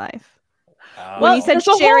her in my life. When you said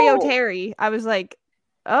Sherry O'Terry, I was like,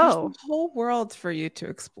 oh. There's a whole world for you to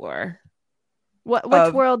explore.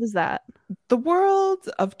 Which world is that? The world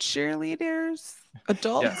of cheerleaders,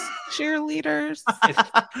 adult cheerleaders.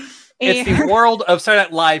 It's the world of Saturday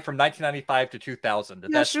Night Live from 1995 to 2000.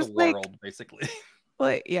 That's the world, basically.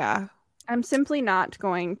 But yeah. I'm simply not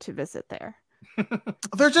going to visit there.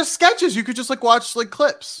 They're just sketches. You could just like watch like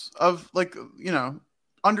clips of like, you know,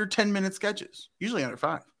 under 10-minute sketches, usually under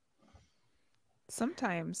 5.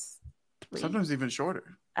 Sometimes even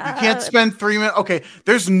shorter. You can't spend 3 minutes. Okay,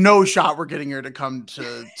 there's no shot we're getting her to come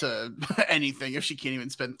to anything if she can't even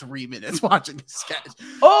spend 3 minutes watching a sketch.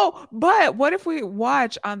 Oh, but what if we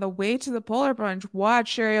watch on the way to the Polar Plunge, watch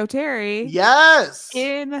Sherry O'Terry? Yes.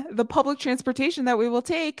 In the public transportation that we will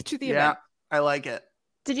take to the event. I like it.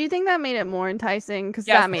 Did you think that made it more enticing? Because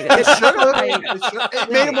yes. that made it. It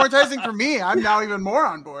made it more enticing for me. I'm now even more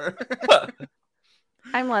on board.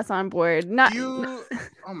 I'm less on board.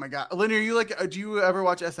 Oh my god, Lindy, are you like? Do you ever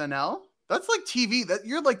watch SNL? That's like TV. That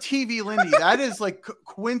you're like TV, Lindy. That is like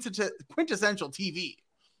quintessential TV.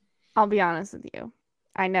 I'll be honest with you.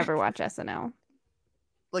 I never watch SNL.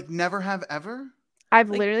 Like never have ever. I've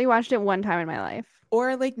literally watched it one time in my life.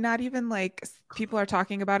 Or like not even like people are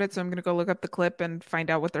talking about it, so I'm gonna go look up the clip and find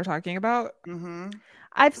out what they're talking about. Mm-hmm.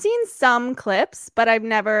 I've seen some clips, but I've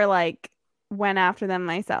never like went after them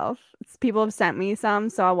myself. People have sent me some,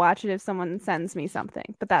 so I'll watch it if someone sends me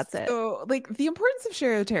something, but that's it. So like the importance of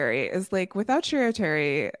Sherry O'Terry is like without Sherry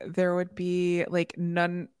O'Terry there would be like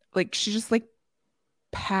none, like she just like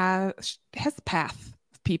has a path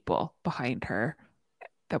of people behind her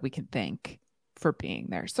that we can thank for being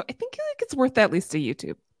there. So I think like it's worth at least a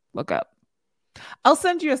YouTube look up. I'll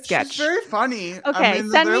send you a sketch. She's very funny. Okay, I mean,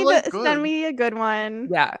 send me a good one.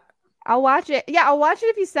 Yeah. I'll watch it. Yeah, I'll watch it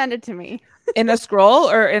if you send it to me. In a scroll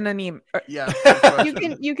or in an email? Yeah.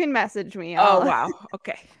 You can message me. Oh wow.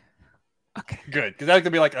 Okay. Good, because that's gonna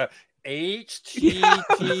be like a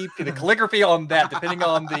HTTP. The calligraphy on that, depending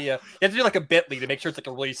on the, you have to do like a Bitly to make sure it's like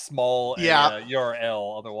a really small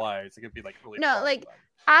URL. Otherwise, it could be like really. No, like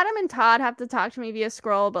Adam and Todd have to talk to me via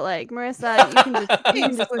scroll, but like Marissa, you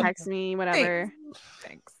can just text me, whatever.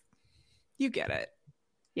 Thanks. You get it.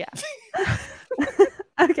 Yeah.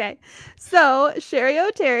 Okay, so Sherry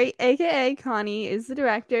O'Terry, aka Connie, is the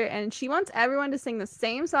director, and she wants everyone to sing the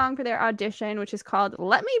same song for their audition, which is called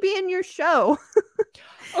 "Let Me Be in Your Show."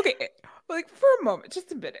 Okay, like for a moment,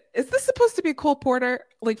 just a minute. Is this supposed to be Cole Porter,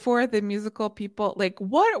 like for the musical people? Like,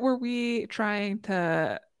 what were we trying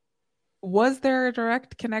to? Was there a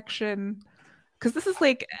direct connection? Because this is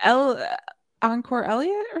like Encore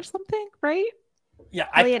Elliott or something, right? Yeah,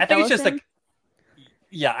 I think it's just like.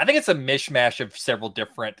 Yeah, I think it's a mishmash of several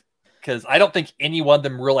different, because I don't think any one of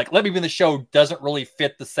them really like Let Me Be in the Show doesn't really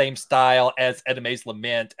fit the same style as Edna Mae's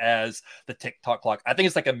Lament, as the TikTok Clock. I think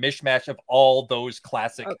it's like a mishmash of all those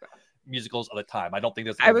classic musicals of the time. I don't think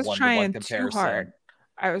there's like a one-to-one comparison.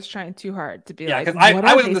 I was trying too hard to be like, what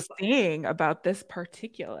I was are they saying about this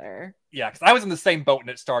particular? Yeah, because I was in the same boat when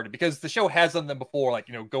it started, because the show has done them before, like,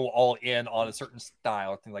 you know, go all in on a certain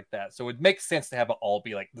style, thing like that. So it makes sense to have it all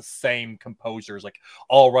be like the same composers, like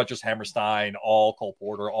all Rodgers Hammerstein, all Cole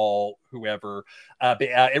Porter, all whoever. But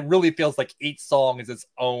it really feels like each song is its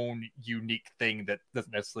own unique thing that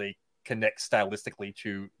doesn't necessarily connect stylistically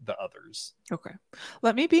to the others. Okay.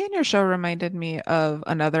 Let Me Be in Your Show reminded me of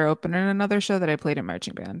another opener in another show that I played in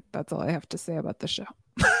marching band. That's all I have to say about the show.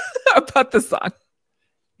 About the song.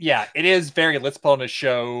 Yeah, it is very let's put on a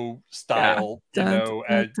show style,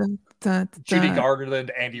 Judy Garland,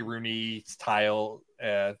 Andy Rooney style,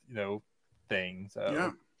 thing. So yeah,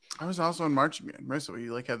 I was also in marching band. Marissa, we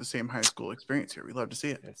like have the same high school experience here. We love to see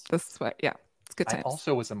it. That's what, yeah, it's good times. I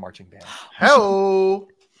also was in marching band. Hello.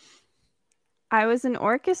 I was in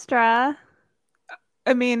orchestra.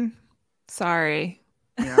 I mean, sorry.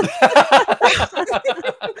 Yeah.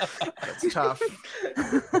 That's tough.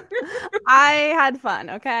 I had fun,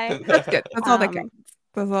 okay? That's good. That's all that counts.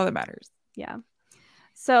 That's all that matters. Yeah.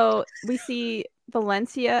 So we see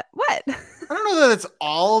Valencia. What? I don't know that it's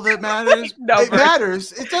all that matters. No, it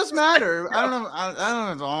matters. It does matter. I don't know. I don't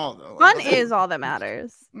know it's all though. Fun is all that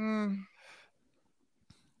matters.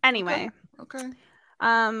 Anyway. Okay.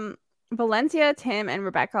 Valencia, Tim, and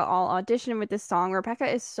Rebecca all audition with this song. Rebecca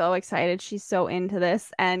is so excited. She's so into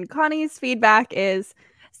this. And Connie's feedback is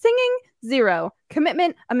singing 0,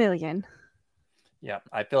 commitment 1,000,000. Yeah,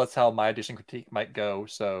 I feel that's how my audition critique might go.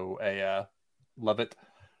 So I love it.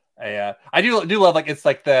 I do love, like, it's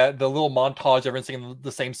like the little montage of everyone singing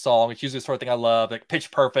the same song. It's usually the sort of thing I love. Like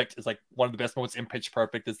Pitch Perfect is like one of the best moments in Pitch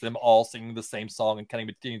Perfect is them all singing the same song and cutting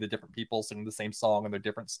between the different people singing the same song and their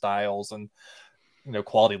different styles and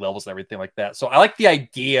quality levels and everything like that. So I like the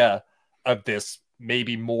idea of this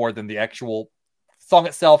maybe more than the actual song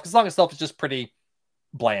itself, because the song itself is just pretty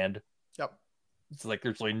bland. Yep. It's like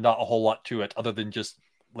there's really not a whole lot to it other than just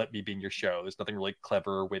let me be in your show. There's nothing really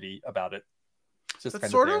clever or witty about it. It's just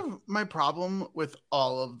That's sort of my problem with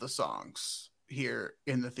all of the songs here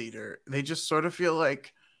in the theater. They just sort of feel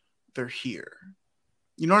like they're here.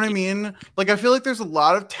 You know what I mean? Like, I feel like there's a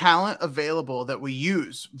lot of talent available that we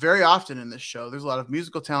use very often in this show. There's a lot of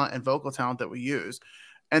musical talent and vocal talent that we use.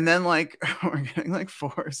 And then, like, we're getting like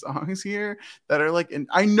 4 songs here that are like,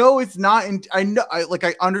 I know it's not,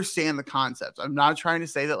 I understand the concept. I'm not trying to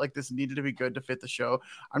say that like this needed to be good to fit the show.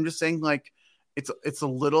 I'm just saying like, it's a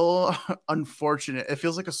little unfortunate. It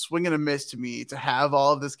feels like a swing and a miss to me to have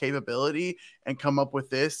all of this capability and come up with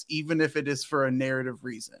this, even if it is for a narrative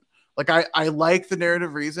reason. Like, I like the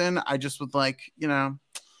narrative reason. I just would like, you know,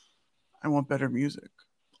 I want better music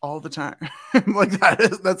all the time. Like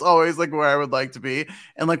that's always like where I would like to be.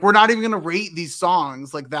 And like, we're not even going to rate these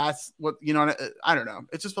songs. Like that's what, you know, I don't know.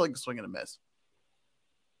 It just felt like a swing and a miss.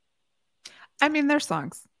 I mean, they're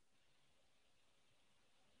songs.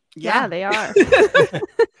 Yeah, they are.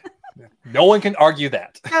 No one can argue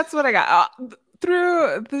that. That's what I got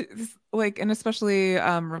through like, and especially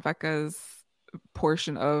Rebecca's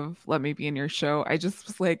portion of Let Me Be in Your Show. I just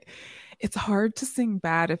was like, it's hard to sing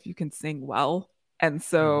bad if you can sing well. And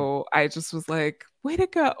so I just was like, way to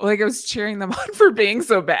go. Like, I was cheering them on for being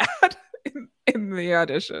so bad in the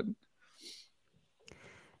audition.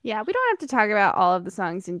 Yeah, we don't have to talk about all of the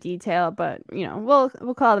songs in detail, but you know,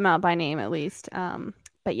 we'll call them out by name at least.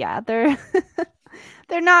 But yeah, they're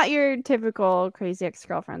not your typical Crazy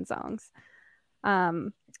Ex-Girlfriend songs.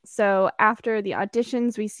 So after the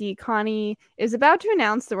auditions, we see Connie is about to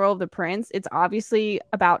announce the role of the prince. It's obviously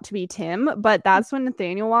about to be Tim, but that's when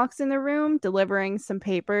Nathaniel walks in the room delivering some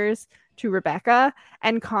papers to Rebecca,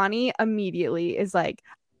 and Connie immediately is like,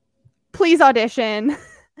 please audition.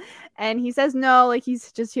 And he says no, like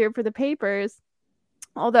he's just here for the papers.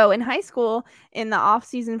 Although in high school, in the off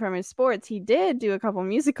season from his sports, he did do a couple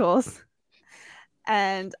musicals.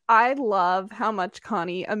 And I love how much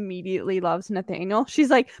Connie immediately loves Nathaniel. She's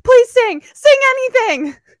like, please sing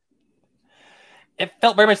anything. It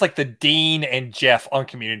felt very much like the Dean and Jeff on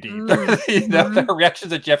Community. You know, the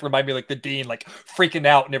reactions of Jeff remind me like the Dean, like freaking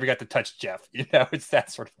out, never got to touch Jeff. You know, it's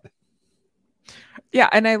that sort of thing. Yeah,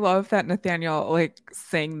 and I love that Nathaniel like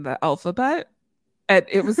sang the alphabet. And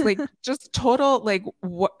it was like just total like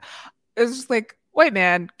what it was just like white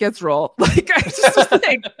man gets rolled. Like I just was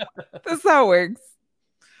like, that's how it works.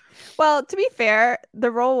 Well, to be fair, the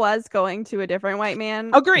role was going to a different white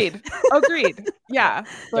man. Agreed. Yeah.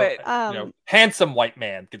 But you know, handsome white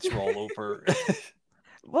man gets rolled over.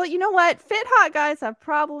 Well, you know what? Fit hot guys have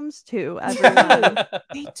problems too, everyone.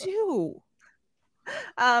 They do.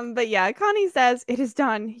 But yeah, Connie says, it is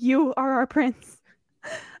done. You are our prince.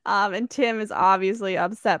 And Tim is obviously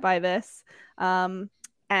upset by this.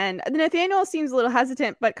 And Nathaniel seems a little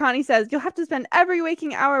hesitant, but Connie says, you'll have to spend every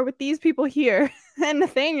waking hour with these people here. And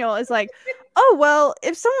Nathaniel is like, oh, well,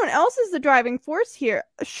 if someone else is the driving force here,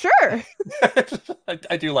 sure.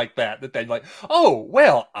 I do like that they're like, oh,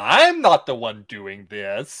 well, I'm not the one doing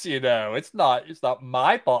this. You know, it's not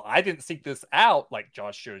my fault. I didn't seek this out like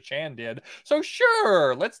Josh Chan did. So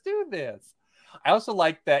sure, let's do this. I also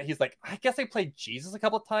like that he's like, I guess I played Jesus a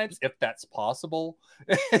couple of times, if that's possible.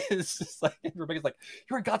 It's just like Rebecca's like,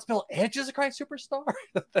 you're in Godspell and Jesus Christ Superstar.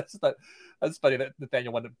 That's funny that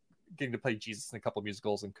Nathaniel wanted getting to play Jesus in a couple of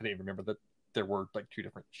musicals and couldn't even remember that there were like 2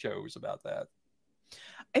 different shows about that.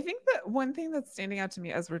 I think that one thing that's standing out to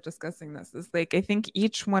me as we're discussing this is like, I think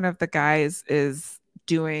each one of the guys is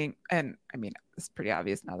doing, and I mean, it's pretty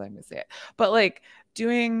obvious now that I'm going to say it, but like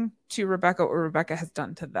doing to Rebecca what Rebecca has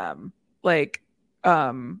done to them. Like,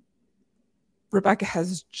 Rebecca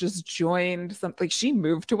has just joined something. Like she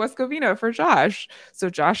moved to West Covina for Josh. So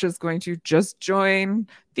Josh is going to just join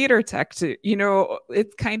theater tech to, you know,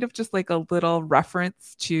 it's kind of just like a little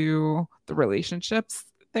reference to the relationships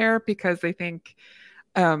there, because I think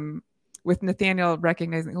with Nathaniel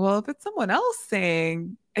recognizing, well, if it's someone else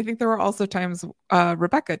saying, I think there were also times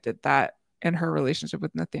Rebecca did that in her relationship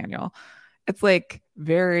with Nathaniel. It's like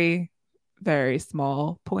very, very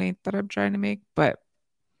small point that I'm trying to make, but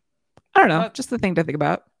I don't know, just the thing to think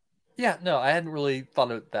about. Yeah, no, I hadn't really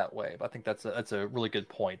thought of it that way, but I think that's a really good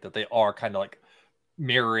point, that they are kind of like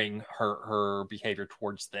mirroring her behavior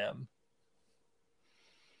towards them.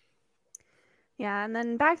 Yeah, and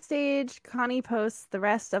then backstage, Connie posts the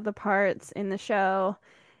rest of the parts in the show,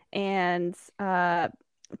 and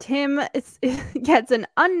Tim gets an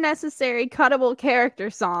unnecessary cuttable character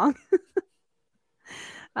song.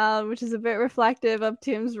 Which is a bit reflective of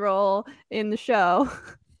Tim's role in the show.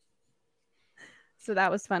 So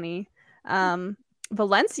that was funny.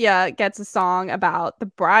 Valencia gets a song about the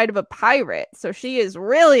bride of a pirate. So she is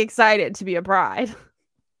really excited to be a bride.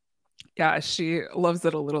 Yeah, she loves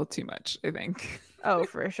it a little too much, I think. Oh,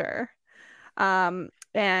 for sure.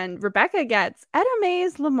 And Rebecca gets Etta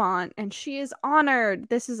Mae's Lamont, and she is honored.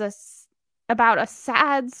 This is about a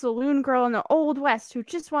sad saloon girl in the Old West who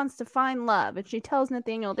just wants to find love. And she tells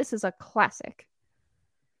Nathaniel this is a classic.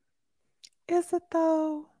 Is it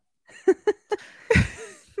though?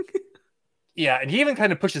 Yeah, and he even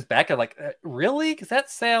kind of pushes back at like, really? Because that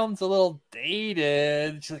sounds a little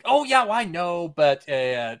dated. She's like, oh yeah, well, I know, but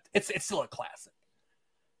it's still a classic.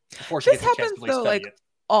 Before she this gets a chance to really study it.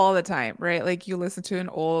 All the time, right? Like you listen to an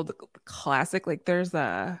old classic, like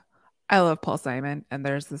I love Paul Simon, and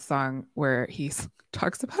there's this song where he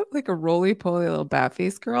talks about like a roly-poly little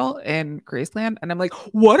bat-faced girl in Graceland, and I'm like,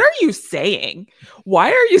 what are you saying? Why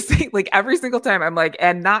are you saying, like, every single time I'm like,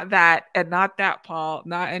 and not that, Paul,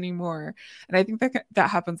 not anymore. And I think that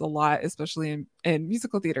happens a lot, especially in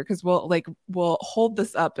musical theater, because we'll hold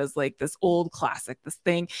this up as like this old classic, this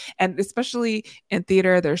thing. And especially in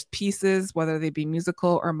theater, there's pieces, whether they be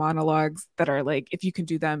musical or monologues, that are like, if you can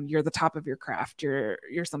do them, you're the top of your craft, you're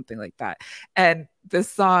something like that. And this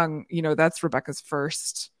song, that's Rebecca's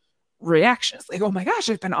first reaction. It's like, oh my gosh,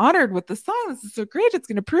 I've been honored with this song. This is so great. It's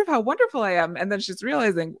going to prove how wonderful I am. And then she's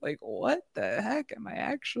realizing, like, what the heck am I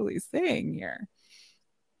actually saying here?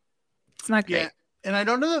 It's not great. Yeah. And I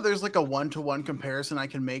don't know that there's like a one-to-one comparison I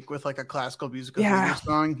can make with like a classical musical theater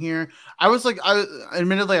song here.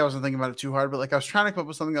 Admittedly, I wasn't thinking about it too hard, but like I was trying to come up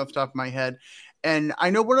with something off the top of my head. And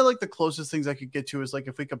I know one of like the closest things I could get to is like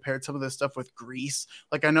if we compared some of this stuff with Grease.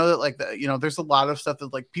 Like I know that like there's a lot of stuff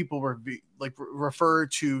that like people were refer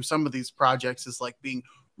to some of these projects as like being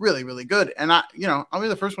really, really good. And I'll be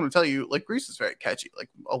the first one to tell you, like, Grease is very catchy. Like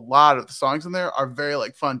a lot of the songs in there are very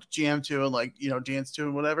like fun to jam to and like dance to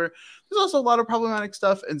and whatever. There's also a lot of problematic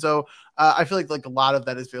stuff, and so I feel like a lot of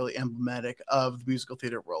that is really emblematic of the musical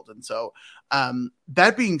theater world. And so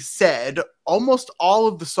that being said, almost all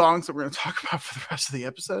of the songs that we're going to talk about for the rest of the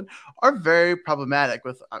episode are very problematic,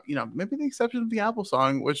 with maybe the exception of the Apple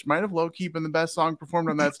song, which might have low-key been the best song performed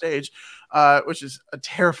on that stage, which is a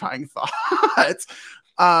terrifying thought.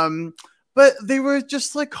 But they were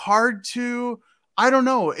just like hard to, I don't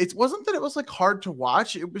know. It wasn't that it was like hard to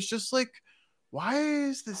watch. It was just like, why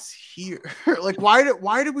is this here? Like, why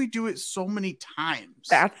did we do it so many times?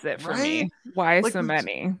 That's it for me. Why like so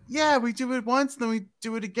many? We do it once, and then we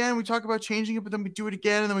do it again. We talk about changing it, but then we do it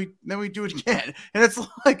again, and then we do it again. And it's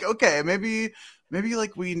like, okay, maybe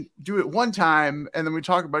like we do it one time and then we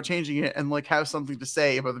talk about changing it and like have something to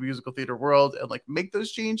say about the musical theater world and like make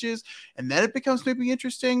those changes, and then it becomes maybe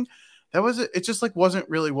interesting. It just like wasn't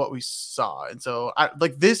really what we saw. And so I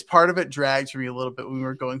like this part of it dragged for me a little bit when we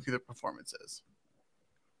were going through the performances.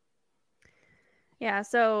 Yeah,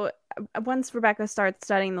 so once Rebecca starts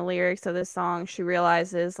studying the lyrics of this song, she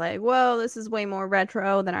realizes like, whoa, this is way more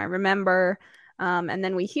retro than I remember. And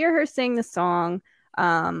then we hear her sing the song.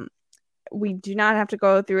 We do not have to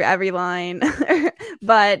go through every line,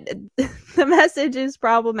 but the message is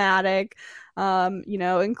problematic.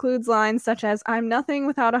 Includes lines such as "I'm nothing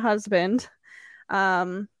without a husband."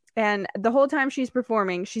 And the whole time she's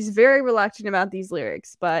performing, she's very reluctant about these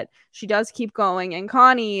lyrics, but she does keep going, and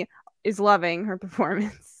Connie is loving her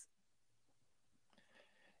performance.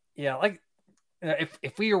 Yeah, like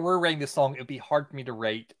if we were rating this song, it would be hard for me to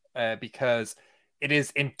rate because it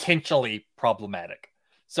is intentionally problematic.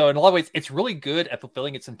 So in a lot of ways, it's really good at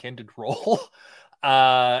fulfilling its intended role.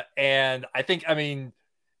 And I think,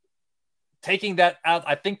 taking that out,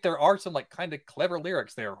 I think there are some like kind of clever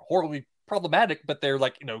lyrics there, horribly problematic, but they're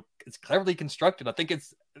like, it's cleverly constructed. I think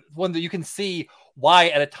it's one that you can see why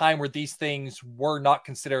at a time where these things were not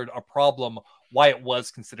considered a problem, why it was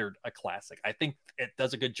considered a classic. I think it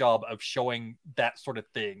does a good job of showing that sort of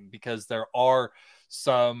thing, because there are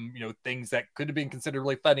some, things that could have been considered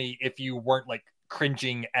really funny if you weren't like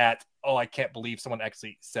cringing at, oh, I can't believe someone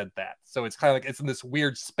actually said that. So it's kind of like it's in this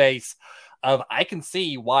weird space of I can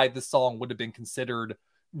see why this song would have been considered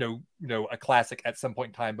a classic at some point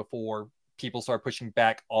in time before people start pushing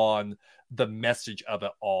back on the message of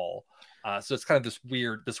it all. So it's kind of this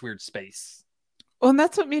weird space. Well, and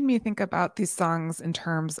that's what made me think about these songs in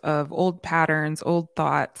terms of old patterns, old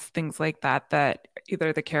thoughts, things like that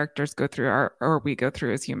either the characters go through or we go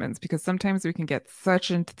through as humans, because sometimes we can get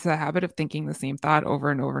such into the habit of thinking the same thought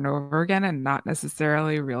over and over and over again and not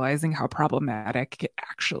necessarily realizing how problematic it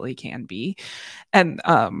actually can be. And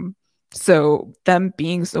so them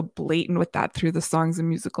being so blatant with that through the songs and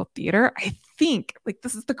musical theater, I think like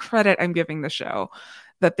this is the credit I'm giving the show,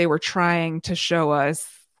 that they were trying to show us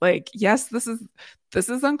like, yes, this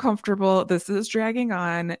is uncomfortable. This is dragging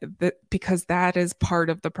on, because that is part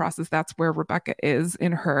of the process. That's where Rebecca is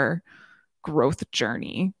in her growth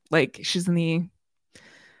journey. Like she's in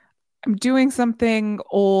I'm doing something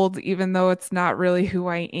old, even though it's not really who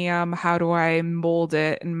I am. How do I mold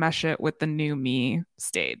it and mesh it with the new me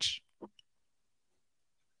stage?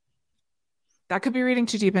 That could be reading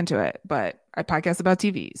too deep into it, but I podcast about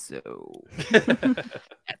TV, so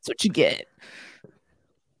that's what you get.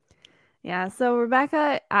 Yeah, so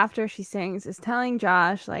Rebecca, after she sings, is telling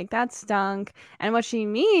Josh, like, that stunk. And what she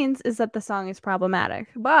means is that the song is problematic.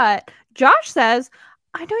 But Josh says,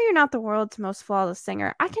 I know you're not the world's most flawless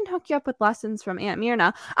singer. I can hook you up with lessons from Aunt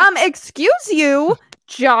Myrna. Excuse you,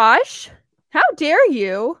 Josh. How dare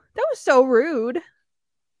you? That was so rude.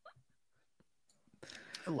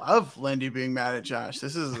 I love Lindy being mad at Josh.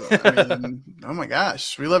 This is, oh my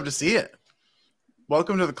gosh, we love to see it.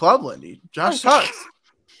 Welcome to the club, Lindy. Josh sucks.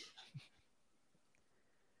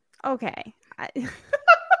 Okay.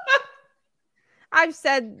 I've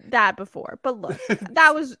said that before, but look,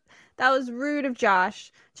 that was rude of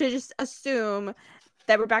Josh to just assume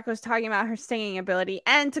that Rebecca was talking about her singing ability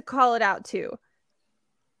and to call it out too.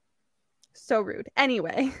 So rude.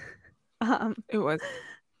 Anyway, it was.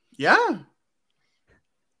 Yeah.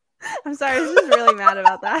 I'm sorry. I was just really mad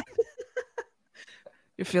about that.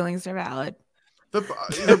 Your feelings are valid.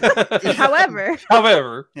 However,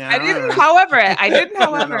 yeah, I didn't. However, it.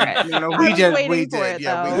 We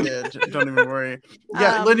did. Don't even worry.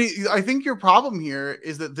 Yeah, Lindy, I think your problem here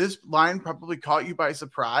is that this line probably caught you by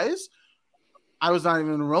surprise. I was not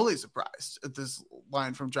even remotely surprised at this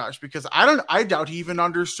line from Josh because I doubt he even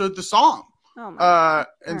understood the song. Oh my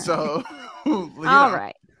God. So, all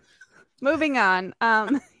right, moving on.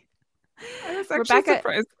 I was actually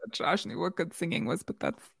surprised that Josh knew what good singing was, but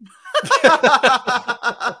that's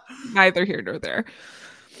neither here nor there.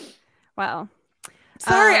 Well,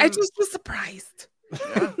 sorry, I just was surprised.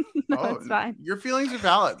 Yeah. No, it's fine. Your feelings are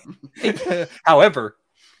valid. However,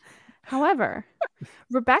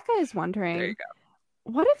 Rebecca is wondering,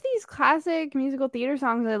 what if these classic musical theater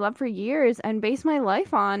songs I love for years and base my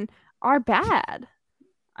life on are bad?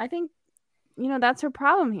 I think, that's her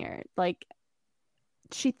problem here. Like,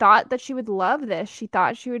 she thought that she would love this. She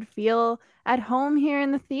thought she would feel at home here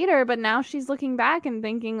in the theater, but now she's looking back and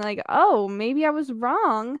thinking like, oh, maybe I was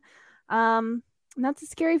wrong. And that's a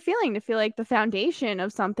scary feeling, to feel like the foundation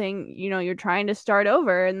of something, you're trying to start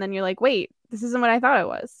over. And then you're like, wait, this isn't what I thought it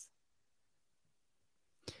was.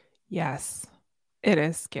 Yes, it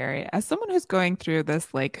is scary. As someone who's going through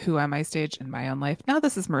this, like, who am I stage in my own life. Now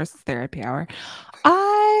this is Marissa's therapy hour.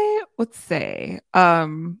 I would say,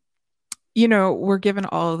 we're given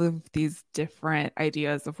all of these different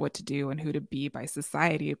ideas of what to do and who to be by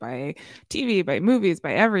society, by TV, by movies,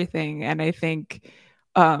 by everything. And I think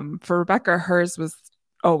for Rebecca, hers was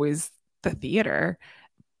always the theater.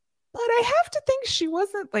 But I have to think she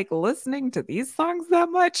wasn't like listening to these songs that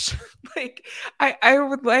much. Like, I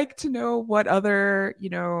would like to know what other,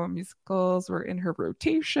 musicals were in her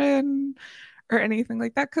rotation or anything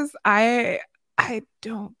like that. Because I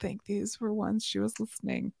don't think these were ones she was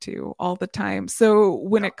listening to all the time. So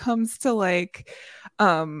when it comes to like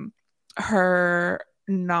her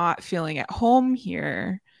not feeling at home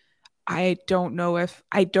here, I don't know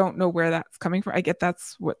where that's coming from. I get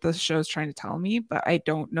that's what the show's trying to tell me, but I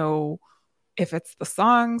don't know if it's the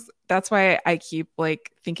songs. That's why I keep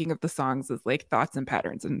like thinking of the songs as like thoughts and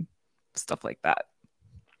patterns and stuff like that.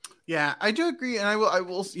 Yeah, I do agree, and I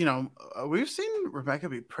will. We've seen Rebecca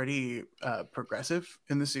be pretty progressive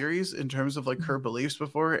in the series in terms of like her beliefs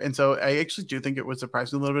before, and so I actually do think it would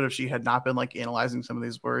surprise me a little bit if she had not been like analyzing some of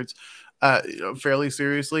these words, fairly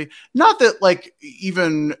seriously. Not that like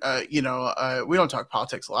even we don't talk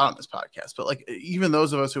politics a lot on this podcast, but like even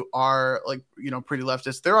those of us who are like pretty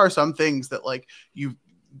leftist, there are some things that like you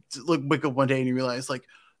wake up one day and you realize like,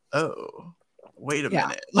 oh, wait a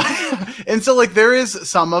minute. And so like there is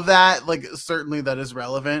some of that, like certainly that is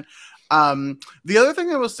relevant. The other thing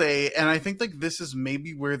I will say, and I think like this is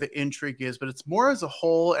maybe where the intrigue is, but it's more as a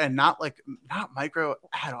whole and not micro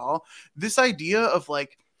at all. This idea of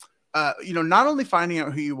like, not only finding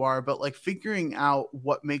out who you are, but like figuring out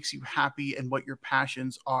what makes you happy and what your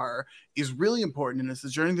passions are is really important. And it's the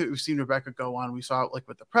journey that we've seen Rebecca go on. We saw it like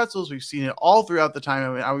with the pretzels. We've seen it all throughout the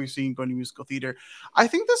time. Now we've seen going to musical theater. I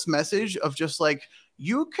think this message of just like,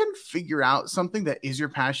 you can figure out something that is your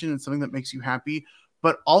passion and something that makes you happy,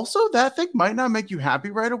 but also that thing might not make you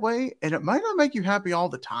happy right away. And it might not make you happy all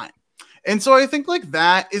the time. And so I think like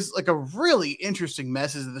that is like a really interesting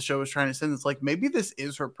message that the show is trying to send. It's like, maybe this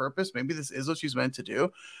is her purpose. Maybe this is what she's meant to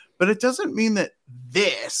do, but it doesn't mean that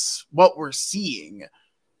what we're seeing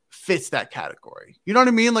fits that category. You know what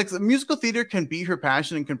I mean? Like the musical theater can be her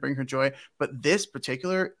passion and can bring her joy, but this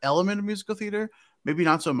particular element of musical theater, maybe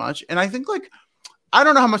not so much. And I think like I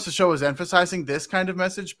don't know how much the show is emphasizing this kind of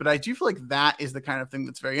message, but I do feel like that is the kind of thing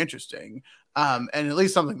that's very interesting. And at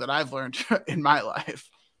least something that I've learned in my life.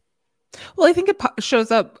 Well, I think it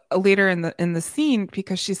shows up later in the scene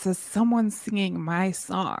because she says, someone's singing my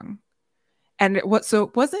song. And it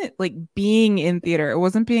wasn't like being in theater. It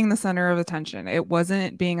wasn't being the center of attention. It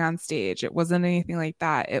wasn't being on stage. It wasn't anything like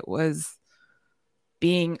that. It was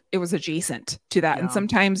adjacent to that. Yeah. And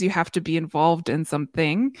sometimes you have to be involved in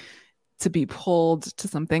something to be pulled to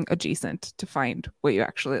something adjacent to find what you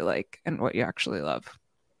actually like and what you actually love.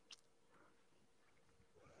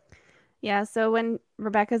 Yeah, so when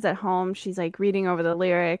Rebecca's at home, she's like reading over the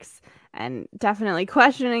lyrics and definitely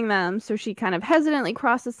questioning them. So she kind of hesitantly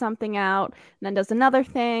crosses something out and then does another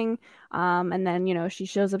thing. And then, you know, she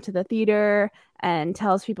shows up to the theater and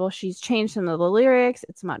tells people she's changed some of the lyrics.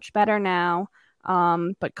 It's much better now.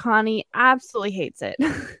 But Connie absolutely hates it.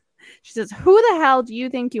 She says, who the hell do you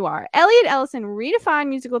think you are? Elliot Ellison, redefine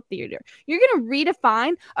musical theater. You're going to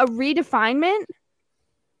redefine a redefinement?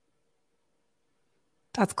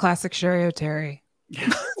 That's classic Sherry O'Terry.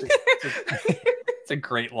 It's a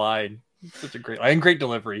great line. Such a great line. And great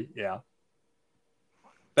delivery. Yeah.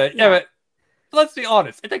 But let's be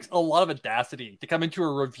honest. It takes a lot of audacity to come into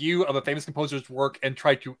a review of a famous composer's work and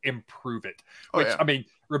try to improve it. I mean,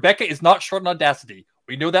 Rebecca is not short on audacity.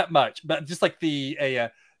 We know that much. But just like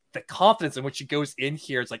the confidence in which she goes in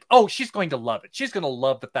here, it's like, oh, she's going to love it. She's going to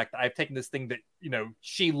love the fact that I've taken this thing that, you know,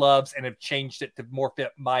 she loves and have changed it to more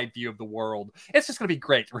fit my view of the world. It's just going to be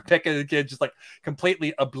great. Rebecca, again, just like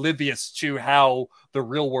completely oblivious to how the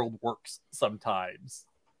real world works sometimes.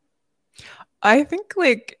 I think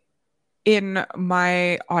like in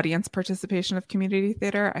my audience participation of community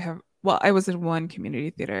theater, I was in one community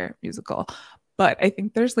theater musical, but I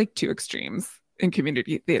think there's like two extremes in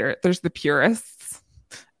community theater. There's the purists,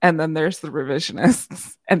 and then there's the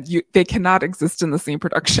revisionists, and they cannot exist in the same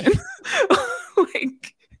production.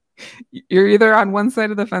 Like, you're either on one side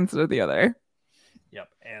of the fence or the other. Yep,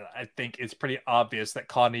 and I think it's pretty obvious that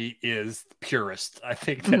Connie is purist. I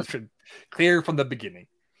think that's been clear from the beginning.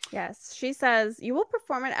 Yes, she says, you will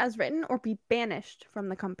perform it as written or be banished from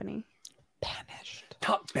the company. Banished.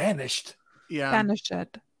 Not banished. Yeah. Banished.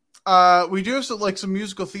 We do have some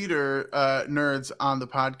musical theater nerds on the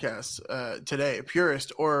podcast today.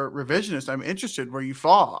 Purist or revisionist? I'm interested where you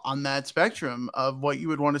fall on that spectrum of what you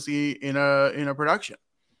would want to see in a production.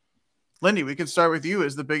 Lindy, we can start with you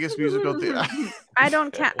as the biggest musical theater. I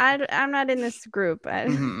don't count. I'm not in this group.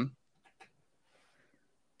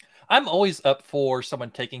 I'm always up for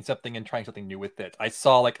someone taking something and trying something new with it. I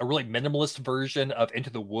saw like a really minimalist version of Into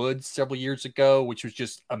the Woods several years ago, which was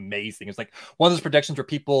just amazing. It's like one of those productions where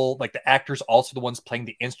people, like the actors, also the ones playing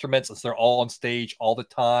the instruments, so they're all on stage all the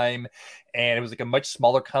time. And it was like a much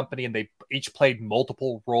smaller company, and they each played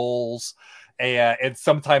multiple roles. And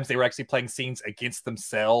sometimes they were actually playing scenes against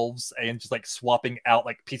themselves and just like swapping out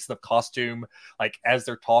like pieces of costume, like as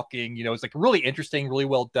they're talking. You know, it's like really interesting, really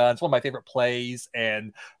well done. It's one of my favorite plays,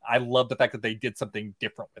 and I love the fact that they did something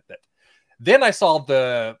different with it. Then I saw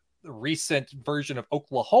the recent version of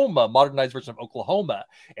Oklahoma, modernized version of Oklahoma,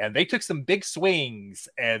 and they took some big swings,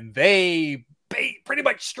 and they pretty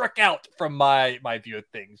much struck out from my view of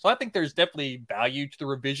things. So I think there's definitely value to the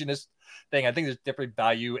revisionist thing. I think there's definitely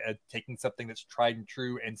value at taking something that's tried and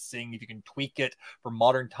true and seeing if you can tweak it for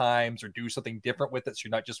modern times or do something different with it, so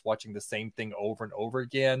you're not just watching the same thing over and over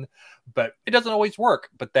again. But it doesn't always work.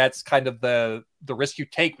 But that's kind of the risk you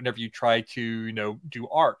take whenever you try to, you know, do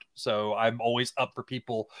art. So I'm always up for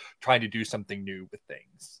people trying to do something new with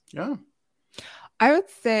things. Yeah. I would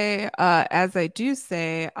say, as I do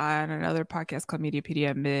say on another podcast called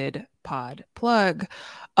Mediapedia Mid-Pod Plug,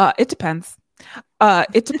 it depends.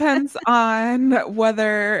 It depends on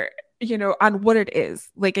whether, you know, on what it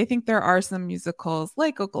is. Like, I think there are some musicals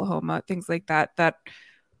like Oklahoma, things like that, that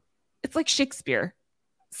it's like Shakespeare.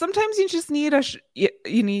 Sometimes you just need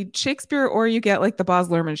you need Shakespeare, or you get like the Baz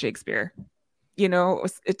Luhrmann Shakespeare. You know,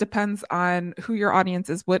 it depends on who your audience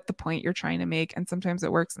is, what the point you're trying to make. And sometimes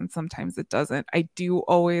it works and sometimes it doesn't. I do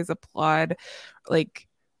always applaud like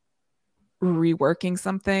reworking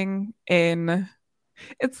something in.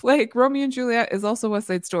 It's like Romeo and Juliet is also West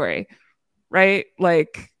Side Story, right?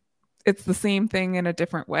 Like it's the same thing in a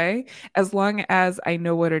different way. As long as I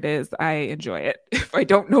know what it is, I enjoy it. If I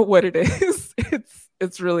don't know what it is,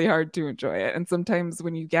 it's really hard to enjoy it. And sometimes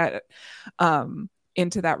when you get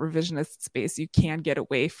into that revisionist space, you can get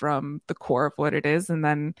away from the core of what it is, and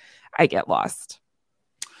then I get lost.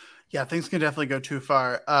 Yeah, things can definitely go too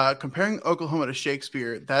far. Comparing Oklahoma to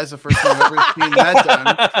Shakespeare, that is the first time I've ever seen that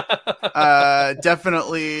done.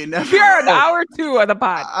 Definitely never. Here an hour 2 of the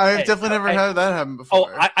pod. I've definitely never had that happen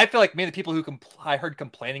before. I feel like maybe the people who I heard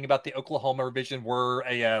complaining about the Oklahoma revision were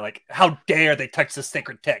like, how dare they touch the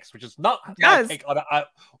sacred text, which is not my take on it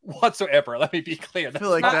whatsoever. Let me be clear. I feel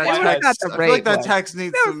like that text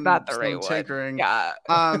needs some tinkering. Yeah.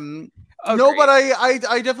 No, but I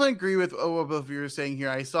definitely agree with what both of you were saying here.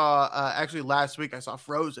 I saw actually last week I saw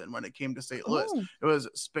Frozen when it came to St. Louis. Oh. It was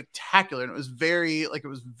spectacular, and it was very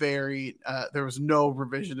there was no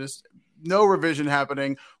revision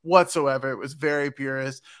happening whatsoever. It was very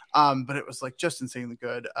purist, but it was like just insanely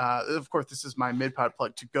good. Of course, this is my mid-pod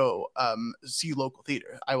plug to go see local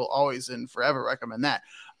theater. I will always and forever recommend that.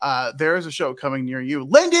 There is a show coming near you,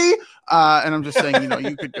 Lindy, and I'm just saying,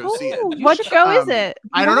 you could go see it. What show is it?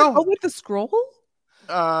 I don't know. Go with the scroll?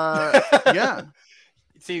 Yeah.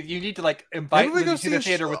 See, you need to invite me to the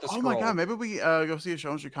theater with the scroll. Oh my god, maybe we go see a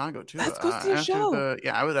show in Chicago too. Let's go see a show.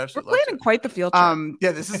 Yeah, I would absolutely. We're planning quite the field trip.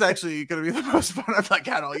 Yeah, this is actually going to be the most fun I've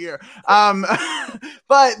had all year.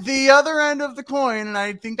 But the other end of the coin, and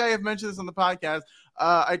I think I have mentioned this on the podcast.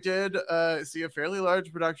 I did see a fairly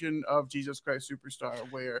large production of Jesus Christ Superstar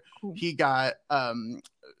where he got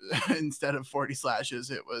instead of 40 slashes,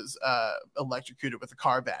 it was electrocuted with a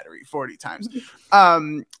car battery 40 times.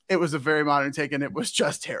 It was a very modern take, and it was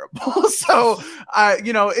just terrible. So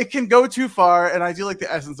it can go too far, and I do like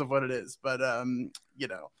the essence of what it is, but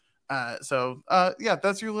yeah,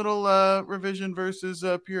 that's your little revision versus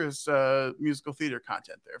purist musical theater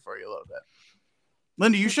content there for you a little bit.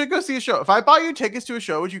 Linda, you should go see a show. If I bought you tickets to a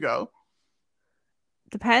show, would you go?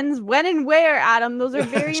 Depends when and where, Adam. Those are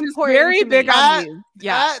very important. Very big on you.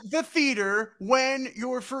 Yeah. At the theater when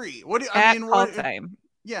you're free. What do I mean? What time?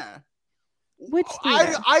 Yeah. Which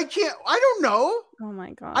theater? I can't. I don't know. Oh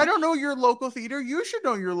my god. I don't know your local theater. You should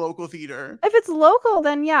know your local theater. If it's local,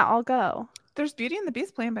 then yeah, I'll go. There's Beauty and the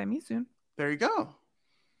Beast playing by me soon. There you go.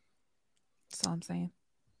 That's all I'm saying.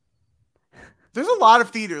 There's a lot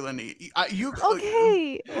of theater, Lindy.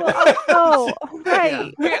 Okay. Well, I'll go.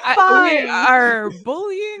 Right. Yeah. We are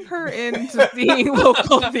bullying her into seeing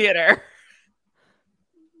local theater.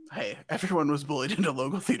 Hey, everyone was bullied into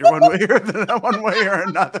local theater one way or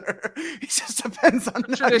another. It just depends on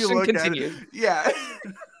how you look continues. At it. Yeah.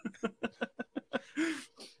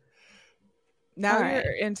 Now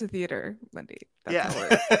you're into theater, Lindy. That's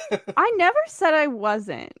I never said I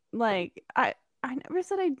wasn't. I never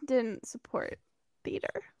said I didn't support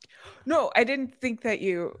theater. No, I didn't think that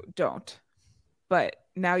you don't. But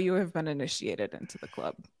now you have been initiated into the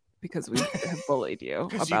club because we have bullied you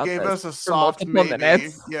about you gave this us a soft maybe.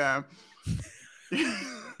 Minutes. Yeah.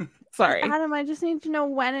 Sorry. Adam, I just need to know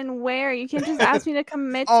when and where. You can't just ask me to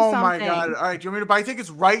commit to something. Oh my god. All right, do you want me to buy tickets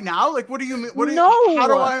right now? What do you mean? No.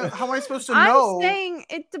 How am I supposed to know? I'm saying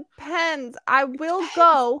it depends. I will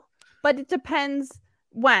go, but it depends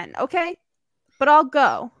when, okay? But I'll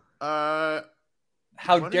go.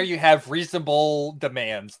 How dare you have reasonable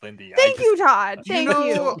demands, Lindy? Thank you, Todd. Thank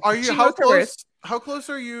you. Are you how close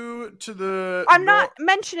are you to the I'm not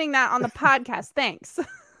mentioning that on the podcast. Thanks.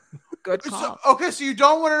 Good call. So you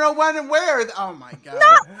don't want to know when and where? Oh my god.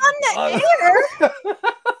 Not on the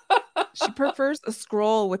air. She prefers a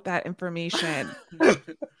scroll with that information.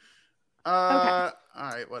 Okay. All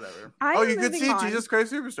right, whatever. You could see Jesus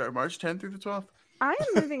Christ Superstar March 10th through the 12th. I am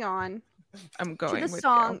moving on. I'm going to the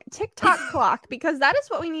song TikTok Clock, because that is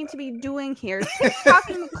what we need to be doing here.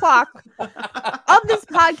 TikToking the clock of this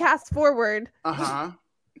podcast forward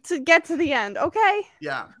to get to the end. Okay?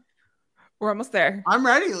 Yeah. We're almost there. I'm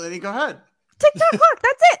ready, Lenny. Go ahead. TikTok Clock.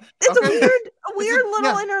 That's it. It's a weird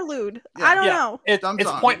little interlude. Yeah. I don't know.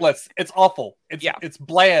 It's pointless. It's awful. It's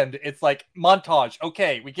bland. It's like montage.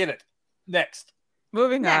 Okay, we get it. Next.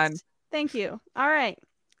 Moving on. Thank you. All right.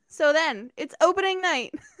 So then it's opening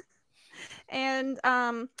night. And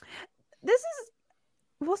this is,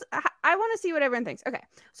 I want to see what everyone thinks. Okay,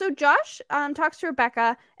 so Josh talks to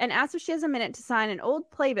Rebecca and asks if she has a minute to sign an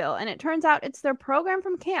old playbill, and it turns out it's their program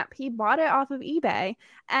from camp. He bought it off of eBay,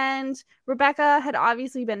 and Rebecca had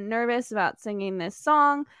obviously been nervous about singing this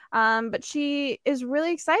song, but she is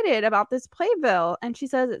really excited about this playbill, and she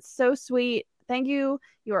says it's so sweet. Thank you.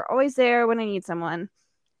 You are always there when I need someone.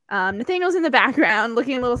 Nathaniel's in the background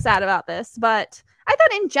looking a little sad about this, but I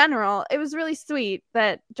thought in general it was really sweet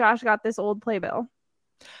that Josh got this old playbill.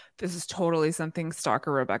 This is totally something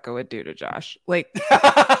stalker Rebecca would do to Josh. Like,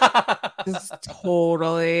 this is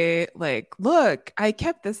totally like, look, I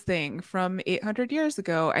kept this thing from 800 years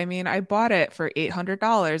ago. I mean, I bought it for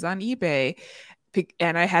 $800 on eBay.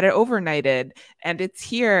 and I had it overnighted, and it's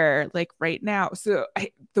here like right now. So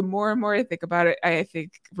the more and more I think about it, I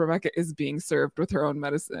think Rebecca is being served with her own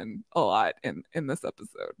medicine a lot in this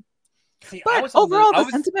episode. See, but overall, the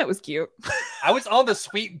sentiment was cute. I was on the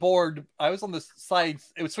sweet board. I was on the side.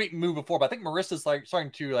 It was sweet move before, but I think Marissa's like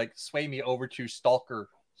starting to like sway me over to stalkerdom.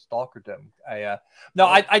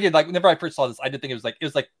 I did like whenever I first saw this, I did think it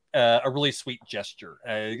was like a really sweet gesture.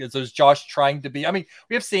 It was Josh trying to be. I mean,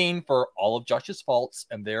 we have seen for all of Josh's faults,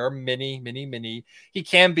 and there are many. He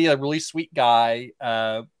can be a really sweet guy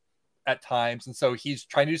at times, and so he's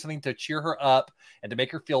trying to do something to cheer her up and to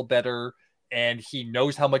make her feel better. And he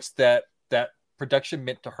knows how much that production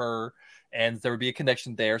meant to her, and there would be a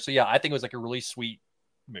connection there. So yeah, I think it was like a really sweet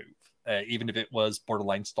move, even if it was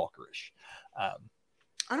borderline stalkerish. I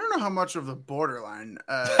don't know how much of the borderline.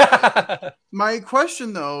 My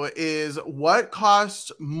question though is, what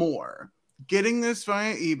costs more, getting this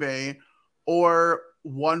via eBay or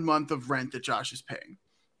 1 month of rent that Josh is paying?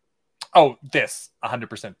 Oh,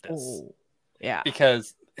 100% this. Oh, yeah,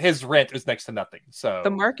 because his rent is next to nothing. So the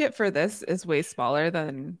market for this is way smaller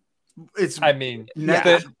than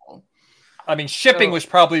shipping was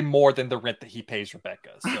probably more than the rent that he pays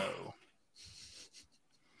Rebecca. So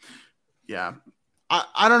yeah,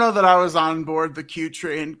 I don't know that I was on board the Q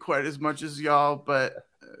train quite as much as y'all, but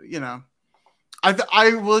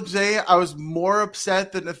I would say I was more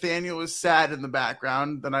upset that Nathaniel was sad in the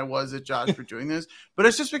background than I was at Josh for doing this. But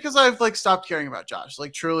it's just because I've like stopped caring about Josh.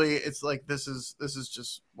 Like truly, it's like this is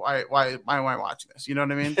just why am I watching this? You know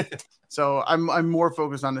what I mean? So I'm more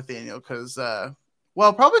focused on Nathaniel because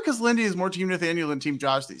probably because Lindy is more team Nathaniel than team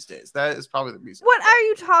Josh these days. That is probably the reason. What are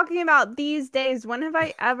you talking about these days? When have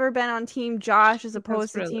I ever been on team Josh as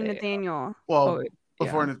opposed to team Nathaniel? Well.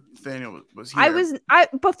 Before Nathaniel was here.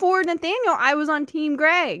 Before Nathaniel, I was on Team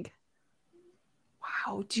Greg.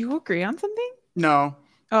 Wow. Do you agree on something? No.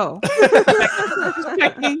 Oh.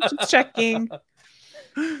 Just checking.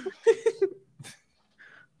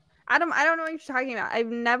 Adam, I don't know what you're talking about. I've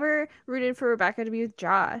never rooted for Rebecca to be with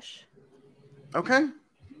Josh. Okay.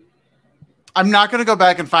 I'm not going to go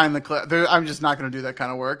back and find the clip. I'm just not going to do that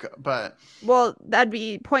kind of work. But that'd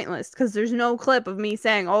be pointless because there's no clip of me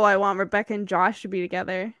saying, "Oh, I want Rebecca and Josh to be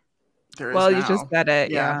together." There is now. You just said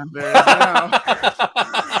it. Yeah. There is now.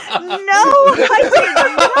 No, I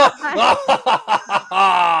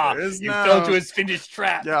did not. You fell to his finished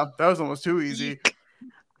trap. Yeah, that was almost too easy.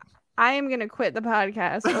 I am gonna quit the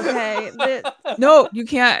podcast. Okay. No, you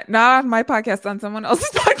can't. Not on my podcast. On someone else's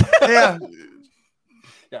podcast. Yeah.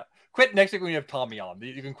 Quit next week when you have Tommy on.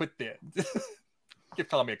 You can quit then. Give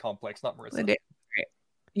Tommy a complex, not Marissa. Great.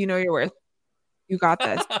 You know your worth. You got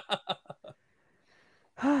this.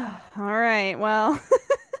 All right. Well,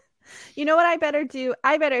 you know what I better do?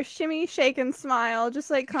 I better shimmy, shake, and smile, just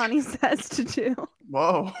like Connie says to do.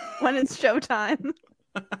 Whoa. When it's showtime.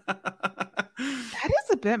 That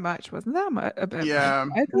is a bit much. Wasn't that a bit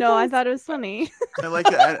much? No, I thought it was funny. I like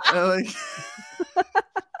that. I like...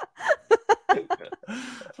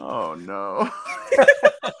 Oh no.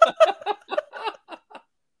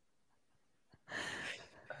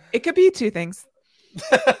 It could be two things.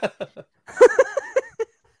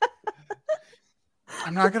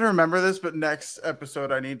 I'm not going to remember this, but next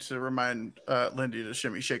episode I need to remind Lindy to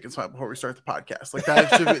shimmy, shake, and smile before we start the podcast. Like that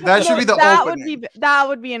should be the opening. That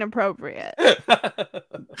would be inappropriate.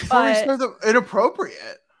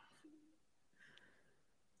 Inappropriate.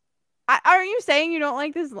 Are you saying you don't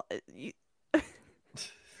like this?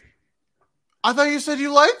 I thought you said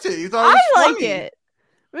you liked it. You thought it was funny. Like it.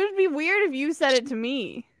 It would be weird if you said it to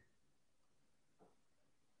me.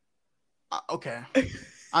 Okay. Okay.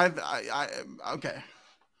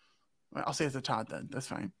 I'll say it to Todd then. That's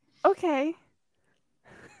fine. Okay. I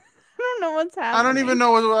don't know what's happening. I don't even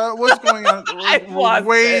know what's going on. We're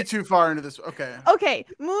way too far into this. Okay. Okay,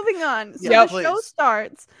 moving on. So the show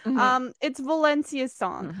starts. It's Valencia's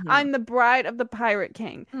song. I'm the bride of the Pirate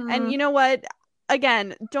King. And you know what?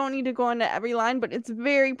 Again, don't need to go into every line, but it's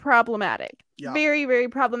very problematic. Yeah. Very, very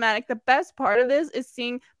problematic. The best part of this is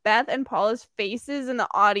seeing Beth and Paula's faces in the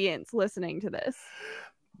audience listening to this.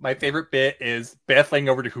 My favorite bit is Beth laying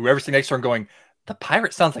over to whoever's sitting next to her and going, "The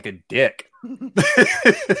pirate sounds like a dick."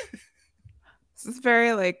 This is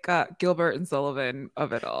very like Gilbert and Sullivan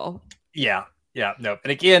of it all. Yeah. No.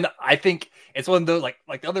 And again, I think it's one of those like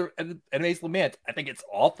the other Anime's Lament. I think it's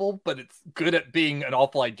awful, but it's good at being an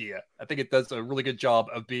awful idea. I think it does a really good job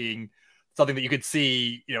of being something that you could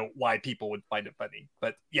see, why people would find it funny.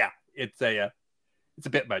 But yeah, it's a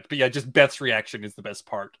bit much. But yeah, just Beth's reaction is the best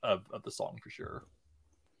part of the song for sure.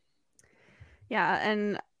 Yeah,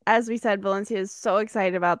 and as we said, Valencia is so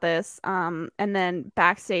excited about this. And then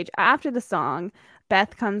backstage after the song,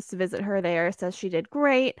 Beth comes to visit her there, says she did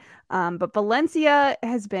great. But Valencia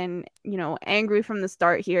has been, angry from the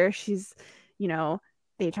start here. She's,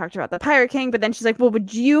 they talked about the Pirate King, but then she's like, well,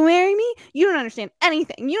 would you marry me? You don't understand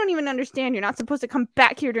anything. You don't even understand. You're not supposed to come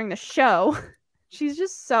back here during the show. She's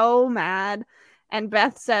just so mad. And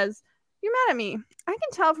Beth says, you're mad at me. I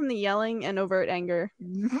can tell from the yelling and overt anger.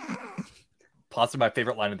 Possibly my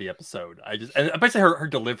favorite line of the episode. I bet her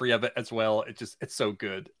delivery of it as well. It's so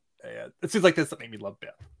good. And it seems like this that made me love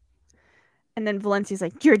Beth. And then Valencia's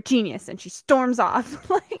like, you're a genius. And she storms off.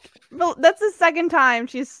 That's the second time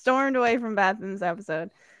she's stormed away from Beth in this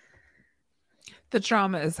episode. The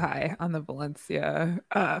drama is high on the Valencia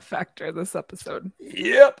factor this episode.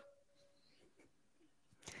 Yep.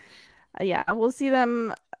 Yeah, we'll see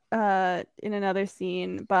them in another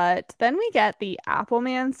scene, but then we get the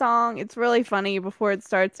Appleman song. It's really funny. Before it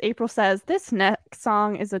starts, April says this next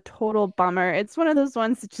song is a total bummer. It's one of those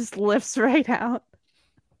ones that just lifts right out.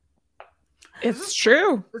 It's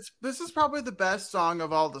true. This is probably the best song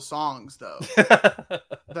of all the songs, though, that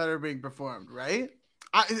are being performed, right?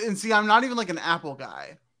 I'm not even like an Apple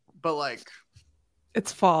guy, but like,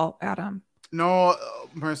 it's fall, Adam. No,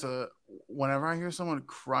 Marissa. Whenever I hear someone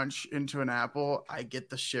crunch into an apple, I get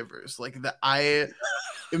the shivers. It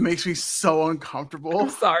makes me so uncomfortable. I'm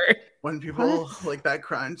sorry. When people like that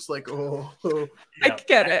crunch, like, oh. Yeah. I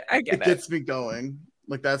get it. It gets me going.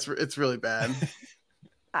 Like it's really bad.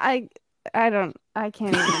 I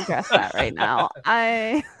can't even address that right now.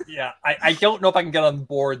 I don't know if I can get on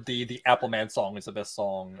board the Appleman song is the best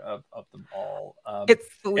song of them all. It's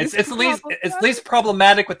the least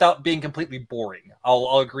problematic without being completely boring.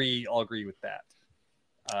 I'll agree with that.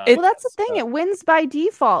 Well, that's the thing. It wins by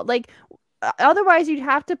default. Like otherwise, you'd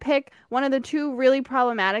have to pick one of the two really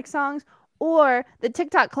problematic songs, or the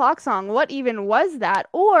TikTok clock song. What even was that?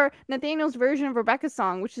 Or Nathaniel's version of Rebecca's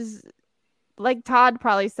song, which is, like Todd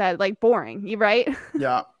probably said, like boring. You right?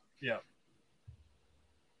 Yeah.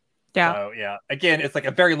 So, yeah. Again, it's like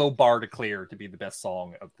a very low bar to clear to be the best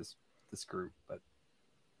song of this group. But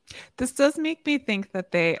this does make me think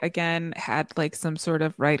that they again had like some sort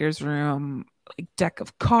of writer's room, like deck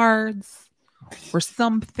of cards or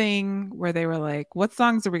something, where they were like, "What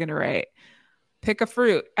songs are we gonna write? Pick a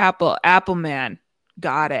fruit, Appleman,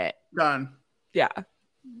 got it, done." Yeah.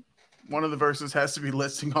 One of the verses has to be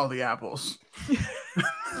listing all the apples.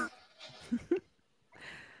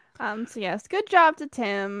 So yes, good job to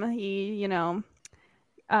Tim. He,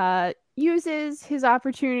 uses his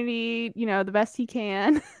opportunity, the best he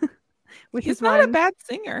can. He's not a bad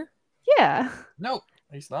singer. Yeah. No,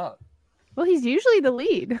 he's not. Well, he's usually the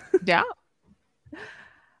lead. Yeah.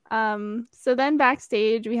 So then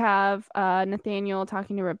backstage we have Nathaniel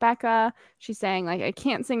talking to Rebecca. She's saying, like, I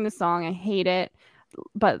can't sing the song, I hate it,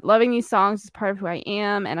 but loving these songs is part of who I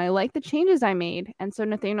am, and I like the changes I made. And so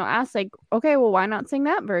Nathaniel asks, like, okay, well, why not sing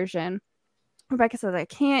that version? Rebecca says, I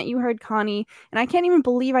can't. You heard Connie, and I can't even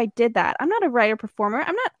believe I did that. I'm not a writer-performer.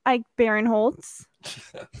 I'm not Ike Barinholtz.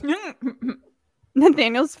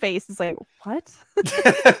 Nathaniel's face is like, what?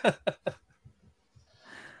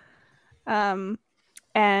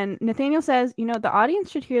 And Nathaniel says, the audience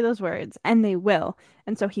should hear those words, and they will.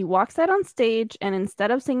 And so he walks out on stage, and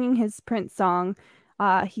instead of singing his Prince song,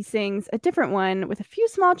 he sings a different one with a few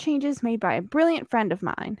small changes made by a brilliant friend of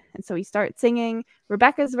mine. And so he starts singing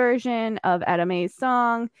Rebecca's version of Etta Mae's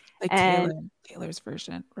song. Like and Taylor's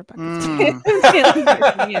version. Rebecca's Taylor's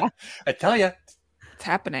version, yeah. I tell you. It's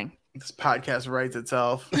happening. This podcast writes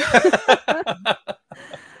itself.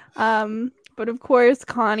 But of course,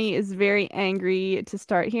 Connie is very angry to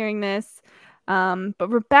start hearing this. But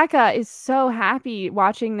Rebecca is so happy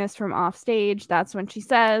watching this from off stage. That's when she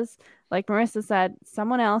says, like Marissa said,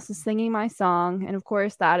 someone else is singing my song. And of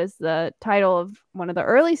course, that is the title of one of the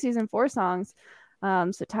early season 4 songs.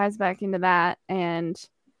 So it ties back into that. And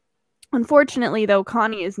unfortunately, though,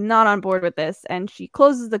 Connie is not on board with this, and she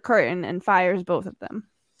closes the curtain and fires both of them.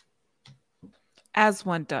 As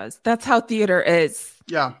one does. That's how theater is.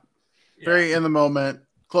 Yeah. Very in the moment.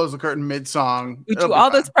 Close the curtain mid-song. We do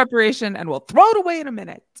all this preparation and we'll throw it away in a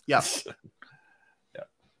minute. Yes. Yeah.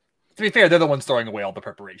 To be fair, they're the ones throwing away all the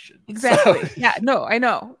preparation. Exactly. So. Yeah, no, I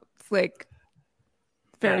know. It's like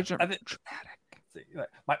very dramatic.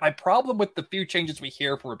 My problem with the few changes we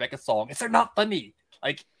hear from Rebecca's song is they're not funny.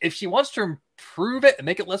 Like, if she wants to improve it and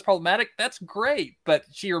make it less problematic, that's great. But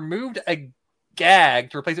she removed a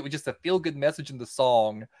gag to replace it with just a feel-good message in the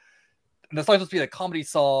song. And the song's supposed to be a comedy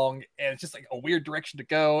song, and it's just like a weird direction to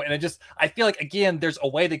go. And I feel like, again, there's a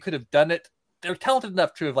way they could have done it. They're talented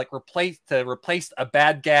enough to have like replaced a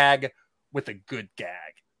bad gag with a good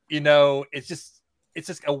gag. it's just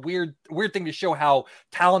a weird thing to show how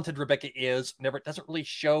talented Rebecca is. Never doesn't really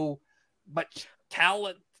show much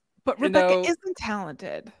talent. But Rebecca isn't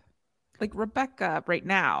talented. Like Rebecca right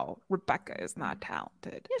now, Rebecca is not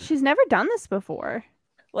talented. Yeah, she's never done this before.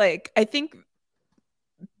 Like, I think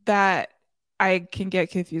that I can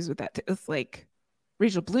get confused with that. It's like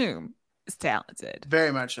Rachel Bloom is talented.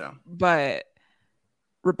 Very much so. But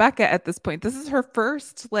Rebecca at this point, this is her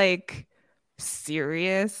first like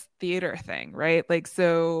serious theater thing, right? Like,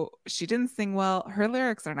 so she didn't sing well. Her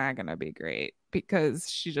lyrics are not going to be great because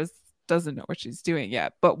she just doesn't know what she's doing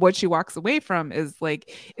yet. But what she walks away from is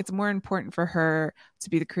like, it's more important for her to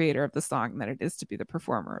be the creator of the song than it is to be the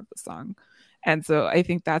performer of the song. And so I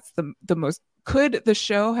think that's the most. Could the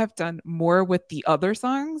show have done more with the other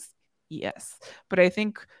songs? Yes. But I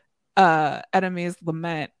think Etta Mae's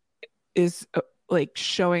Lament is like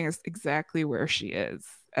showing us exactly where she is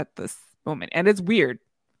at this moment. And it's weird.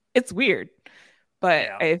 But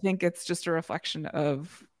yeah. I think it's just a reflection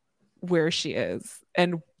of where she is.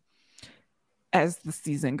 And as the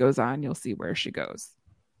season goes on, you'll see where she goes.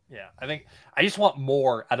 Yeah, I think I just want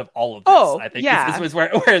more out of all of this. I think this is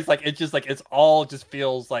where it's like, it's just like, it's all just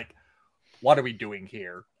feels like, what are we doing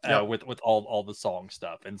here with all the song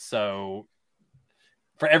stuff? And so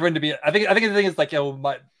for everyone to be, I think the thing is like,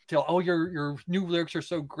 your new lyrics are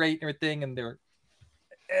so great and everything, and they're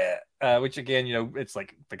which again, it's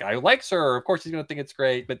like the guy who likes her, of course he's gonna think it's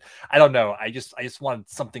great, but I don't know. I just wanted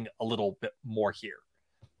something a little bit more here.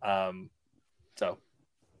 So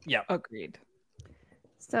yeah, agreed.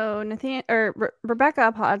 So Rebecca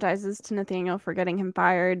apologizes to Nathaniel for getting him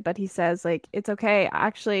fired, but he says, like, it's okay.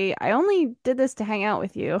 Actually, I only did this to hang out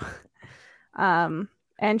with you. And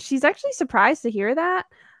she's actually surprised to hear that.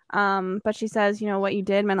 But she says, what you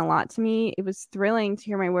did meant a lot to me. It was thrilling to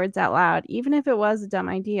hear my words out loud, even if it was a dumb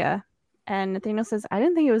idea. And Nathaniel says, I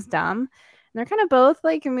didn't think it was dumb. And they're kind of both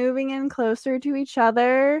like moving in closer to each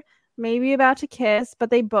other, maybe about to kiss, but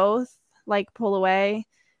they both like pull away,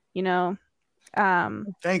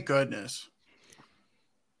 Thank goodness.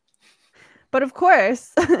 But of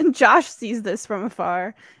course, Josh sees this from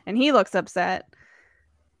afar and he looks upset.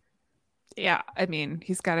 Yeah, I mean,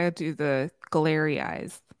 he's got to do the glary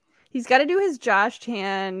eyes. He's got to do his Josh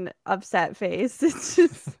Chan upset face. It's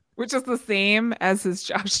just... Which is the same as his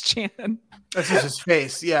Josh Chan. That's just his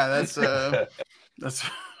face. Yeah, that's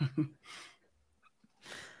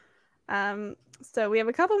So we have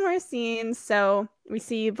a couple more scenes. So we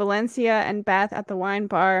see Valencia and Beth at the wine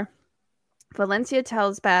bar. Valencia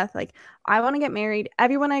tells Beth, like, I want to get married.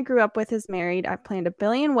 Everyone I grew up with is married. I've planned 1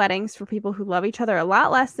 billion weddings for people who love each other a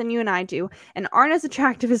lot less than you and I do and aren't as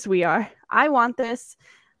attractive as we are. I want this.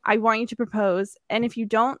 I want you to propose. And if you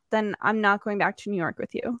don't, then I'm not going back to New York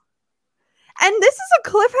with you. And this is a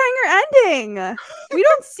cliffhanger ending. We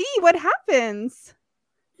don't see what happens.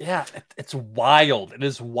 Yeah, it's wild. It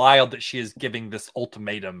is wild that she is giving this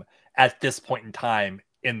ultimatum at this point in time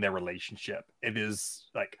in their relationship. It is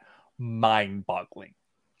like mind-boggling.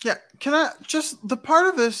 Yeah, can I just, the part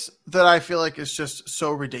of this that I feel like is just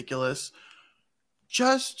so ridiculous,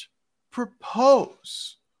 just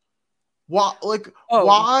propose. Why,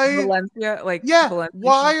 why? Valencia, Valencia,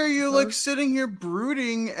 why are you like sitting here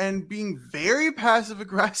brooding and being very passive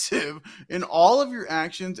aggressive in all of your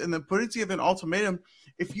actions and then putting together an ultimatum?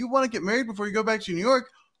 If you want to get married before you go back to New York,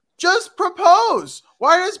 just propose.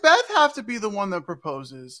 Why does Beth have to be the one that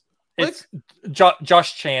proposes? It's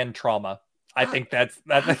Josh Chan trauma. I think that's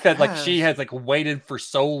like she has like waited for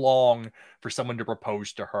so long for someone to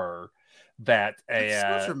propose to her that it's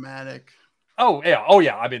so dramatic. Oh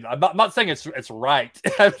yeah. I mean, I'm not saying it's right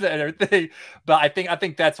and everything, but I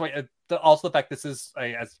think that's why. Also, the fact this is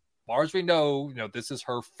as far as we know, this is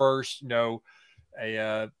her first,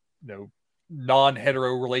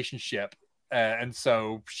 non-hetero relationship, and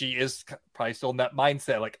so she is probably still in that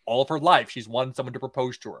mindset. Like all of her life, she's wanted someone to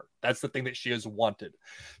propose to her. That's the thing that she has wanted.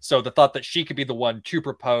 So the thought that she could be the one to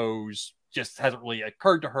propose just hasn't really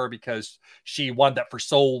occurred to her because she wanted that for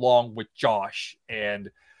so long with Josh,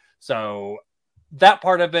 and so that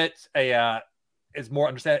part of it is more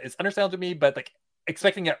understandable. It's understandable to me, but like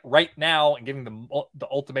expecting it right now and giving the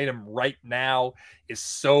ultimatum right now is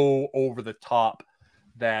so over the top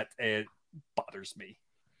that it bothers me.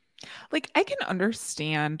 Like I can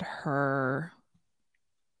understand her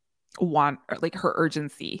her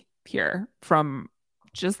urgency here from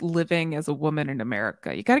just living as a woman in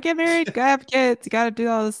America. You got to get married, you got to have kids, you got to do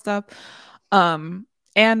all this stuff.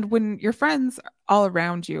 And when your friends all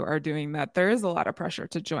around you are doing that, there is a lot of pressure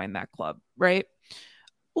to join that club, right?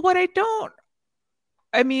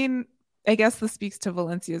 I guess this speaks to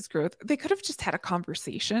Valencia's growth. They could have just had a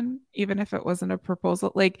conversation, even if it wasn't a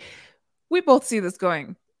proposal. Like, we both see this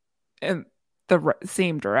going in the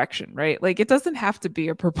same direction, right? Like, it doesn't have to be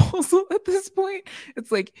a proposal at this point.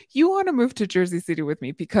 It's like, you want to move to Jersey City with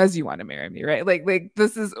me because you want to marry me, right? Like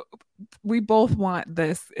this is, we both want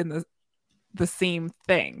this in the same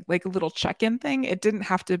thing, like a little check-in thing. It didn't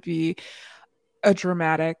have to be a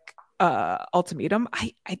dramatic ultimatum.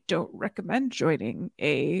 I don't recommend joining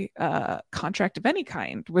a contract of any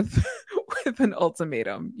kind with an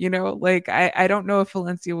ultimatum, you know. Like, I don't know if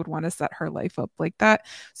Valencia would want to set her life up like that.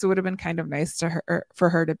 So it would have been kind of nice for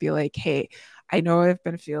her to be like, hey, I know I've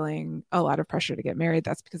been feeling a lot of pressure to get married.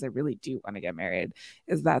 That's because I really do want to get married.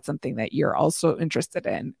 Is that something that you're also interested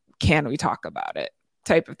in? Can we talk about it?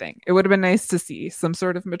 Type of thing. It would have been nice to see some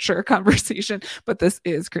sort of mature conversation, but this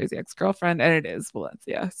is Crazy Ex-Girlfriend and it is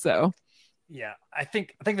Valencia. So yeah, I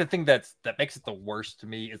think the thing that makes it the worst to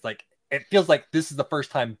me is like, it feels like this is the first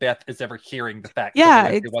time Beth is ever hearing the fact that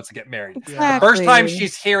Valencia wants to get married. Exactly. The first time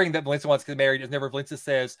she's hearing that Valencia wants to get married is never Valencia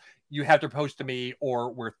says, you have to propose to me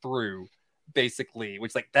or we're through, basically,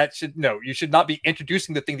 which like you should not be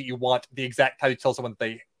introducing the thing that you want the exact time you tell someone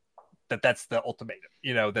that's the ultimatum,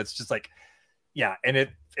 you know. That's just like, yeah, and it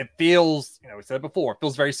feels, you know, we said it before, it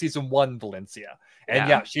feels very season 1 Valencia.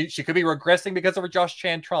 And she could be regressing because of her Josh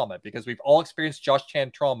Chan trauma, because we've all experienced Josh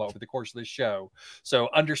Chan trauma over the course of this show. So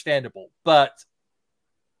understandable, but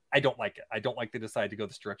I don't like it. I don't like they decided to go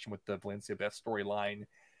this direction with the Valencia Beth storyline.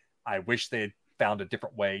 I wish they had found a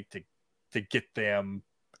different way to get them,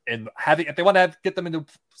 and if they want to get them into a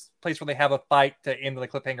place where they have a fight to end the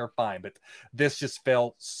cliffhanger, fine. But this just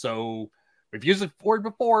felt so, we've used the word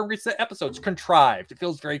before in recent episodes, contrived. It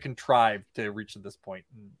feels very contrived to reach to this point.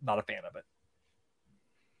 Not a fan of it.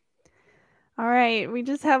 All right, we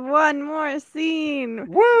just have one more scene.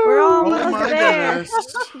 Woo! We're almost there.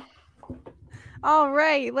 Goodness. All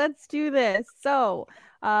right, let's do this. So,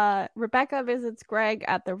 Rebecca visits Greg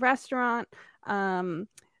at the restaurant.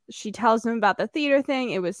 She tells him about the theater thing.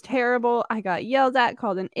 It was terrible. I got yelled at,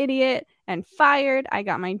 called an idiot, and fired. I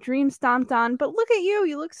got my dream stomped on. But look at you.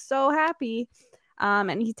 You look so happy.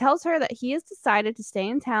 And he tells her that he has decided to stay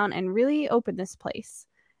in town and really open this place.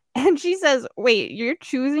 And she says, wait, you're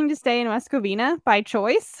choosing to stay in West Covina by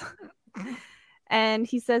choice? And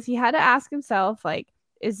he says he had to ask himself, like,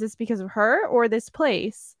 is this because of her or this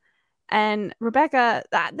place? And Rebecca,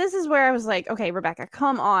 this is where I was like, okay, Rebecca,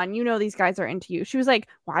 come on. You know these guys are into you. She was like,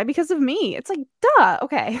 why? Because of me. It's like, duh.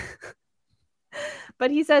 Okay.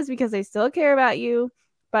 But he says, because they still care about you,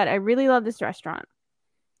 but I really love this restaurant.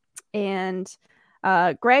 And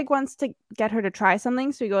Greg wants to get her to try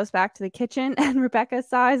something. So he goes back to the kitchen and Rebecca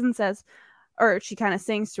sighs and says, or she kind of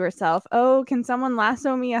sings to herself, oh, can someone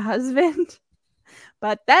lasso me a husband?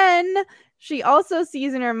 But then she also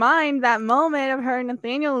sees in her mind that moment of her and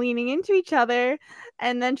Nathaniel leaning into each other.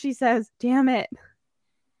 And then she says, damn it.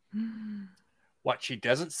 What she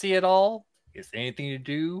doesn't see at all is anything to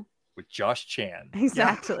do with Josh Chan.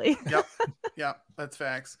 Exactly. Yep. That's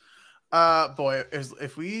facts. Boy,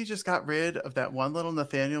 if we just got rid of that one little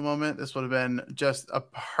Nathaniel moment, this would have been just a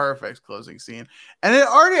perfect closing scene. And it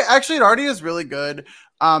already is really good.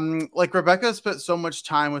 Like Rebecca spent so much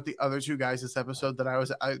time with the other two guys this episode that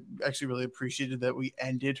I actually really appreciated that we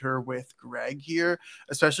ended her with Greg here,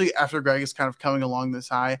 especially after Greg is kind of coming along this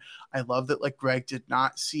high. I love that like Greg did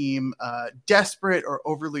not seem desperate or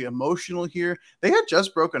overly emotional here. They had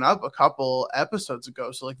just broken up a couple episodes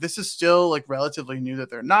ago, so like this is still like relatively new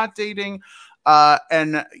that they're not dating.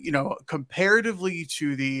 And you know, comparatively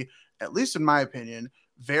to the, at least in my opinion,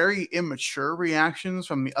 very immature reactions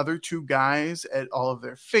from the other two guys at all of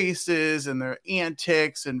their faces and their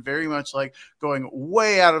antics, and very much like going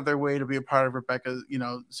way out of their way to be a part of Rebecca's, you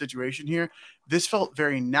know, situation here. This felt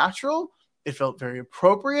very natural. It felt very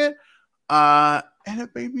appropriate. And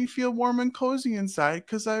it made me feel warm and cozy inside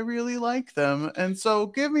because I really like them. And so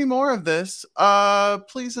give me more of this,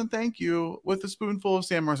 please and thank you, with a spoonful of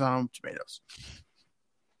San Marzano tomatoes.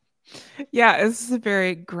 Yeah, this is a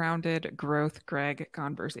very grounded growth Greg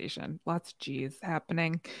conversation. Lots of G's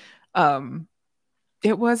happening.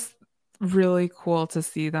 It was really cool to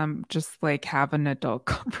see them just like have an adult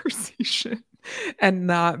conversation and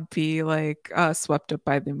not be like swept up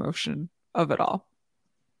by the emotion of it all.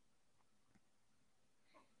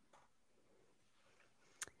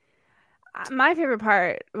 My favorite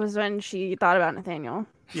part was when she thought about Nathaniel.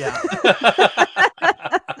 Yeah.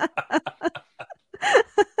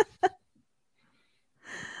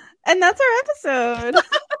 And that's our episode.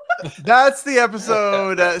 That's the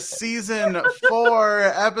episode, season 4,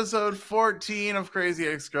 episode 14 of Crazy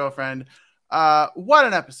Ex-Girlfriend. What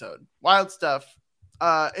an episode. Wild stuff.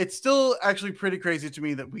 it's still actually pretty crazy to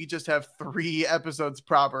me that we just have 3 episodes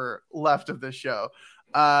proper left of this show.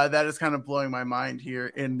 That is kind of blowing my mind here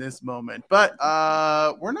in this moment. But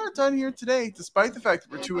we're not done here today, despite the fact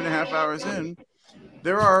that we're 2.5 hours in.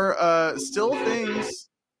 There are still things.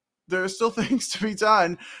 There are still things to be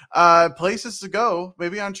done, places to go,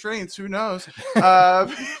 maybe on trains, who knows?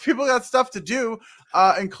 People got stuff to do,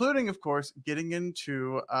 including, of course, getting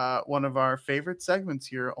into one of our favorite segments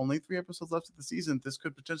here. Only 3 episodes left of the season. This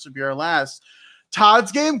could potentially be our last.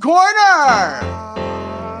 Todd's Game Corner!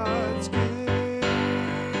 Todd's Game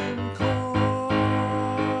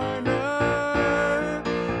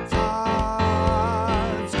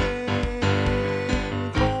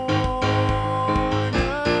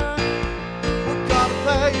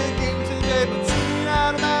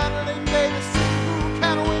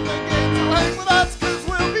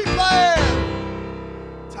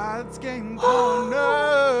Game Corner.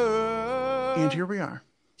 And here we are,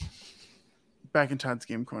 back in Todd's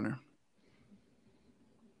Game Corner.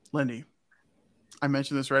 Lindy, I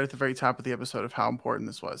mentioned this right at the very top of the episode of how important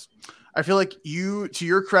this was. I feel like you, to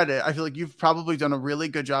your credit, I feel like you've probably done a really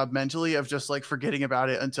good job mentally of just like forgetting about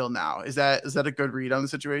it until now. Is that a good read on the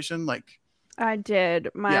situation? Like, I did.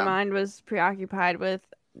 My mind was preoccupied with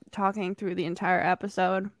talking through the entire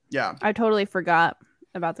episode. Yeah. I totally forgot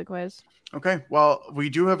about the quiz. Okay, well, we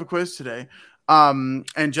do have a quiz today, and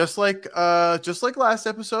just like last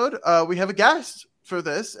episode, we have a guest for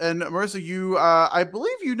this. And Marissa, you, I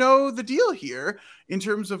believe you know the deal here in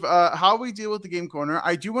terms of how we deal with the Game Corner.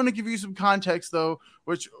 I do want to give you some context, though,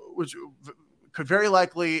 which could very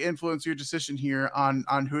likely influence your decision here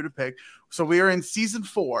on who to pick. So we are in season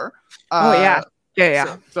 4. Yeah.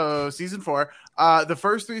 So season 4. The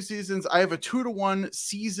first 3 seasons, I have a 2-1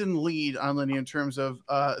 season lead on Lindy in terms of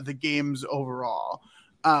the games overall.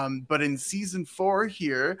 But in season 4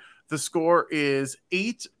 here, the score is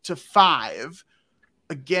 8-5,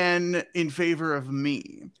 again in favor of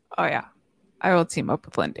me. Oh yeah, I will team up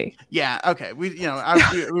with Lindy. Yeah. Okay. We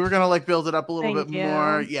were gonna like build it up a little bit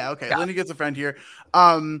more. Yeah. Okay. Yeah. Lindy gets a friend here.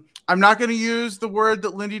 I'm not gonna use the word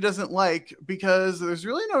that Lindy doesn't like because there's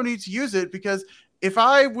really no need to use it, because if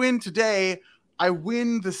I win today, I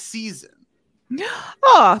win the season.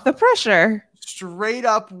 Oh, the pressure! Straight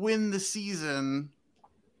up win the season.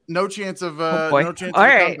 No chance of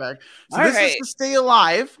comeback. So this is to stay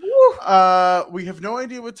alive. We have no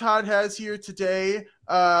idea what Todd has here today.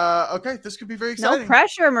 Okay, this could be very exciting. No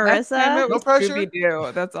pressure, Marissa. No pressure.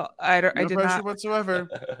 That's all. I did pressure not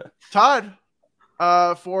whatsoever. Todd,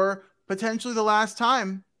 for potentially the last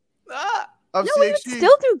time. No, we would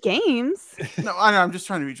still do games. No, I know. I'm just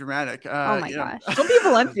trying to be dramatic. Oh my gosh! Don't be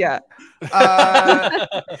Valencia.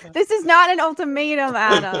 This is not an ultimatum,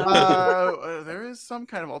 Adam. There is some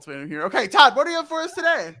kind of ultimatum here. Okay, Todd, what do you have for us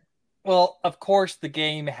today? Well, of course, the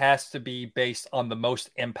game has to be based on the most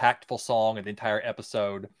impactful song of the entire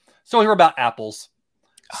episode. So we're about apples.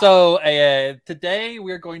 So today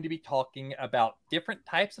we're going to be talking about different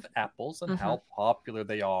types of apples and how popular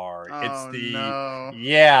they are.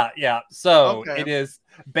 So it is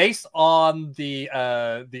based on the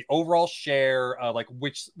overall share, like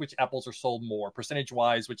which apples are sold more percentage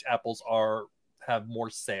wise, which apples have more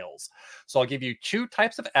sales. So I'll give you 2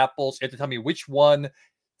 types of apples. You have to tell me which one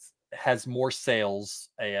has more sales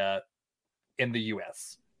in the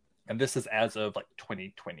US. And this is as of like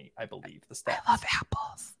 2020, I believe. The stats. I love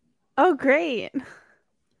apples. Oh, great.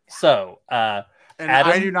 So, and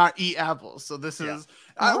Adam, I do not eat apples. So this is,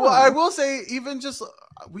 I will say, even just,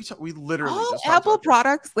 we literally all just apple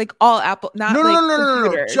products, like all apple, not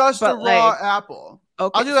no, just a raw apple.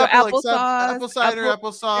 Okay, I'll do so apple cider,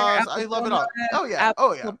 apple sauce. I love it all. Oh yeah,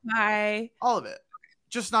 apple pie, all of it.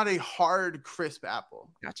 Just not a hard, crisp apple.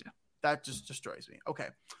 Gotcha. That just destroys me. Okay.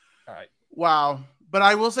 All right. Wow. But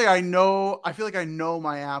I will say, I feel like I know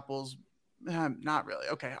my apples. Not really.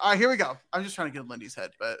 Okay. All right, here we go. I'm just trying to get Lindy's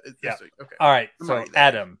head, but okay. All right. So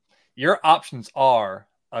Adam, your options are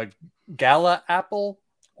a Gala apple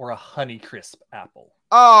or a Honeycrisp apple.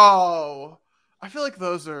 Oh, I feel like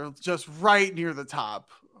those are just right near the top.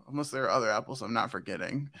 Unless there are other apples I'm not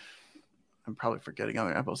forgetting. I'm probably forgetting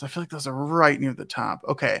other apples. I feel like those are right near the top.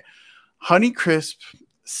 Okay. Honeycrisp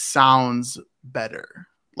sounds better.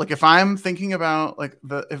 Like if I'm thinking about like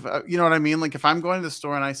if you know what I mean? Like if I'm going to the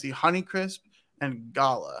store and I see Honeycrisp and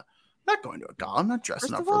Gala, I'm not going to a Gala. I'm not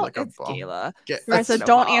dressing up for like a ball. Gala. Marissa,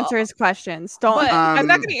 don't answer his questions. Don't. I'm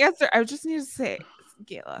not going to answer. I just need to say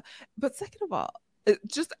Gala. But second of all,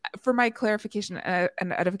 just for my clarification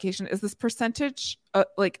and edification, is this percentage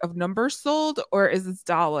like of numbers sold, or is this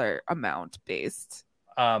dollar amount based?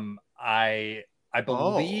 I I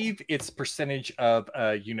believe it's percentage of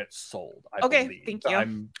units sold. I believe. Thank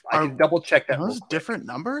you. I can double check that. Those different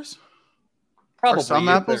numbers? Probably. Are some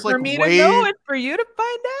apples like for me way... to know it, for you to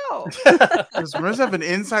find out. Does Marissa have an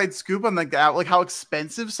inside scoop on like how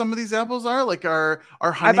expensive some of these apples are? Like are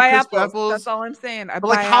Honeycrisp I buy apples? That's all I'm saying. But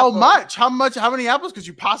like how much? How many apples could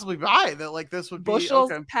you possibly buy that like this would be?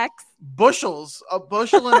 Bushels, pecks. Bushels, a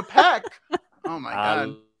bushel and a peck. Oh my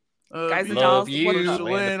god. Guys and dolls.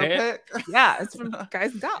 Bushel and a peck. Yeah, it's from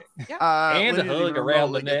Guys and Dolls. Yeah. And a hug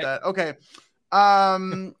around the neck. That. Okay.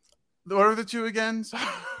 What are the two again?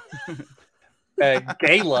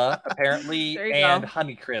 Gala apparently and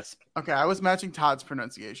Honeycrisp. Okay, I was matching Todd's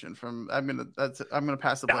pronunciation from. I'm gonna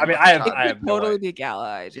pass the blame. I mean, I have totally be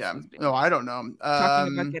Gala. No, I don't know.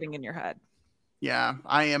 Talking about getting in your head. Yeah,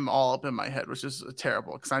 I am all up in my head, which is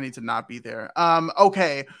terrible because I need to not be there.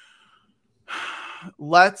 Okay,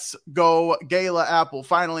 let's go. Gala apple.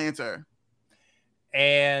 Final answer.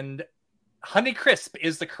 And Honeycrisp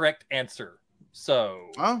is the correct answer. So.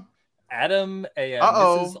 Oh. Adam, this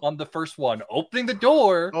is on the first one. Opening the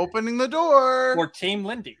door for Team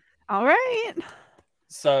Lindy. All right.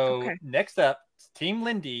 So next up, Team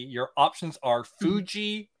Lindy, your options are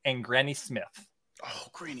Fuji and Granny Smith. Oh,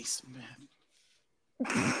 Granny Smith.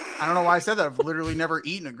 I don't know why I said that. I've literally never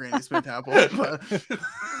eaten a Granny Smith apple, but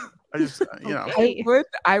I just,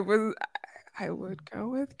 I would go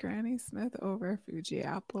with Granny Smith over Fuji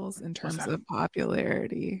apples in terms of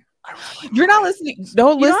popularity. You're not listening.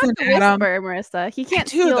 Don't listen to whisper, Marissa. He can't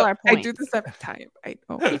steal our points. I do this every time.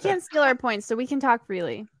 He can't steal our points, so we can talk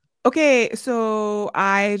freely. Okay, so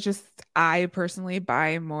I personally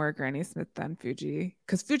buy more Granny Smith than Fuji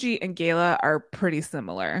because Fuji and Gala are pretty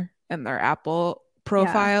similar in their apple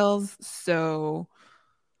profiles. Yeah. So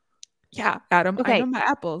yeah, Adam, I know my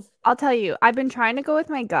apples. I'll tell you, I've been trying to go with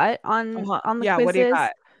my gut on the quizzes. What do you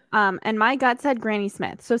got? And my gut said Granny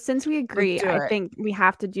Smith. So since we agree, I think we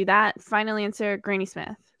have to do that. Final answer, Granny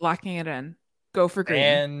Smith. Locking it in. Go for Granny.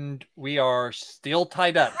 And we are still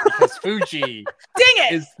tied up because Fuji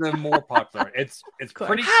is the more popular. It's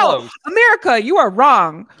pretty close. America, you are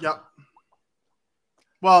wrong. Yep.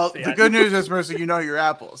 Well, the good news is, Marissa, you know your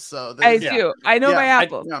apples. So I do. I know my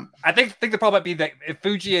apples. I think the problem might be that if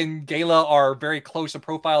Fuji and Gala are very close in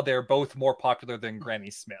profile, they're both more popular than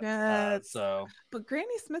Granny Smith. But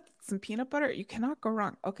Granny Smith and some peanut butter, you cannot go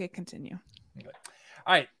wrong. Okay, continue. Okay.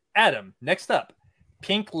 All right, Adam, next up,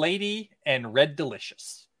 Pink Lady and Red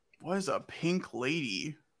Delicious. What is a Pink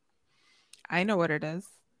Lady? I know what it is.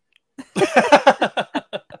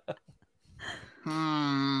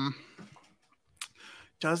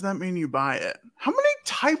 Does that mean you buy it? How many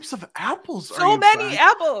types of apples are so many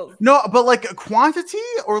apples? No, but like quantity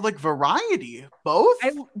or like variety? Both?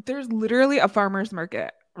 There's literally a farmer's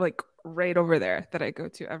market like right over there that I go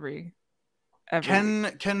to every.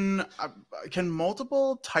 Can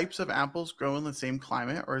multiple types of apples grow in the same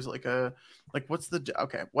climate, or is it what's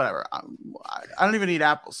the whatever? I don't even eat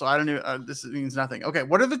apples, so I don't even. This means nothing. Okay,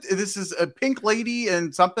 what are this is a Pink Lady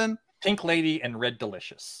and something. Pink Lady and Red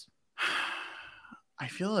Delicious. I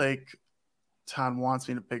feel like Todd wants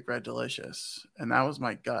me to pick Red Delicious, and that was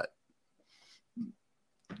my gut.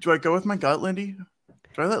 Do I go with my gut, Lindy?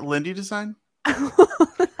 Do I let Lindy decide?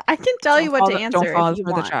 I can tell you what to answer. Don't fall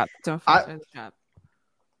for the trap. Don't fall for the trap.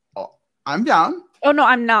 Oh, I'm down. Oh no,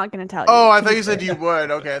 I'm not going to tell you. Oh, I thought you said you would.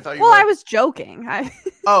 Okay, I thought you. Well, would. I was joking.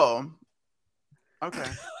 Oh. Okay.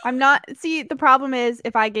 I'm not. See, the problem is,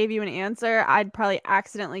 if I gave you an answer, I'd probably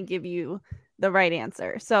accidentally give you the right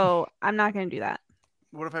answer. So I'm not going to do that.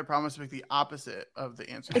 What if I promise to make the opposite of the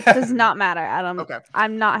answer? It does not matter, Adam. Okay.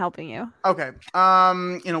 I'm not helping you. Okay.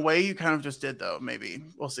 In a way, you kind of just did, though. Maybe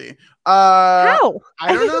we'll see. How?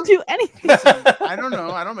 I don't didn't do anything. I don't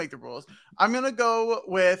know. I don't make the rules. I'm gonna go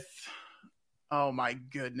with. Oh my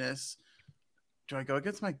goodness. Do I go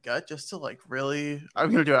against my gut just to like really?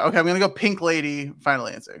 I'm gonna do it. Okay. I'm gonna go Pink Lady. Final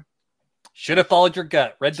answer. Should have followed your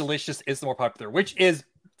gut. Red Delicious is the more popular, which is.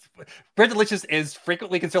 Red Delicious is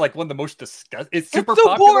frequently considered like one of the most discussed. It's super so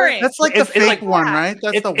popular. Boring. That's like the fake one, right?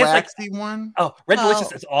 That's the waxy one. Oh, Red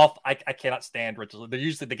Delicious is off. I cannot stand Red Delicious. They're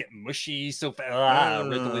usually they get mushy so fast.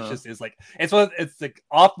 Red Delicious is like it's like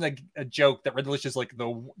often a joke that Red Delicious is like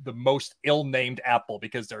the most ill-named apple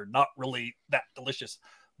because they're not really that delicious.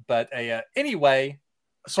 But anyway.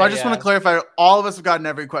 So I just want to clarify: all of us have gotten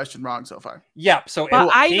every question wrong so far. Yeah. So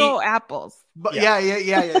I know apples. But yeah.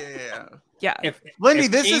 Yeah. If Lindy,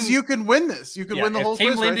 you can win this. You can win the whole quiz.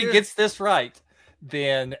 If Team Lindy gets this right,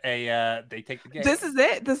 then they take the game. This is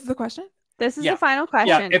it. This is the question. This is the final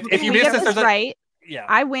question. Yeah. If you miss this right,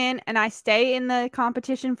 I win and I stay in the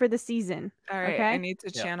competition for the season. All right. Okay? I need to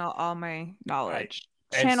channel all my knowledge.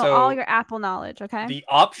 channel all your Apple knowledge, okay? The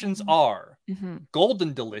options are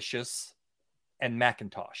Golden Delicious and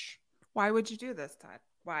Macintosh. Why would you do this, Todd?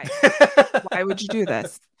 Why? Why would you do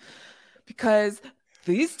this? Because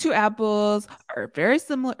these two apples are very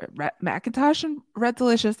similar. Macintosh and Red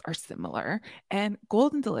Delicious are similar, and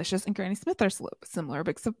Golden Delicious and Granny Smith are similar.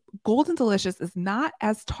 But Golden Delicious is not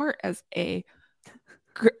as tart as a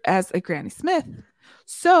Granny Smith.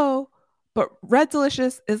 So, but Red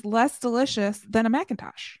Delicious is less delicious than a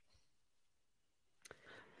Macintosh.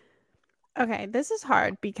 Okay, this is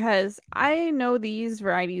hard because I know these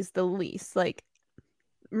varieties the least. Like,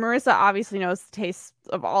 Marissa obviously knows the taste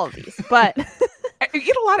of all of these, but I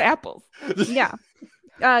eat a lot of apples. Yeah.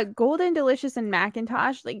 Golden Delicious and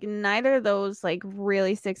Macintosh, like neither of those like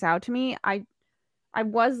really sticks out to me. I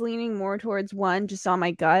was leaning more towards one just on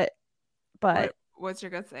my gut, but what's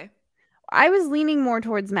your gut say? I was leaning more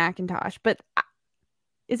towards Macintosh, but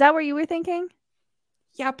is that what you were thinking?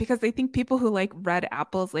 Yeah, because I think people who like red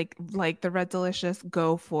apples, like the Red Delicious,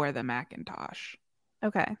 go for the Macintosh.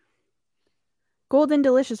 Okay. Golden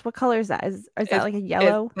Delicious, what color is that? Is that like a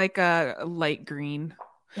yellow? It's like a light green.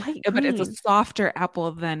 Light But green. it's a softer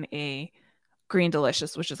apple than a Green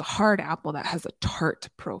Delicious, which is a hard apple that has a tart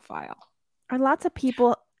profile. Are lots of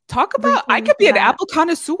people talk about? I could be an apple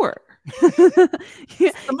connoisseur.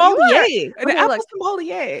 Sommelier. An apple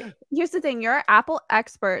sommelier. Here's the thing: you're an apple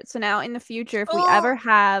expert. So now in the future, if we ever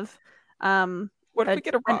have, what if we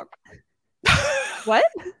get it wrong? What?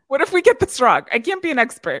 What if we get this wrong? I can't be an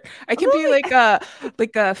expert. I can be like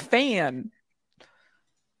a fan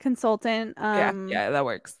consultant. Yeah, that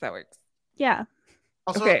works. Yeah.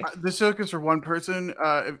 Also, okay. This joke is for one person.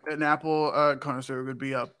 An apple connoisseur would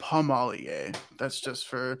be a pommelier. That's just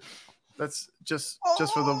for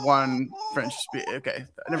the one French speaker. Okay,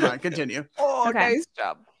 never mind. Continue. Oh, okay. Nice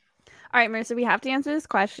job. All right, Marissa, we have to answer this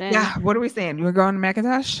question. Yeah. What are we saying? We're going to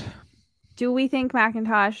Macintosh? Do we think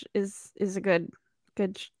Macintosh is a good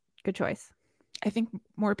choice? I think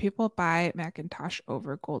more people buy Macintosh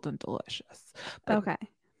over Golden Delicious. But okay.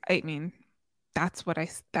 I mean, that's what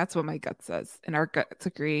my gut says, and our guts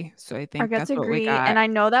agree. So I think our guts that's agree. What we got. And I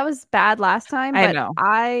know that was bad last time, but I know.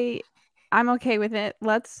 I'm okay with it.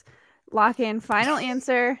 Let's lock in final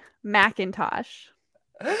answer: Macintosh.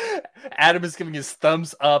 Adam is giving his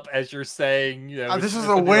thumbs up as you're saying, this is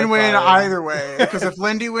a win-win either way. Because if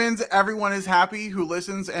Lindy wins, everyone is happy who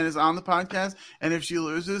listens and is on the podcast. And if she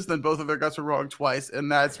loses, then both of their guts are wrong twice.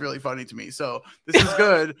 And that's really funny to me. So this is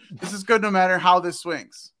good. This is good no matter how this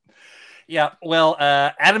swings. Yeah, well,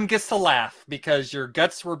 Adam gets to laugh because your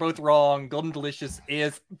guts were both wrong. Golden Delicious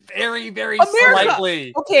is very, very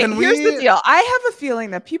slightly. Okay, here's the deal. I have a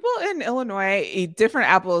feeling that people in Illinois eat different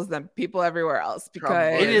apples than people everywhere else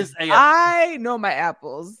because it is I know my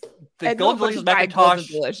apples. The Golden Delicious Macintosh.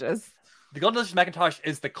 The Golden Delicious Macintosh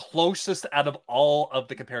is the closest out of all of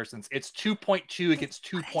the comparisons. It's 2.2 against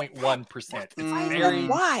 2.1%.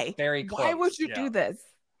 It's very close. Why would you do this?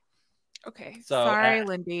 Okay, so sorry,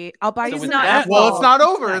 Lindy. I'll buy you some apples. Well, it's not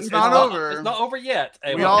over. It's not over. It's not over yet.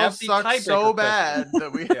 We all sucked so bad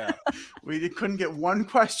that we couldn't get one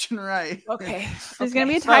question right. Okay, there's gonna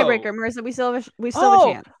be a tiebreaker, Marissa. We still have a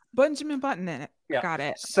chance. Benjamin Button in it. Yeah. Got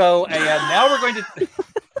it. So now we're going to.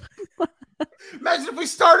 Imagine if we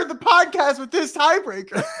started the podcast with this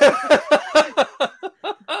tiebreaker.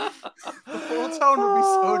 The whole tone would be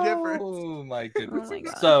so different. Oh my goodness!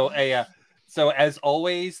 So as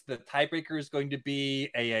always, the tiebreaker is going to be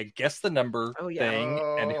a guess the number thing,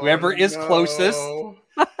 and whoever is closest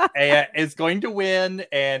is going to win.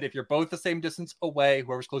 And if you're both the same distance away,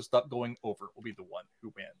 whoever's closest up going over will be the one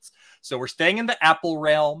who wins. So we're staying in the apple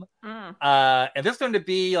realm, and this is going to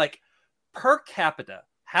be like per capita.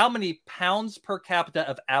 How many pounds per capita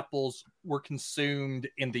of apples were consumed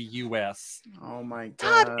in the U.S.? Oh my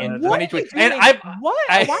god! In 2020, Why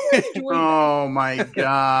are you doing Oh my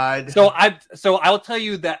god! So I'll tell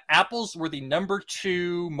you that apples were the number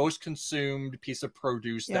 2 most consumed piece of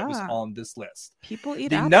produce that was on this list. People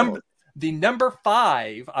eat apples. The number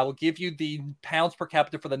 5, I will give you the pounds per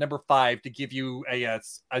capita for the number 5 to give you a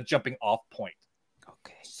jumping off point.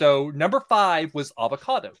 Okay. So number 5 was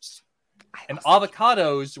avocados. And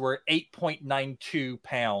avocados were 8.92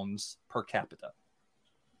 pounds per capita.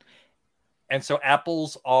 And so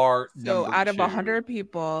apples are so out of 2. 100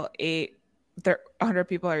 people, 100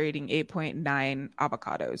 people are eating 8.9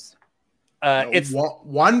 avocados. It's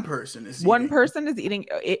one person is one person is eating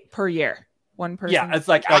 8 per year. One person. Yeah, it's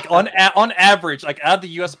like on average, like out of the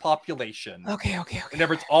U.S. population. Okay.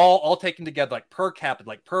 Whenever it's all taken together, like per capita,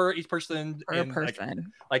 like per each person,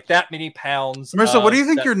 like that many pounds. Marissa, what do you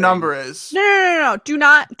think your number is? No. Do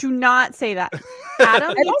not say that.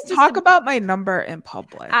 Adam, I don't talk about my number in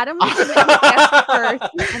public. Adam will guess first,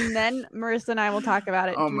 and then Marissa and I will talk about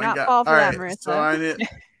it. Oh do my not God. fall for all that, right, Marissa. So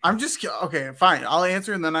I'm just okay. Fine, I'll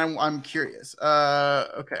answer, and then I'm curious.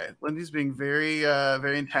 Okay, Lindy's being very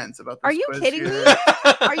intense about this. Are you quiz kidding here. me?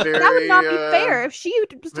 That would not be fair if she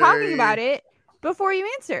was talking about it before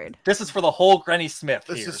you answered. This is for the whole Granny Smith.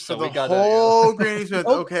 This here, is so for we the gotta, whole Granny Smith.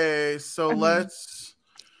 Okay, so let's.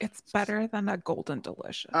 It's better than a Golden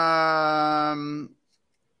Delicious. My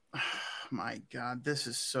God, this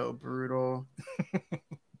is so brutal.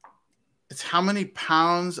 It's how many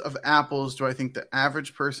pounds of apples do I think the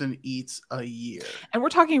average person eats a year? And we're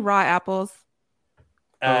talking raw apples.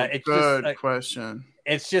 It's good just, question.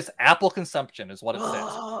 It's just apple consumption is what it says.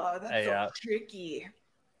 Oh, that's so tricky.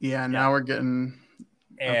 Yeah, now we're getting.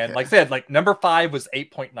 And like I said, like number 5 was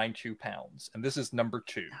 8.92 pounds, and this is number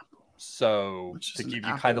 2. So to give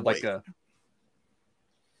you kind of like a.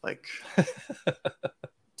 Like.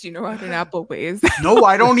 Do you know what an apple weighs? No,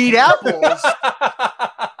 I don't eat apples.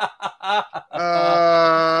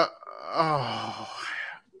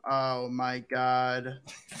 Oh my God.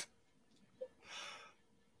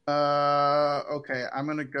 Okay, I'm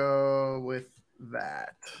gonna go with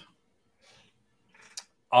that.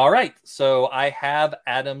 All right, so I have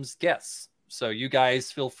Adam's guess. So you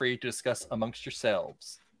guys feel free to discuss amongst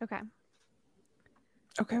yourselves.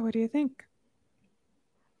 Okay, what do you think?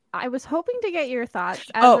 I was hoping to get your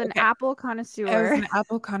thoughts as an apple connoisseur. As an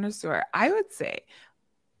apple connoisseur, I would say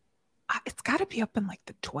it's got to be up in like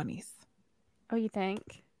the 20s. Oh, you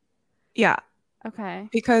think? Yeah. Okay.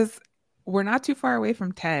 Because we're not too far away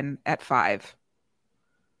from 10 at 5.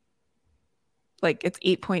 Like it's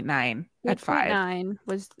 8.9 at 5. 8.9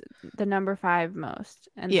 was the number 5 most.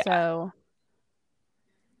 And so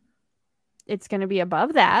it's going to be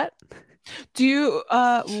above that. Do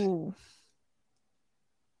you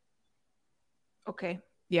Okay.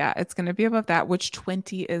 Yeah, it's going to be above that, which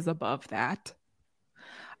 20 is above that.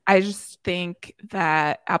 I just think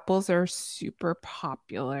that apples are super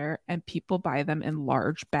popular and people buy them in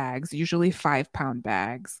large bags, usually 5-pound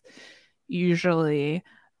bags. Usually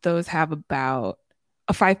those have about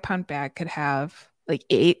a 5-pound bag could have like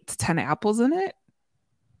 8 to 10 apples in it.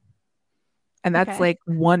 And that's like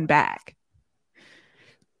one bag.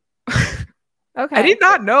 Okay. I did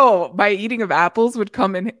not know my eating of apples would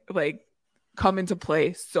come into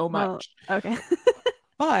play so much. Well, okay.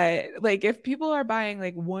 But like if people are buying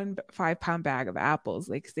like 1 5-pound bag of apples,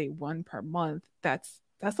 like say 1 per month, that's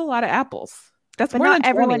a lot of apples. That's more than 20.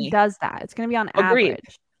 Everyone does that. It's going to be on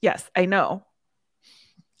average. Yes, I know.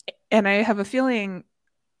 And I have a feeling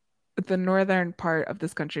the northern part of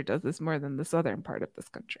this country does this more than the southern part of this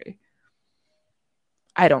country.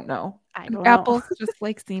 I don't know. Apples just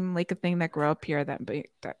seem like a thing that grow up here that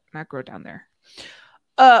not grow down there.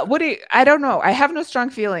 I don't know. I have no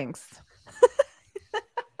strong feelings.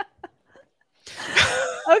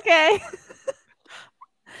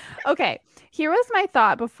 Okay. Here was my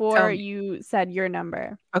thought before you said your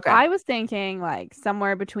number. Okay. I was thinking like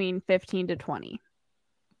somewhere between 15 to 20.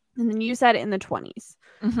 And then you said in the 20s.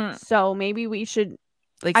 Mm-hmm. So maybe we should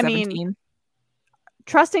 17.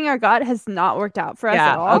 Trusting our gut has not worked out for us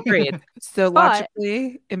at all. Agreed. So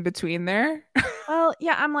logically in between there. Well,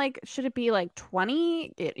 yeah, I'm like, should it be like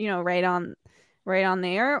 20? Right on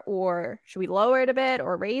there, or should we lower it a bit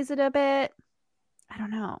or raise it a bit? I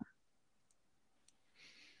don't know.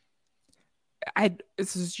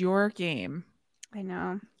 This is your game. I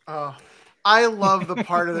know. Oh, I love the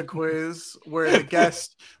part of the quiz where the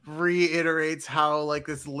guest reiterates how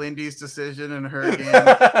this Lindy's decision in her game.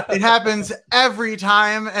 It happens every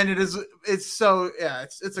time, and it's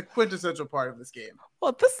a quintessential part of this game.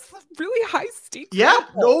 Well, this is really high stakes. Yeah,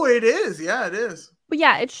 no, it is. Yeah, it is. But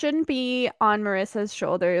yeah, it shouldn't be on Marissa's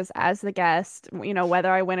shoulders as the guest, whether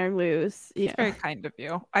I win or lose. It's very kind of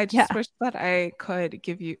you. I just wish that I could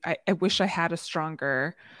give you, I wish I had a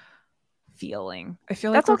stronger feeling. I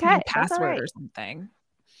feel like that's okay. Password right. or something.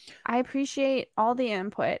 I appreciate all the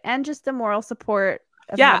input and just the moral support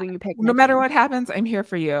of having you pick. No matter what happens, I'm here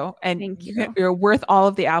for you. And thank you. You're worth all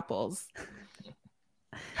of the apples.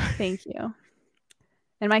 Thank you.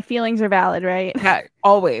 And my feelings are valid, right? Yeah,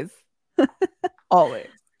 always. Always.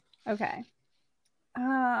 Okay. Oh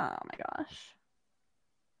my gosh.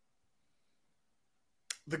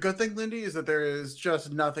 The good thing, Lindy, is that there is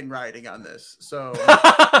just nothing riding on this. So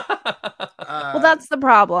well, that's the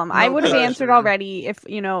problem. I would have answered already if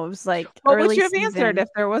it was like what would you have answered if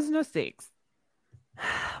there was no stakes?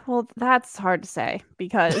 Well, that's hard to say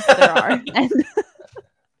because there are. And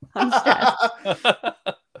I'm stressed.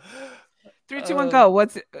 3, 2, 1, go.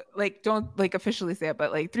 What's like? Don't like officially say it,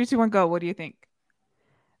 but like 3, 2, 1, go. What do you think?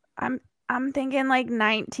 I'm thinking like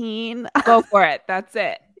 19. Go for it. That's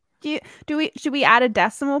it. Should we add a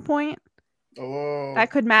decimal point? Oh,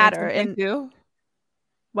 that could matter. 19.2?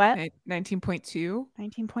 What? 19.2?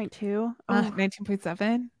 19.2?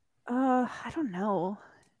 19.7? I don't know.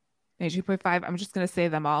 19.5. I'm just gonna say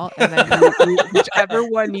them all, and then whichever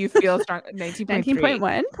one you feel strong.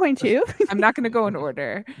 19.1, 0.2. I'm not gonna go in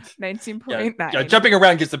order. 19.9. Yeah, jumping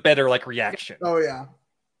around gives a better like reaction. Oh yeah.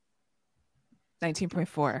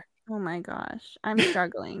 19.4. Oh my gosh, I'm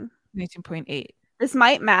struggling. 19.8. This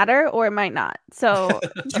might matter or it might not. So,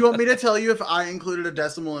 do you want me to tell you if I included a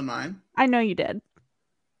decimal in mine? I know you did.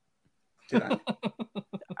 Did I?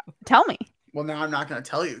 Tell me. Well, now I'm not going to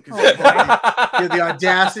tell you because you have the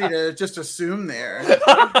audacity to just assume there.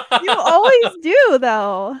 You always do,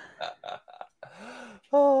 though.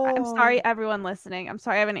 I'm sorry, everyone listening. I'm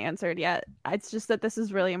sorry I haven't answered yet. It's just that this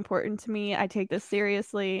is really important to me. I take this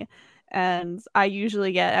seriously, and I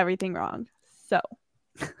usually get everything wrong. So,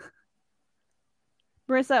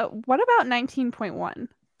 Marissa, what about 19.1?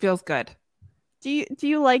 Feels good. Do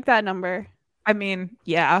you like that number? I mean,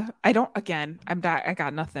 yeah. I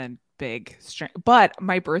got nothing big, but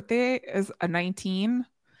my birthday is a 19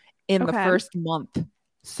 in the first month.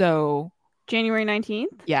 So January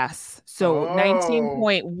 19th? Yes. So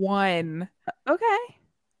 19.1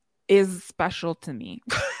 is special to me.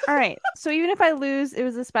 All right. So even if I lose, it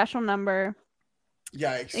was a special number.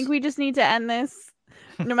 Yikes. I think we just need to end this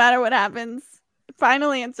no matter what happens.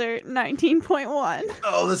 Final answer, 19.1.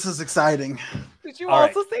 Oh, this is exciting. Did you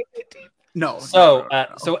also say 19? No. So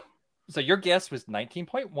So your guess was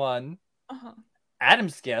 19.1.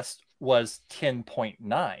 Adam's guess was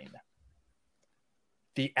 10.9.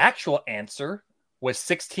 The actual answer was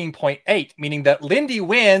 16.8, meaning that Lindy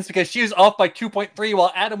wins because she was off by 2.3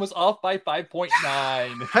 while Adam was off by 5.9.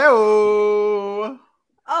 Hello.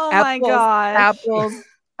 Oh my gosh.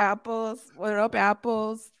 Apples. What up,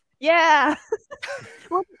 apples? Yeah.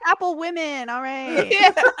 We're Apple women. All right.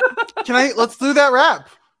 Yeah. Let's do that rap.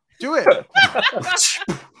 Do it.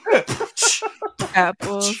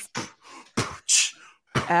 Apples.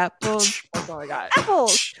 Apples. That's all I got.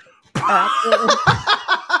 Apples.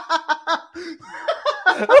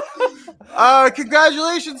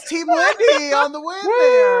 Congratulations, Team Lindy, on the win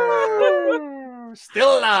there.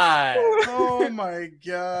 Still alive. Oh my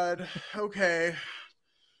god. Okay.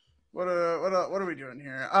 What are we doing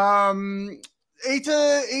here?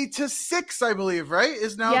 8-6, I believe, right?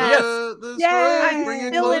 Is now the I'm bring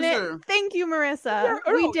it still in closer. it. Thank you, Marissa.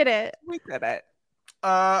 We did it. We did it.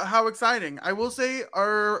 How exciting. I will say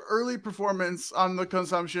our early performance on the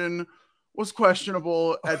consumption was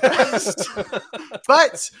questionable at best.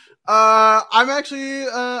 But I'm actually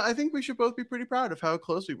I think we should both be pretty proud of how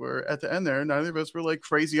close we were at the end there. Neither of us were like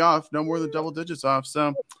crazy off, no more than double digits off.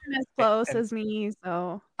 So as close as me.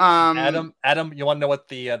 So Adam, you want to know what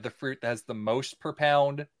the fruit that has the most per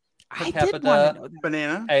pound per capita? Did want to know that.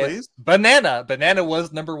 Banana, please. Banana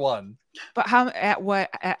was number one. But how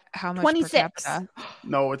much 26. per capita?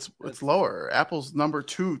 No, it's lower. Apple's number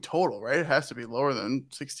 2 total, right? It has to be lower than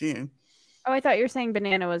 16. Oh, I thought you were saying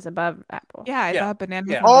banana was above apple. Yeah, I thought banana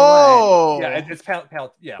was number 1. Yeah, it's pound.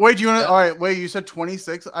 Yeah. Wait, do you want to? All right, wait. You said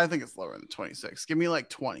 26. I think it's lower than 26. Give me like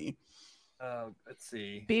 20. Let's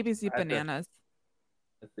see. Babies eat bananas.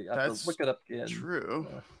 Let's see. I have to look it up again. True.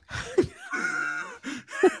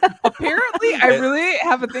 Apparently, I really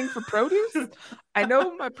have a thing for produce. I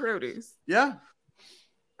know my produce. Yeah.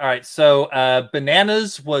 All right, so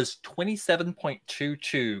bananas was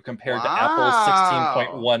 27.22 compared to Apple's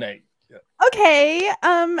 16.18. Okay,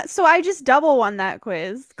 so I just double won that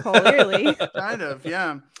quiz, clearly. Kind of,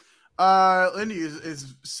 yeah. Lindy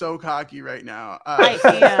is so cocky right now. I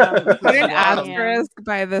am. Put an asterisk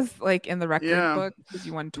by this, like in the record book, because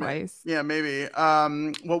you won twice. Yeah, maybe.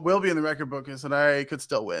 What will be in the record book is that I could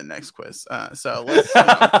still win next quiz. So let's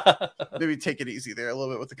maybe take it easy there a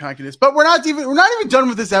little bit with the cockiness. But we're not even done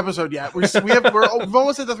with this episode yet. We've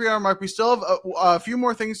almost at the 3 hour mark. We still have a few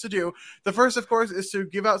more things to do. The first, of course, is to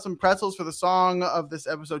give out some pretzels for the song of this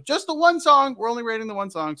episode. Just the one song. We're only rating the one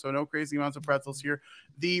song, so no crazy amounts of pretzels here.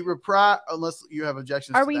 The reprise, unless you have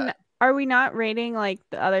objections. Are we not rating like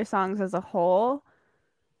the other songs as a whole?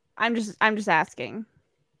 I'm just asking.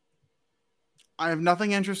 I have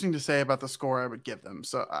nothing interesting to say about the score I would give them.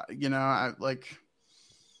 So I like.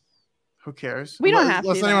 Who cares? We don't have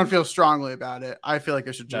unless to. Anyone feels strongly about it. I feel like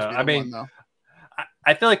it should just be the one though.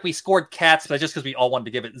 I feel like we scored cats, but just because we all wanted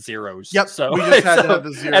to give it zeros. Yep. So we just had to have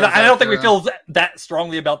the zeros. And I don't think we feel that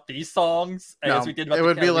strongly about these songs as we did about it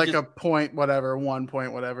would be like just... a point, whatever, 1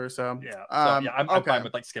 point, whatever. So yeah. I'm fine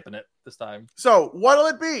with like skipping it this time. So what'll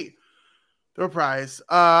it be? The prize.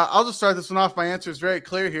 I'll just start this one off. My answer is very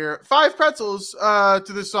clear here. 5 pretzels to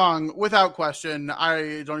this song without question.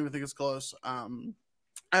 I don't even think it's close.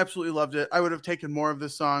 I absolutely loved it. I would have taken more of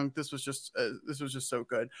this song. This was just so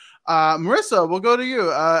good. Marissa, we'll go to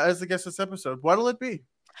you as the guest this episode. What'll it be?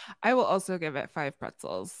 I will also give it 5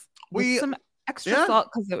 pretzels with some extra salt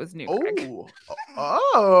because it was new.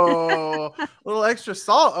 Oh, a little extra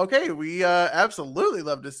salt. Okay, we absolutely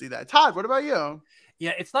love to see that. Todd, what about you?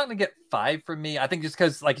 Yeah, it's not going to get 5 from me. I think just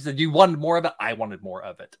because, like you said, you wanted more of it. I wanted more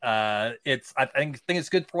of it. I think it's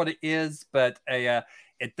good for what it is, but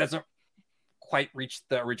it doesn't quite reach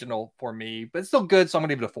the original for me, but it's still good, so I'm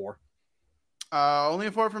gonna give it a 4. Only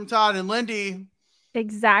a 4 from Todd. And Lindy,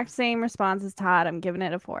 exact same response as Todd. I'm giving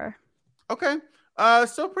it a 4. Okay,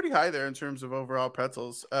 still pretty high there in terms of overall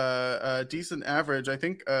pretzels. Decent average. I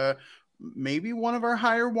think maybe one of our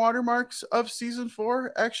higher watermarks of season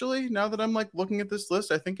 4, actually. Now that I'm like looking at this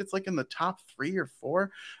list, I think it's like in the top 3 or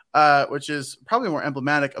 4, which is probably more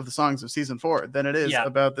emblematic of the songs of season 4 than it is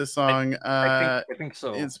about this song I think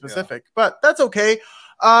so in specific. But that's okay.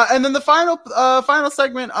 And then the final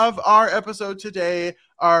segment of our episode today,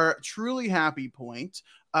 our truly happy point.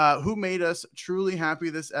 Who made us truly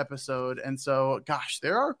happy this episode? And so, gosh,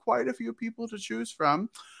 there are quite a few people to choose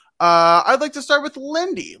from. I'd like to start with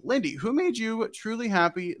Lindy. Lindy, who made you truly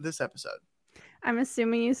happy this episode? I'm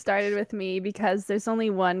assuming you started with me because there's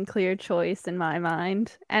only one clear choice in my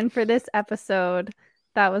mind. And for this episode,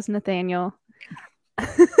 that was Nathaniel.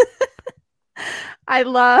 I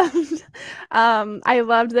loved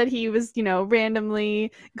that he was,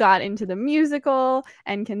 randomly got into the musical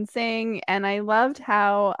and can sing. And I loved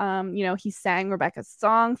how, he sang Rebecca's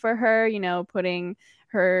song for her, putting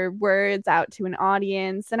her words out to an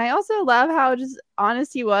audience. And I also love how just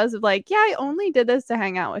honest he was of like, yeah, I only did this to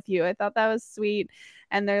hang out with you. I thought that was sweet.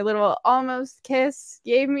 And their little almost kiss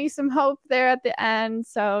gave me some hope there at the end.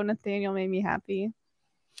 So Nathaniel made me happy.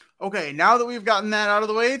 Okay, now that we've gotten that out of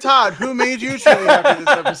the way, Todd, who made you truly happy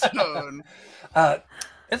this episode?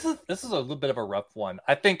 This is a little bit of a rough one.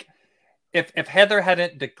 I think if Heather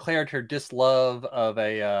hadn't declared her dislove of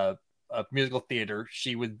of musical theater,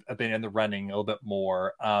 she would have been in the running a little bit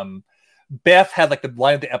more. Beth had like the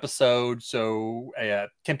line of the episode, so I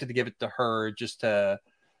attempted to give it to her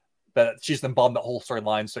but she's involved in the whole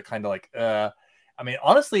storyline, so it kind of like, I mean,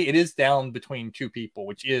 honestly, it is down between 2 people,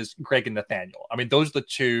 which is Greg and Nathaniel. I mean, those are the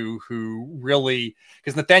 2 who really,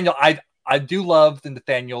 because Nathaniel, I do love the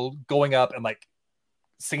Nathaniel going up and like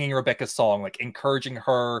singing Rebecca's song, like encouraging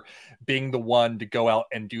her, being the one to go out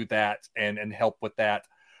and do that and help with that.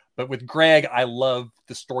 But with Greg, I love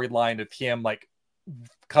the storyline of him like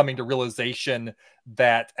coming to realization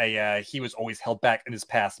that he was always held back in his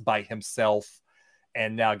past by himself,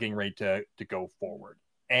 and now getting ready to go forward.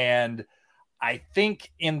 And I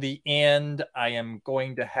think in the end, I am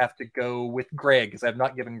going to have to go with Greg because I've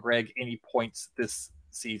not given Greg any points this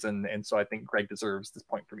season, and so I think Greg deserves this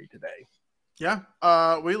point for me today. Yeah,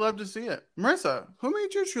 we love to see it. Marissa, who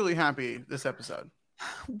made you truly happy this episode?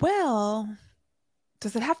 Well,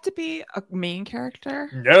 does it have to be a main character?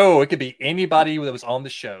 No, it could be anybody that was on the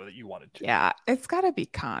show that you wanted to. Yeah, it's got to be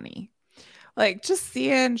Connie. Like, just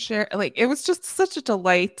seeing Cher, like, it was just such a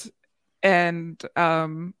delight and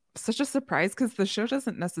such a surprise because the show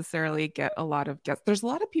doesn't necessarily get a lot of guests. There's a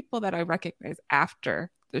lot of people that I recognize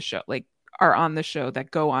after the show, like, are on the show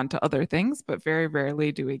that go on to other things, but very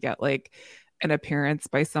rarely do we get like an appearance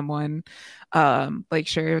by someone like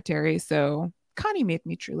Sherry O'Terry. So Connie made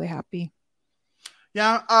me truly happy.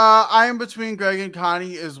 Yeah, I am between Greg and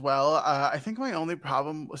Connie as well. I think my only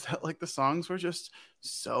problem was that like the songs were just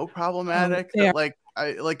so problematic that like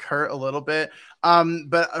I like hurt a little bit.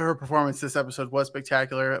 But her performance this episode was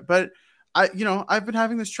spectacular. But I've been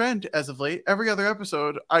having this trend as of late. Every other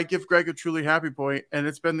episode, I give Greg a truly happy point, and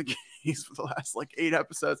it's been the case for the last like 8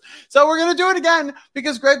 episodes. So we're gonna do it again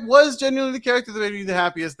because Greg was genuinely the character that made me the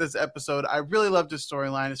happiest this episode. I really loved his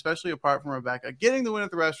storyline, especially apart from Rebecca. Getting the win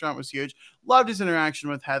at the restaurant was huge. Loved his interaction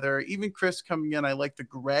with Heather. Even Chris coming in, I like the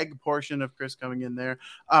Greg portion of Chris coming in there.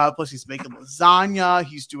 Plus, he's making lasagna.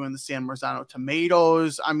 He's doing the San Marzano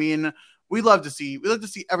tomatoes. I mean, we love to see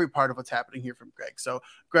every part of what's happening here from Greg. So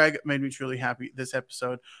Greg made me truly happy this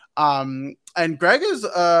episode. And Greg is,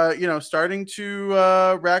 starting to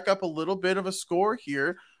rack up a little bit of a score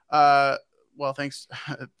here. well,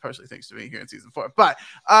 partially thanks to me here in season 4, but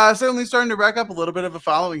certainly starting to rack up a little bit of a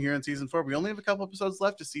following here in season 4. We only have a couple episodes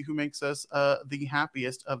left to see who makes us the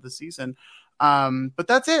happiest of the season. But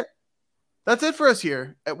that's it. That's it for us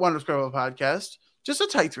here at One Undescribable Podcast. Just a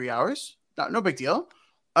tight 3 hours. No big deal.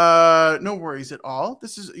 No worries at all.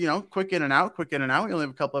 This is, quick in and out. We only have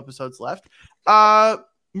a couple episodes left.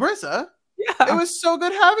 Marissa, it was so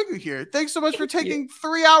good having you here. Thanks so much for taking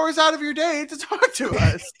 3 hours out of your day to talk to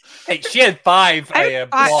us. Hey, she had 5.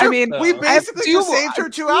 I mean, we basically just saved her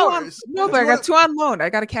 2 hours. No, but I got 2 on loan. I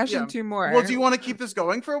got to cash in 2 more. Well, do you want to keep this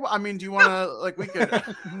going for a while? I mean, do you want to, we could...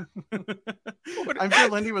 I'm sure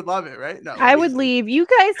Lindy would love it, right? No, I would leave. You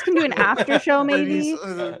guys can do an after show, maybe.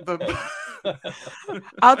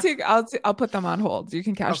 I'll put them on hold. You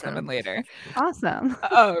can cash them in later. Awesome.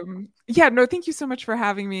 Thank you so much for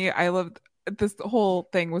having me. I loved this whole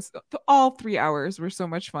thing. All 3 hours were so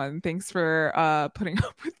much fun. Thanks for putting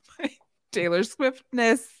up with my Taylor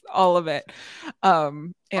Swiftness, all of it.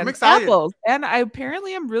 And I'm excited. Apples. And I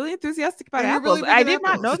apparently am really enthusiastic about apples. Really I did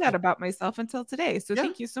not know that about myself until today. So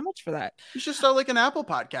thank you so much for that. You should start an Apple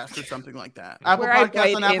podcast or something like that. Apple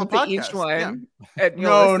podcast on Apple Podcast. Each one. Yeah.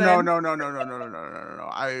 No.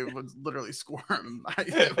 I would literally squirm.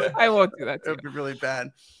 I won't do that. It would be really bad.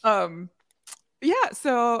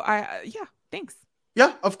 Thanks.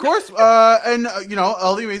 Yeah, of course. And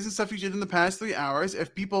all the amazing stuff you did in the past 3 hours.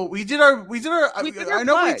 If people, we did our we did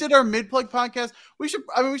our mid-plug podcast. We should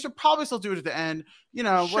probably still do it at the end.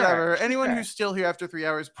 Whatever. Anyone who's still here after 3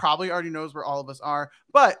 hours probably already knows where all of us are.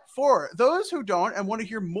 But for those who don't and want to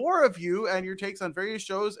hear more of you and your takes on various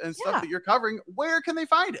shows and stuff that you're covering, where can they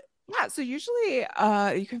find it? Yeah, so usually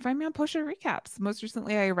you can find me on post show recaps. Most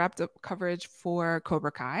recently, I wrapped up coverage for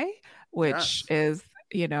Cobra Kai, which is,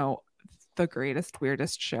 the greatest,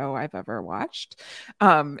 weirdest show I've ever watched.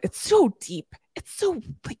 It's so deep. It's so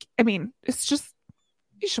it's just,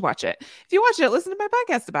 you should watch it. If you watch it, listen to my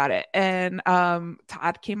podcast about it. And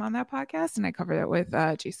Todd came on that podcast and I covered it with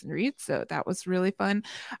Jason Reed. So that was really fun.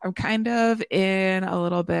 I'm kind of in a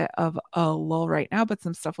little bit of a lull right now, but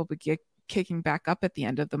some stuff will be kicking back up at the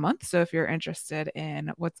end of the month. So if you're interested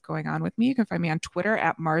in what's going on with me, you can find me on Twitter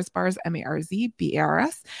at MarsBars,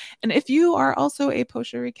 MarzBars. And if you are also a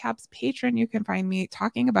Post Show Recaps patron, you can find me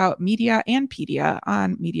talking about media and pedia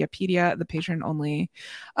on Mediapedia, the patron only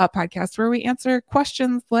podcast where we answer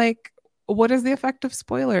questions like, what is the effect of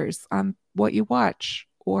spoilers on what you watch?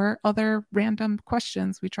 Or other random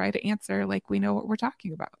questions we try to answer like we know what we're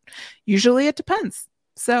talking about. Usually it depends.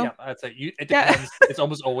 So yeah, I'd say it depends. It's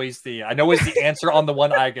almost always the answer on the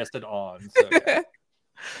one I guessed it on.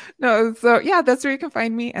 So, that's where you can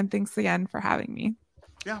find me. And thanks again for having me.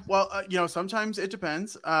 Yeah, well, sometimes it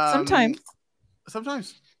depends. Sometimes.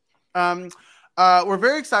 We're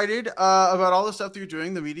very excited about all the stuff that you're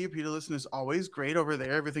doing. The Mediapedia listen is always great over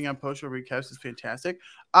there. Everything on Post Show Recaps is fantastic.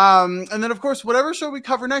 And then, of course, whatever show we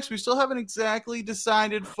cover next, we still haven't exactly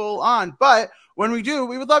decided full on. But when we do,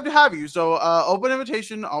 we would love to have you. So open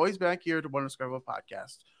invitation, always back here to One Undescribable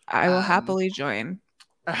Podcast. I will happily join.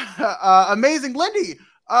 Amazing. Lindy,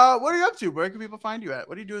 what are you up to? Where can people find you at?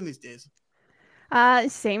 What are you doing these days?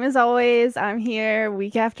 Same as always. I'm here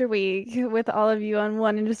week after week with all of you on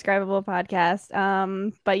One Undescribable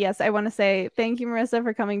Podcast. But yes, I want to say thank you, Marissa,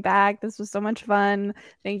 for coming back. This was so much fun.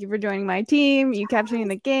 Thank you for joining my team. You kept me in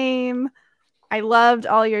the game. I loved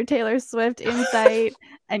all your Taylor Swift insight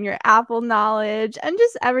and your Apple knowledge and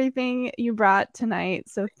just everything you brought tonight.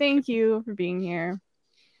 So thank you for being here.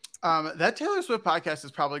 That Taylor Swift podcast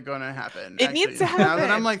is probably going to happen. It needs to happen. Now that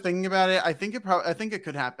I'm thinking about it, I think it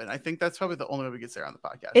could happen. I think that's probably the only way we get Sarah on the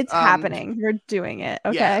podcast. It's happening. We're doing it.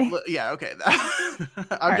 Okay. Yeah. Okay.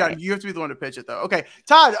 I'm done. Right. You have to be the one to pitch it, though. Okay,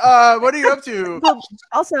 Todd. What are you up to?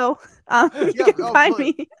 Also, you can find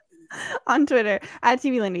me on Twitter at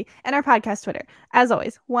TV Lindy and our podcast Twitter, as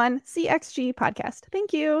always, 1CXG podcast.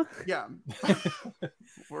 Thank you. Yeah.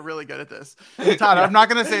 We're really good at this. Todd, I'm not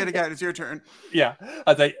going to say it again. It's your turn. Yeah.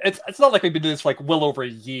 I'd say it's not like we've been doing this for well over a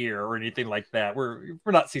year or anything like that. We're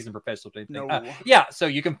not seasoned professionals or anything. No. So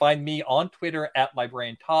you can find me on Twitter at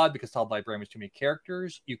Librarian Todd because Todd Librarian was too many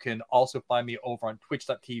characters. You can also find me over on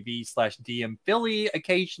twitch.tv/DM Philly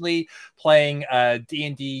occasionally playing a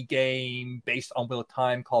D&D game based on Wheel of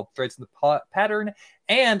Time called Threads in the Pattern.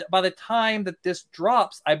 And by the time that this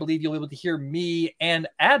drops, I believe you'll be able to hear me and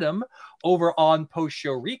Adam over on Post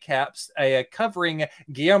Show Recaps covering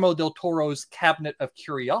Guillermo del Toro's Cabinet of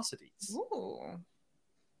Curiosities. Ooh.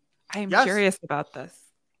 I am curious about this.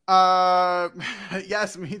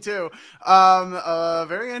 Yes, me too.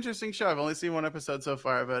 Very interesting show. I've only seen one episode so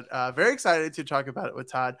far, but very excited to talk about it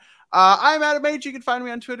with Todd. I'm Adam H. You can find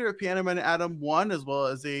me on Twitter at PianomanAdam1, as well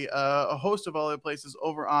as a host of other places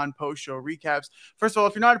over on post-show recaps. First of all,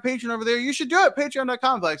 if you're not a patron over there, you should do it.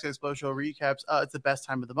 Patreon.com/post-show recaps. It's the best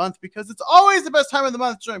time of the month because it's always the best time of the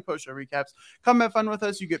month to join post-show recaps. Come have fun with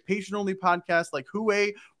us. You get patron-only podcasts like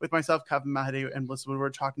Who-Way with myself, Kevin Mahadeo, and Melissa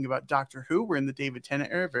Woodward talking about Doctor Who. We're in the David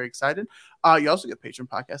Tennant era. Very excited. You also get patron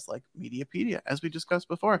podcasts like Mediapedia, as we discussed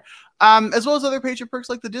before, as well as other patron perks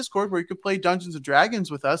like the Discord, where you can play Dungeons & Dragons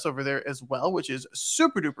with us over there as well, which is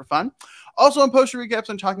super duper fun. Also on poster recaps,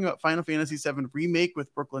 I'm talking about Final Fantasy VII Remake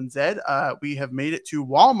with Brooklyn Zed. We have made it to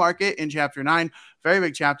Wall Market in Chapter 9. Very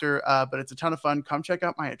big chapter, but it's a ton of fun. Come check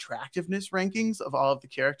out my attractiveness rankings of all of the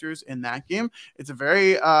characters in that game. It's a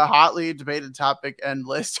very hotly debated topic and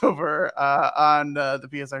list over on the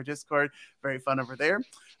PSR Discord. Very fun over there.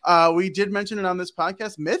 We did mention it on this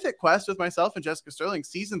podcast. Mythic Quest with myself and Jessica Sterling.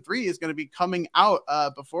 Season 3 is going to be coming out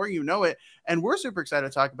before you know it, and we're super excited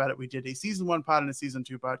to talk about it. We did a Season 1 pod and a Season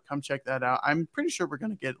 2 pod. Come check that out. I'm pretty sure we're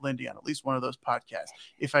going to get Lindy on at least one of those podcasts.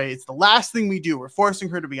 It's the last thing we do. We're forcing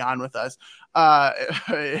her to be on with us.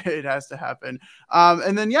 It has to happen.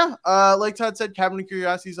 And then, like Todd said, Cabinet of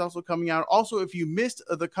Curiosity is also coming out. Also, if you missed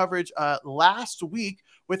the coverage last week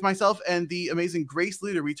with myself and the amazing Grace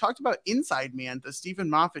Leader, we talked about Inside Man, the Stephen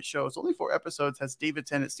Moffat show. It's only 4 episodes, has David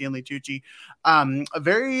Tennant, Stanley Tucci. A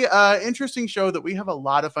very interesting show that we have a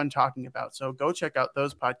lot of fun talking about. So go check out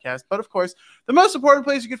those podcasts. But of course, the most important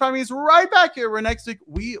place you can find me is right back here, where next week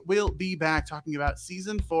we will be back talking about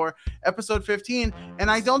Season 4, Episode 15. And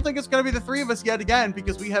I don't think it's going to be the 3 of us yet again,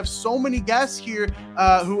 because we have so many guests here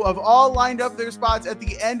who have all lined up their spots at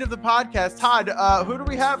the end of the podcast. Todd, who do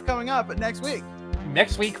we have coming up next week?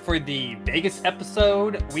 Next week for the Vegas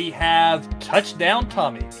episode, we have Touchdown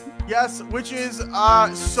Tommy. Yes, which is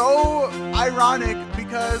so ironic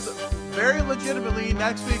because very legitimately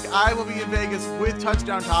next week I will be in Vegas with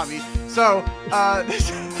Touchdown Tommy. So this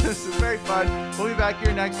is very fun. We'll be back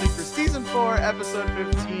here next week for Season 4, Episode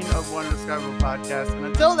 15 of One Indescribable Podcast. And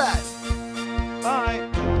until then,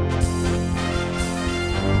 bye.